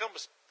Diamond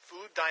Phillips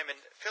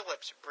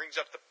brings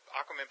up the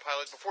Aquaman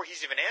pilot before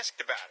he's even asked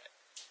about it.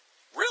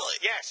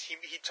 Really? Yes, he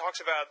talks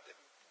about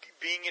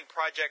being in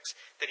projects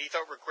that he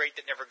thought were great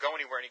that never go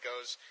anywhere, and he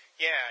goes,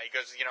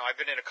 I've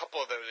been in a couple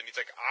of those, and he's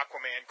like,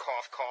 Aquaman,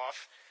 cough,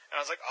 cough. And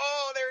I was like,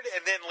 oh, there it is.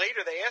 And then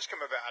later they asked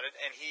him about it,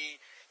 and he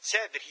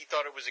said that he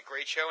thought it was a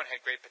great show and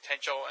had great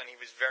potential, and he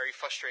was very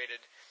frustrated.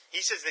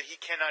 He says that he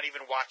cannot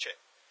even watch it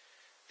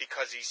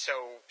because he's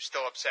so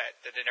still upset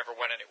that it never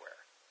went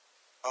anywhere.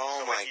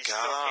 Oh, my gosh.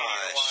 Still can't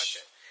even watch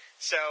it.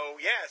 So,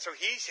 yeah, so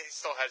he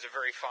still has a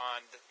very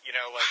fond,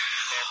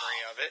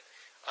 memory of it.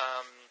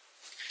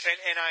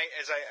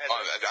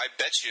 I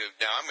bet you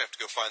now I'm gonna have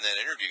to go find that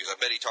interview because I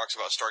bet he talks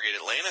about Stargate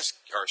Atlantis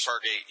or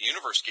Stargate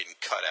Universe getting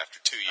cut after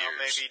 2 years. Oh,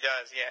 maybe he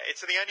does. Yeah,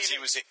 it's the Onion.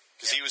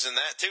 Because he was in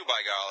that too.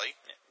 By golly.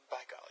 Yeah,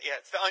 by golly. Yeah,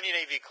 it's the Onion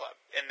AV Club,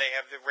 and they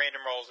have the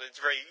random roles.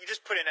 It's very. You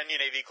just put in Onion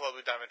AV Club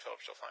with Diamond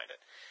Phillips, you'll find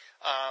it.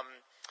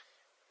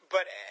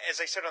 But as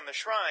I said on the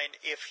Shrine,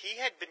 if he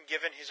had been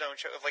given his own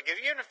show,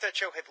 even if that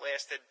show had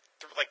lasted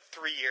 3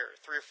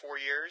 or 4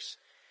 years,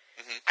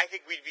 mm-hmm. I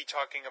think we'd be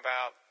talking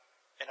about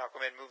an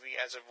Aquaman movie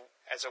as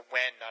a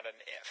when, not an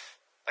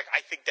if. Like, I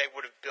think they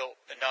would have built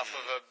enough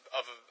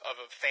of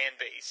a fan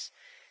base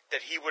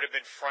that he would have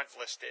been front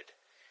listed.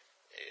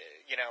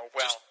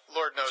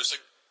 Lord knows.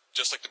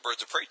 Just like the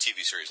Birds of Prey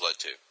TV series led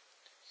to.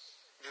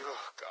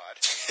 Oh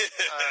God.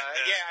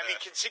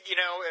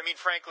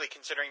 Frankly,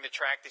 considering the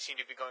track they seem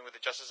to be going with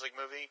the Justice League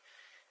movie,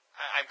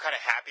 I'm kind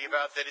of happy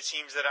about that. It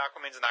seems that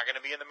Aquaman's not going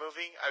to be in the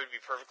movie. I would be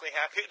perfectly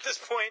happy at this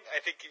point. I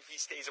think if he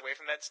stays away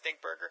from that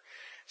stink burger.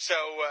 So,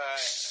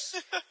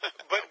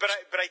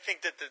 but I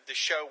think that the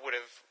show would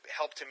have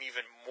helped him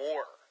even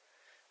more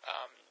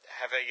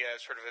have a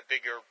sort of a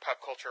bigger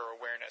pop culture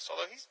awareness.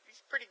 Although he's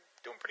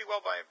doing pretty well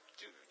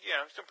he's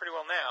doing pretty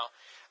well now.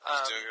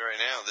 He's doing it right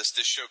now. This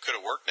show could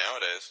have worked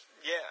nowadays.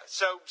 Yeah.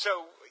 So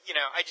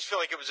I just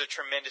feel like it was a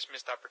tremendous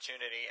missed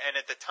opportunity, and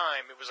at the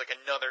time it was like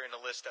another in a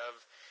list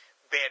of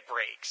bad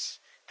breaks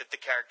that the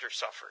character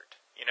suffered.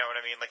 You know what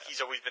I mean? Like, he's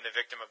always been the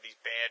victim of these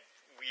bad,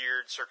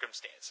 weird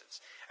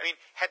circumstances. I mean,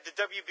 had the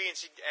WB and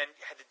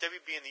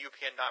the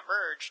UPN not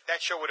merged,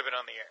 that show would have been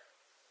on the air.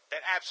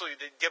 That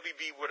absolutely, the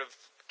WB would have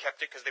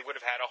kept it because they would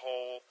have had a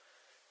whole,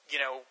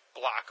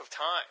 block of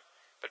time.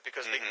 But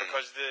because they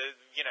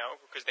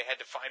had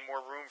to find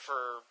more room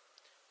for,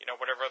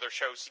 whatever other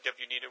show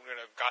CW needed,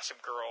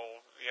 Gossip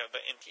Girl, the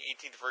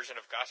 18th version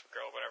of Gossip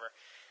Girl, whatever.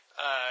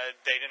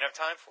 They didn't have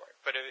time for it.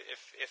 But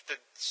if the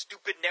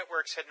stupid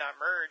networks had not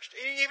merged,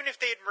 even if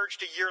they had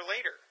merged a year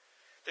later,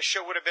 the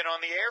show would have been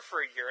on the air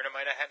for a year, and it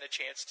might have had a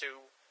chance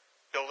to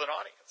build an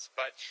audience.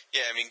 But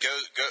yeah, I mean, however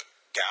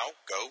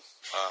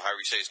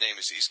you say his name,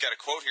 he's got a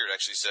quote here that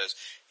actually says,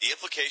 "The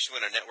implication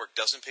when a network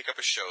doesn't pick up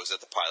a show is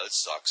that the pilot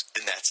sucks,"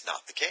 and that's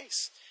not the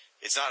case.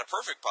 It's not a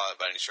perfect pilot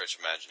by any stretch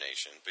of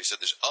imagination, but he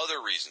said there's other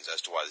reasons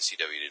as to why the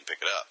CW didn't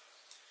pick it up.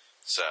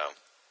 So.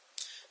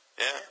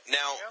 Yeah.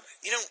 Now,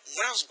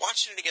 when I was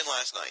watching it again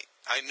last night,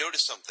 I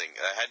noticed something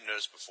that I hadn't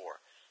noticed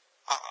before.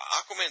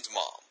 Aquaman's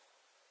mom,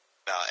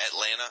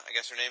 Atlanta, I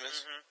guess her name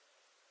is,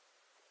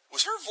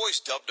 was her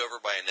voice dubbed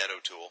over by Annette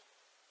O'Toole?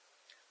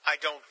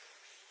 I don't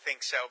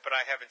think so, but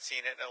I haven't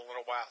seen it in a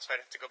little while, so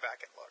I'd have to go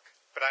back and look.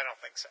 But I don't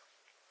think so.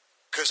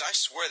 Because I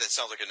swear that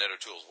sounds like Annette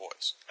O'Toole's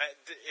voice.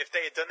 If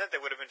they had done that, they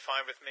would have been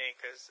fine with me,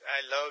 because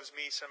I loves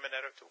me some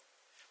Annette O'Toole.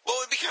 Well,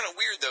 it'd be kind of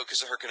weird, though,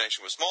 because of her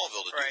connection with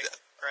Smallville to do that.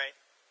 Right.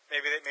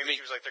 Maybe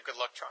she was like their good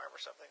luck charm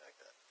or something like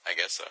that. I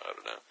guess so. I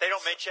don't know. They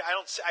don't mention.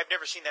 I've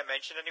never seen that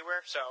mentioned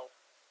anywhere, so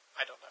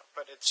I don't know.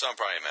 But it's. So I'm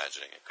probably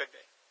imagining it. Could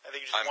be. I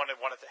think you just want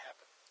it to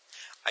happen.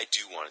 I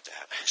do want it to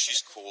happen. She's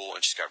cool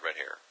and she's got red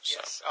hair.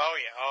 So. Yes. Oh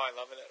yeah. Oh, I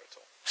love it.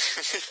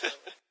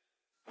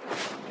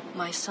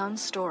 My son's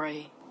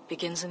story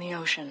begins in the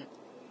ocean,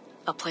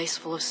 a place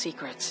full of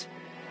secrets.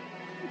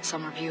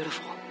 Some are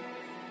beautiful,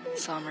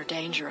 some are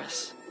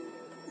dangerous.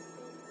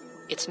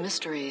 Its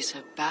mysteries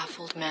have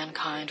baffled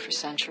mankind for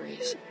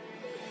centuries.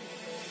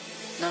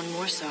 None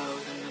more so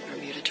than the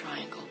Bermuda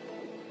Triangle.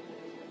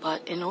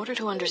 But in order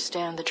to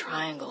understand the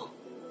triangle,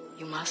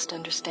 you must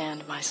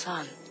understand my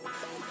son.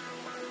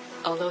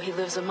 Although he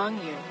lives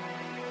among you,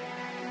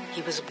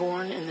 he was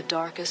born in the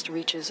darkest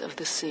reaches of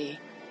the sea.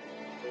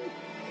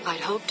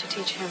 I'd hoped to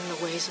teach him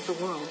the ways of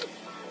the world,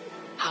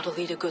 how to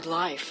lead a good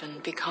life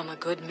and become a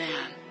good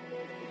man.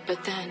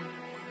 But then,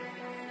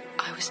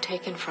 I was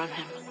taken from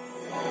him.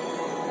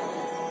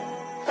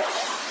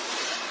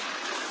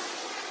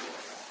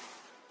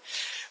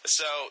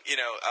 So,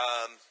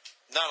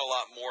 not a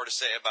lot more to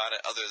say about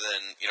it other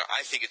than,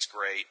 I think it's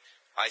great.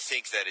 I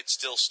think that it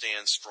still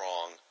stands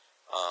strong.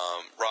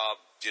 Rob,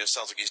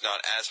 sounds like he's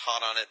not as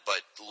hot on it,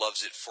 but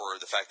loves it for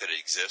the fact that it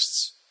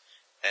exists.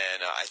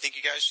 And I think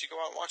you guys should go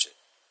out and watch it.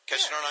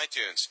 Catch it on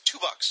iTunes. $2.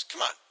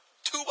 Come on.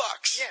 $2.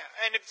 Yeah,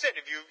 and if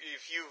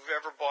you've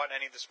ever bought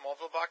any of the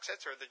Smallville box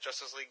sets or the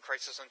Justice League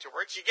Crisis on Two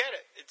Earths, you get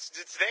it. It's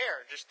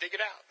there. Just dig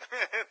it out.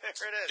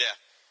 There it is. Yeah.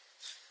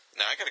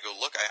 Now, I gotta go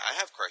look. I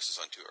have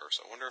Crisis on Two Earths.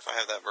 I wonder if I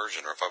have that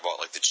version or if I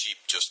bought, the cheap,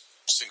 just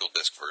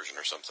single-disc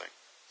version or something.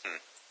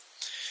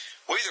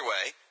 Well, either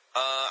way,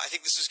 I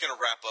think this is going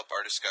to wrap up our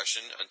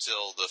discussion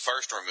until the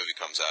Firestorm movie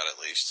comes out, at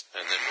least,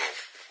 and then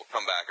we'll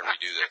come back and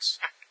redo this.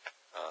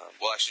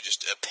 We'll actually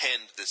just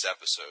append this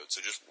episode.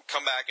 So just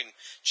come back and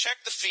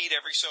check the feed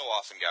every so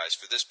often, guys,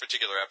 for this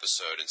particular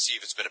episode and see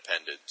if it's been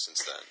appended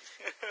since then.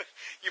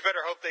 You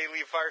better hope they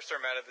leave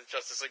Firestorm out of the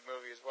Justice League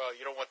movie as well.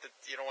 You don't want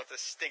the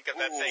stink of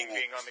that thing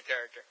being on the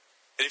character.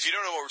 And if you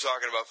don't know what we're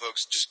talking about,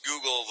 folks, just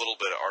Google a little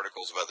bit of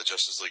articles about the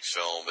Justice League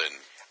film and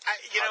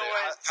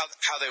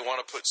how they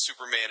want to put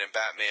Superman and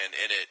Batman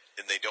in it,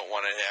 and they don't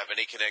want to have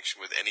any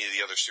connection with any of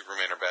the other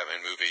Superman or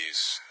Batman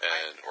movies,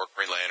 or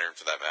Green Lantern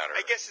for that matter.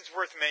 I guess it's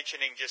worth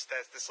mentioning just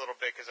this little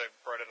bit because I've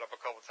brought it up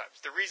a couple of times.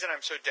 The reason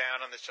I'm so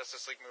down on this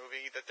Justice League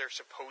movie that they're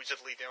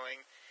supposedly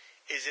doing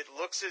is it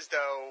looks as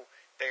though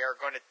they are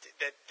going to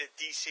that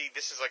DC.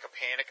 This is like a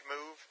panic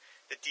move.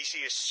 That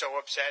DC is so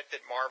upset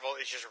that Marvel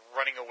is just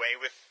running away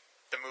with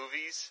the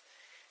movies,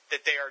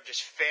 that they are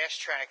just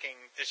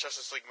fast-tracking this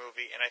Justice League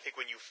movie, and I think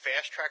when you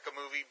fast-track a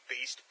movie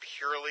based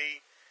purely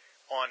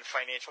on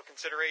financial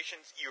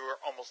considerations, you are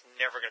almost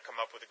never going to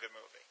come up with a good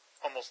movie.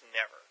 almost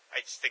never.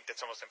 I just think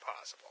that's almost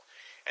impossible.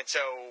 And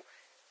so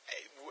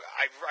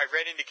I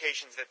read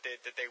indications that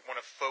they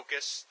want to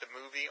focus the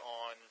movie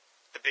on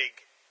the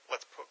big,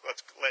 let's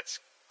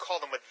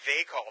call them what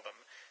they call them,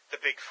 the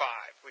big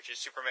five, which is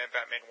Superman,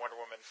 Batman, Wonder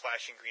Woman,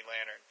 Flash, and Green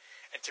Lantern.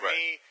 And to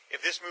me,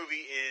 if this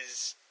movie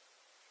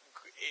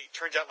it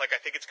turns out like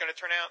I think it's going to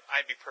turn out,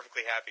 I'd be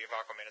perfectly happy if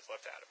Aquaman is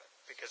left out of it,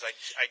 because I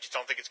just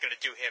don't think it's going to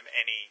do him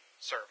any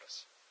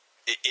service.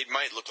 It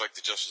might look like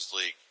the Justice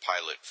League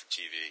pilot for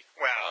TV.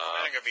 Well,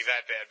 I think it'll be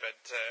that bad, but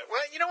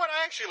well, you know what?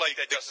 I actually like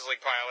that Justice League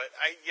pilot.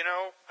 I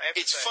have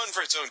to it's say. fun for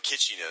its own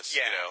kitschiness.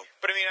 Yeah,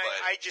 but I mean,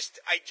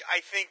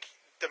 I think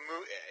the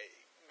movie.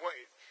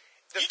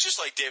 You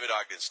just like David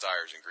Ogden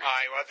Stiers and Green.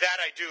 Well,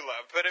 that I do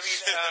love, but I mean,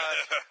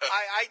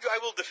 I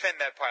will defend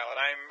that pilot.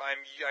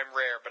 I'm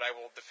rare, but I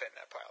will defend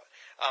that pilot.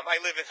 I'm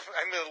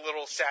in a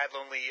little sad,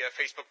 lonely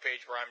Facebook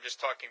page where I'm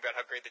just talking about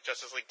how great the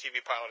Justice League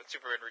TV pilot and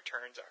Superman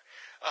Returns are.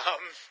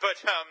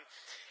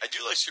 I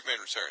do like Superman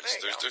Returns.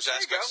 There's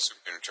aspects of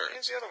Superman Returns.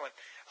 Here's the other one.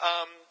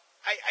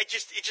 It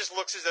just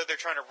looks as though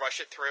they're trying to rush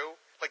it through.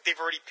 Like they've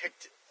already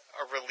picked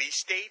a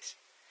release date,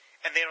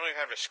 and they don't even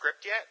have a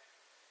script yet.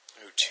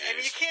 Oh, I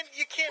mean,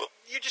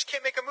 you just can't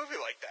make a movie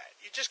like that.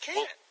 You just can't.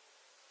 Well,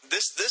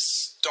 this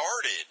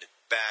started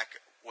back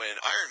when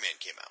Iron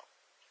Man came out.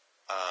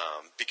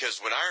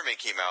 Because when Iron Man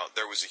came out,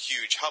 there was a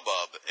huge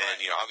hubbub, and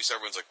obviously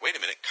everyone's like, "Wait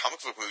a minute,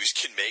 comic book movies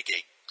can make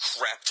a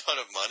crap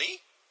ton of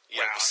money." Who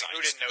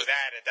didn't know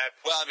that at that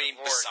point? Well, I mean,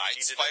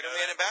 besides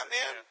Spider-Man and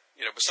Batman,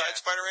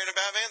 Spider-Man and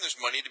Batman,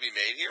 there's money to be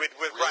made here with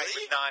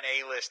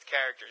non-A-list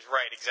characters,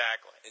 right?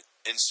 Exactly.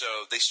 And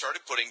so they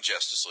started putting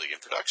Justice League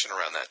in production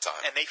around that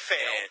time, and they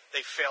failed.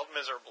 They failed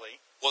miserably.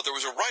 Well, there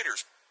was a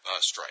writers'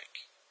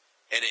 strike,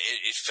 and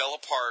it fell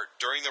apart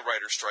during the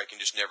writers' strike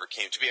and just never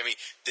came to be. I mean,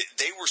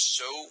 they were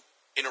so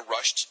in a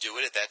rush to do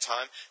it at that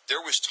time.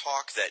 There was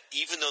talk that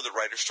even though the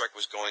writers' strike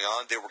was going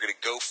on, they were going to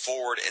go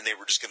forward and they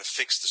were just going to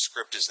fix the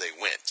script as they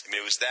went. I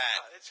mean, it was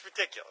that. It's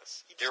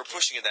ridiculous. They were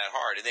pushing it that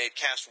hard, and they had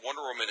cast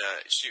Wonder Woman.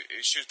 She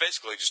was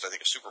basically just, I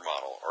think, a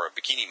supermodel or a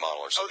bikini model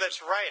or something. Oh, that's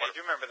right. I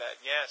do remember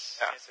that. Yes.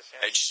 Yeah. Yes.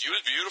 And she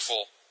was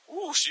beautiful.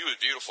 Ooh, she was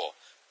beautiful.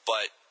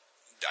 But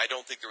I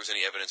don't think there was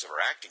any evidence of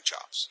her acting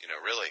chops,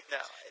 really.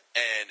 No.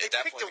 And they at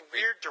that picked point, a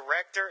weird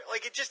director.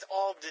 Like, it just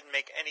all didn't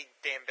make any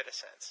damn bit of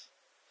sense.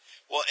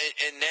 Well,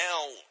 and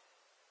now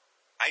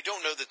I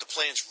don't know that the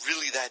plan's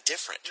really that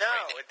different. No,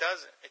 right? it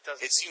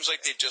doesn't. It seems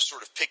like they've just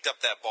sort of picked up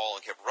that ball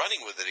and kept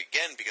running with it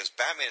again, because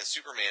Batman and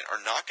Superman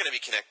are not going to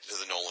be connected to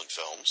the Nolan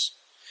films.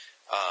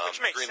 Which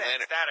makes Green sense.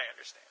 Lantern. That I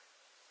understand.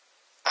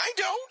 I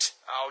don't.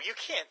 Oh, you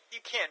can't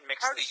mix.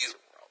 How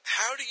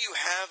do you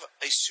have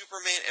a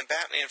Superman and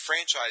Batman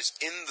franchise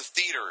in the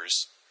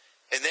theaters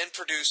and then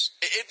produce?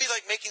 It'd be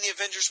like making the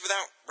Avengers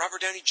without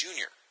Robert Downey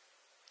Jr.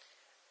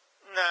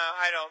 No,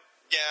 I don't.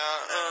 Yeah.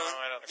 No,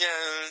 I don't agree.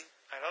 Yeah.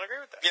 I don't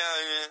agree with that.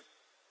 Yeah.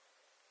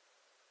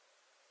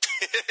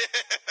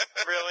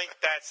 Really?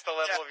 That's the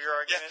level of your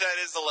argument? Yeah,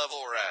 that is the level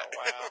we're at.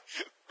 Oh, wow.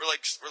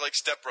 we're like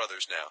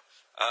stepbrothers now.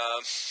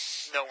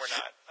 No, we're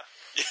not.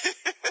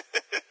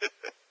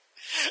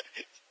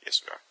 Yes,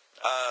 we are.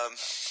 I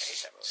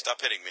hate that movie. Stop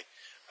hitting me.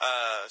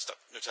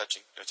 Stop. No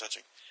touching. No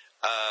touching.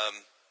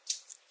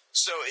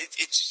 So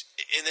it's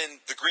and then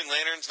the Green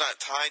Lantern's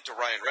not tied to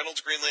Ryan Reynolds'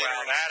 Green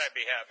Lantern. Well, that I'd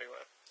be happy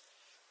with.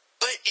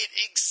 But it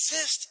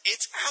exists.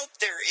 It's out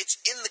there. It's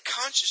in the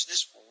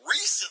consciousness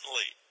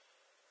recently.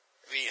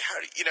 I mean,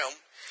 how do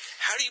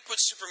you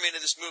put Superman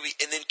in this movie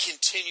and then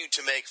continue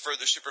to make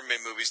further Superman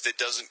movies that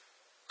doesn't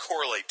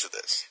correlate to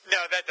this? No,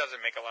 that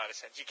doesn't make a lot of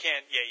sense. You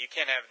can't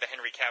have the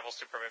Henry Cavill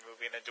Superman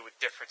movie and then do it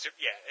different.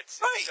 Yeah,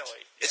 it's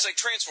silly. It's like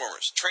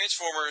Transformers.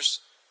 Transformers,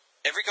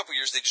 every couple of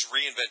years they just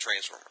reinvent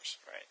Transformers.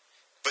 Right.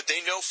 But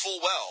they know full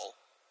well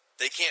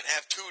they can't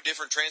have two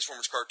different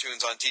Transformers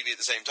cartoons on TV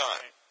at the same time.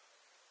 Right.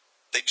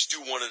 They just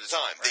do one at a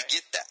time. Right. They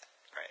get that.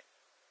 Right.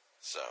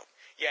 So.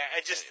 Yeah,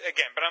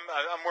 but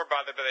I'm more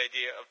bothered by the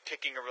idea of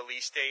picking a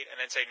release date and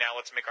then say, now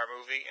let's make our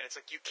movie. And it's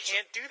like, you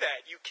can't do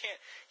that. You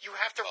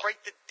have to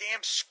write the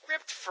damn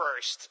script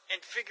first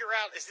and figure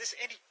out, is this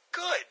any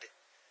good?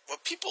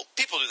 Well, people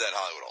do that in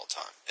Hollywood all the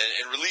time.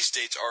 And release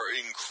dates are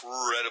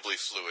incredibly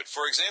fluid.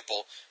 For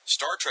example,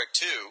 Star Trek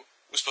 2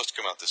 was supposed to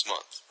come out this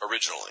month,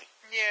 originally.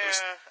 Yeah.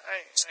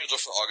 It was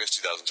scheduled for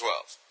August 2012.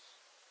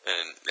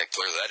 And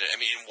clearly that didn't.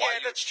 I mean, why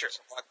that's true.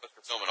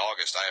 Blockbuster film in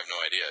August, I have no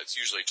idea. It's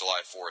usually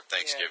July 4th,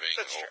 Thanksgiving,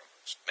 that's or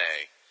true.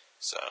 May.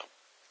 So.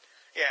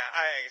 Yeah,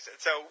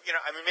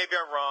 maybe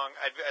I'm wrong.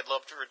 I'd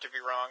love for it to be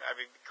wrong. I'd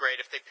be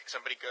great if they pick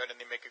somebody good and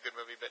they make a good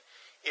movie. But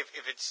if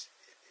it's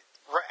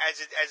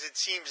as it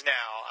seems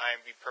now,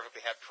 I'd be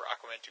perfectly happy for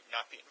Aquaman to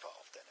not be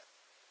involved in it.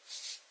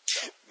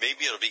 So.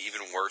 Maybe it'll be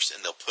even worse,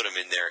 and they'll put him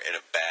in there in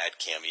a bad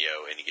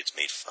cameo, and he gets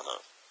made fun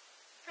of.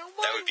 Now,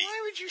 why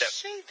would you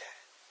say that?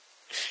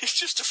 It's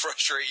just to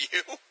frustrate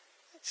you.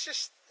 It's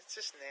just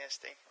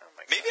nasty. Oh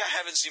my God. Maybe I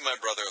haven't seen my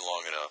brother in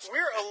long enough.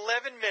 We're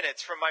 11 minutes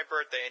from my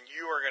birthday, and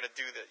you are going to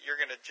do that. You're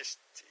going to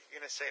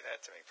say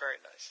that to me. Very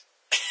nice.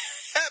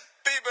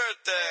 Happy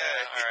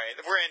birthday! All right,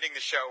 we're ending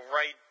the show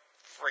right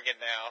friggin'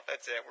 now.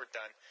 That's it. We're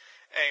done.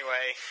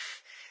 Anyway,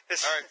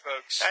 all right,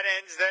 folks. That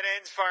ends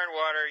Fire and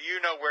Water.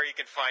 You know where you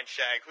can find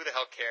Shag. Who the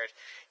hell cares?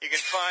 You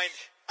can find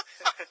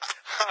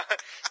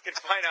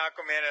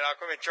Aquaman at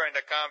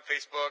AquamanShrine.com,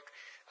 Facebook,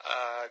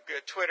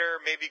 Twitter,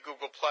 maybe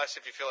Google Plus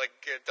if you feel like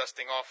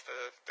dusting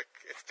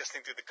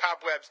through the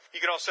cobwebs. You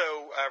can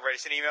also write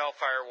us an email,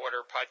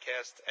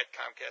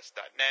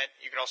 fireandwaterpodcast@comcast.net.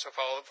 You can also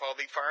follow the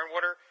Fire and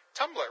Water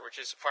Tumblr, which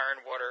is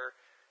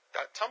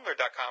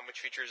fireandwater.tumblr.com,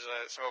 which features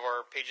some of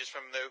our pages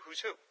from the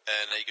Who's Who.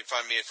 And you can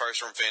find me at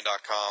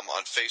firestormfan.com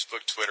on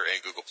Facebook, Twitter, and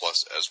Google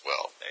Plus as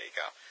well. There you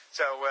go.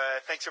 So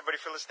thanks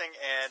everybody for listening,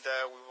 and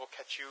we will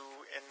catch you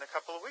in a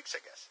couple of weeks,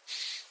 I guess.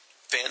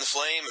 Fan the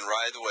flame and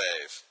ride the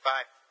wave.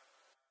 Bye.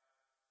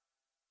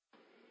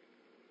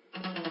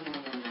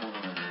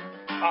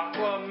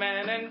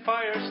 Aquaman and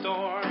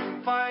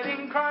Firestorm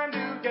fighting crime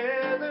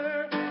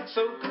together.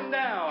 Soak them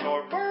down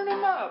or burn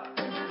them up.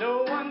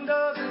 No one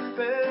does it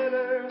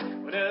better.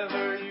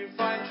 Whenever you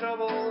find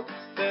trouble,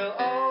 they'll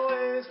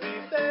always be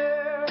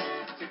there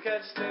to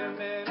catch them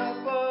in a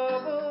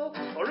bubble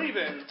or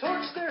even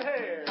torch their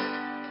hair.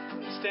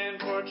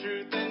 Stand for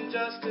truth and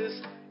justice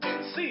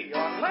in sea,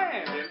 on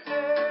land, and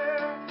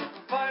air.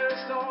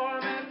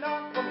 Firestorm and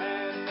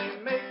Aquaman, they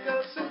make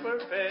a super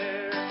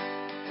pair.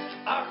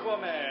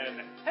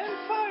 Aquaman and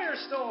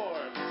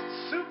Firestorm,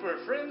 super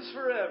friends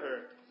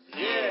forever.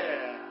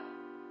 Yeah!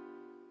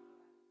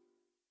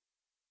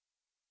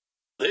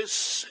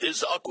 This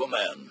is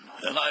Aquaman,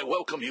 and I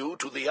welcome you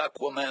to the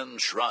Aquaman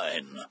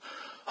Shrine.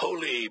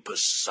 Holy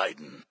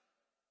Poseidon,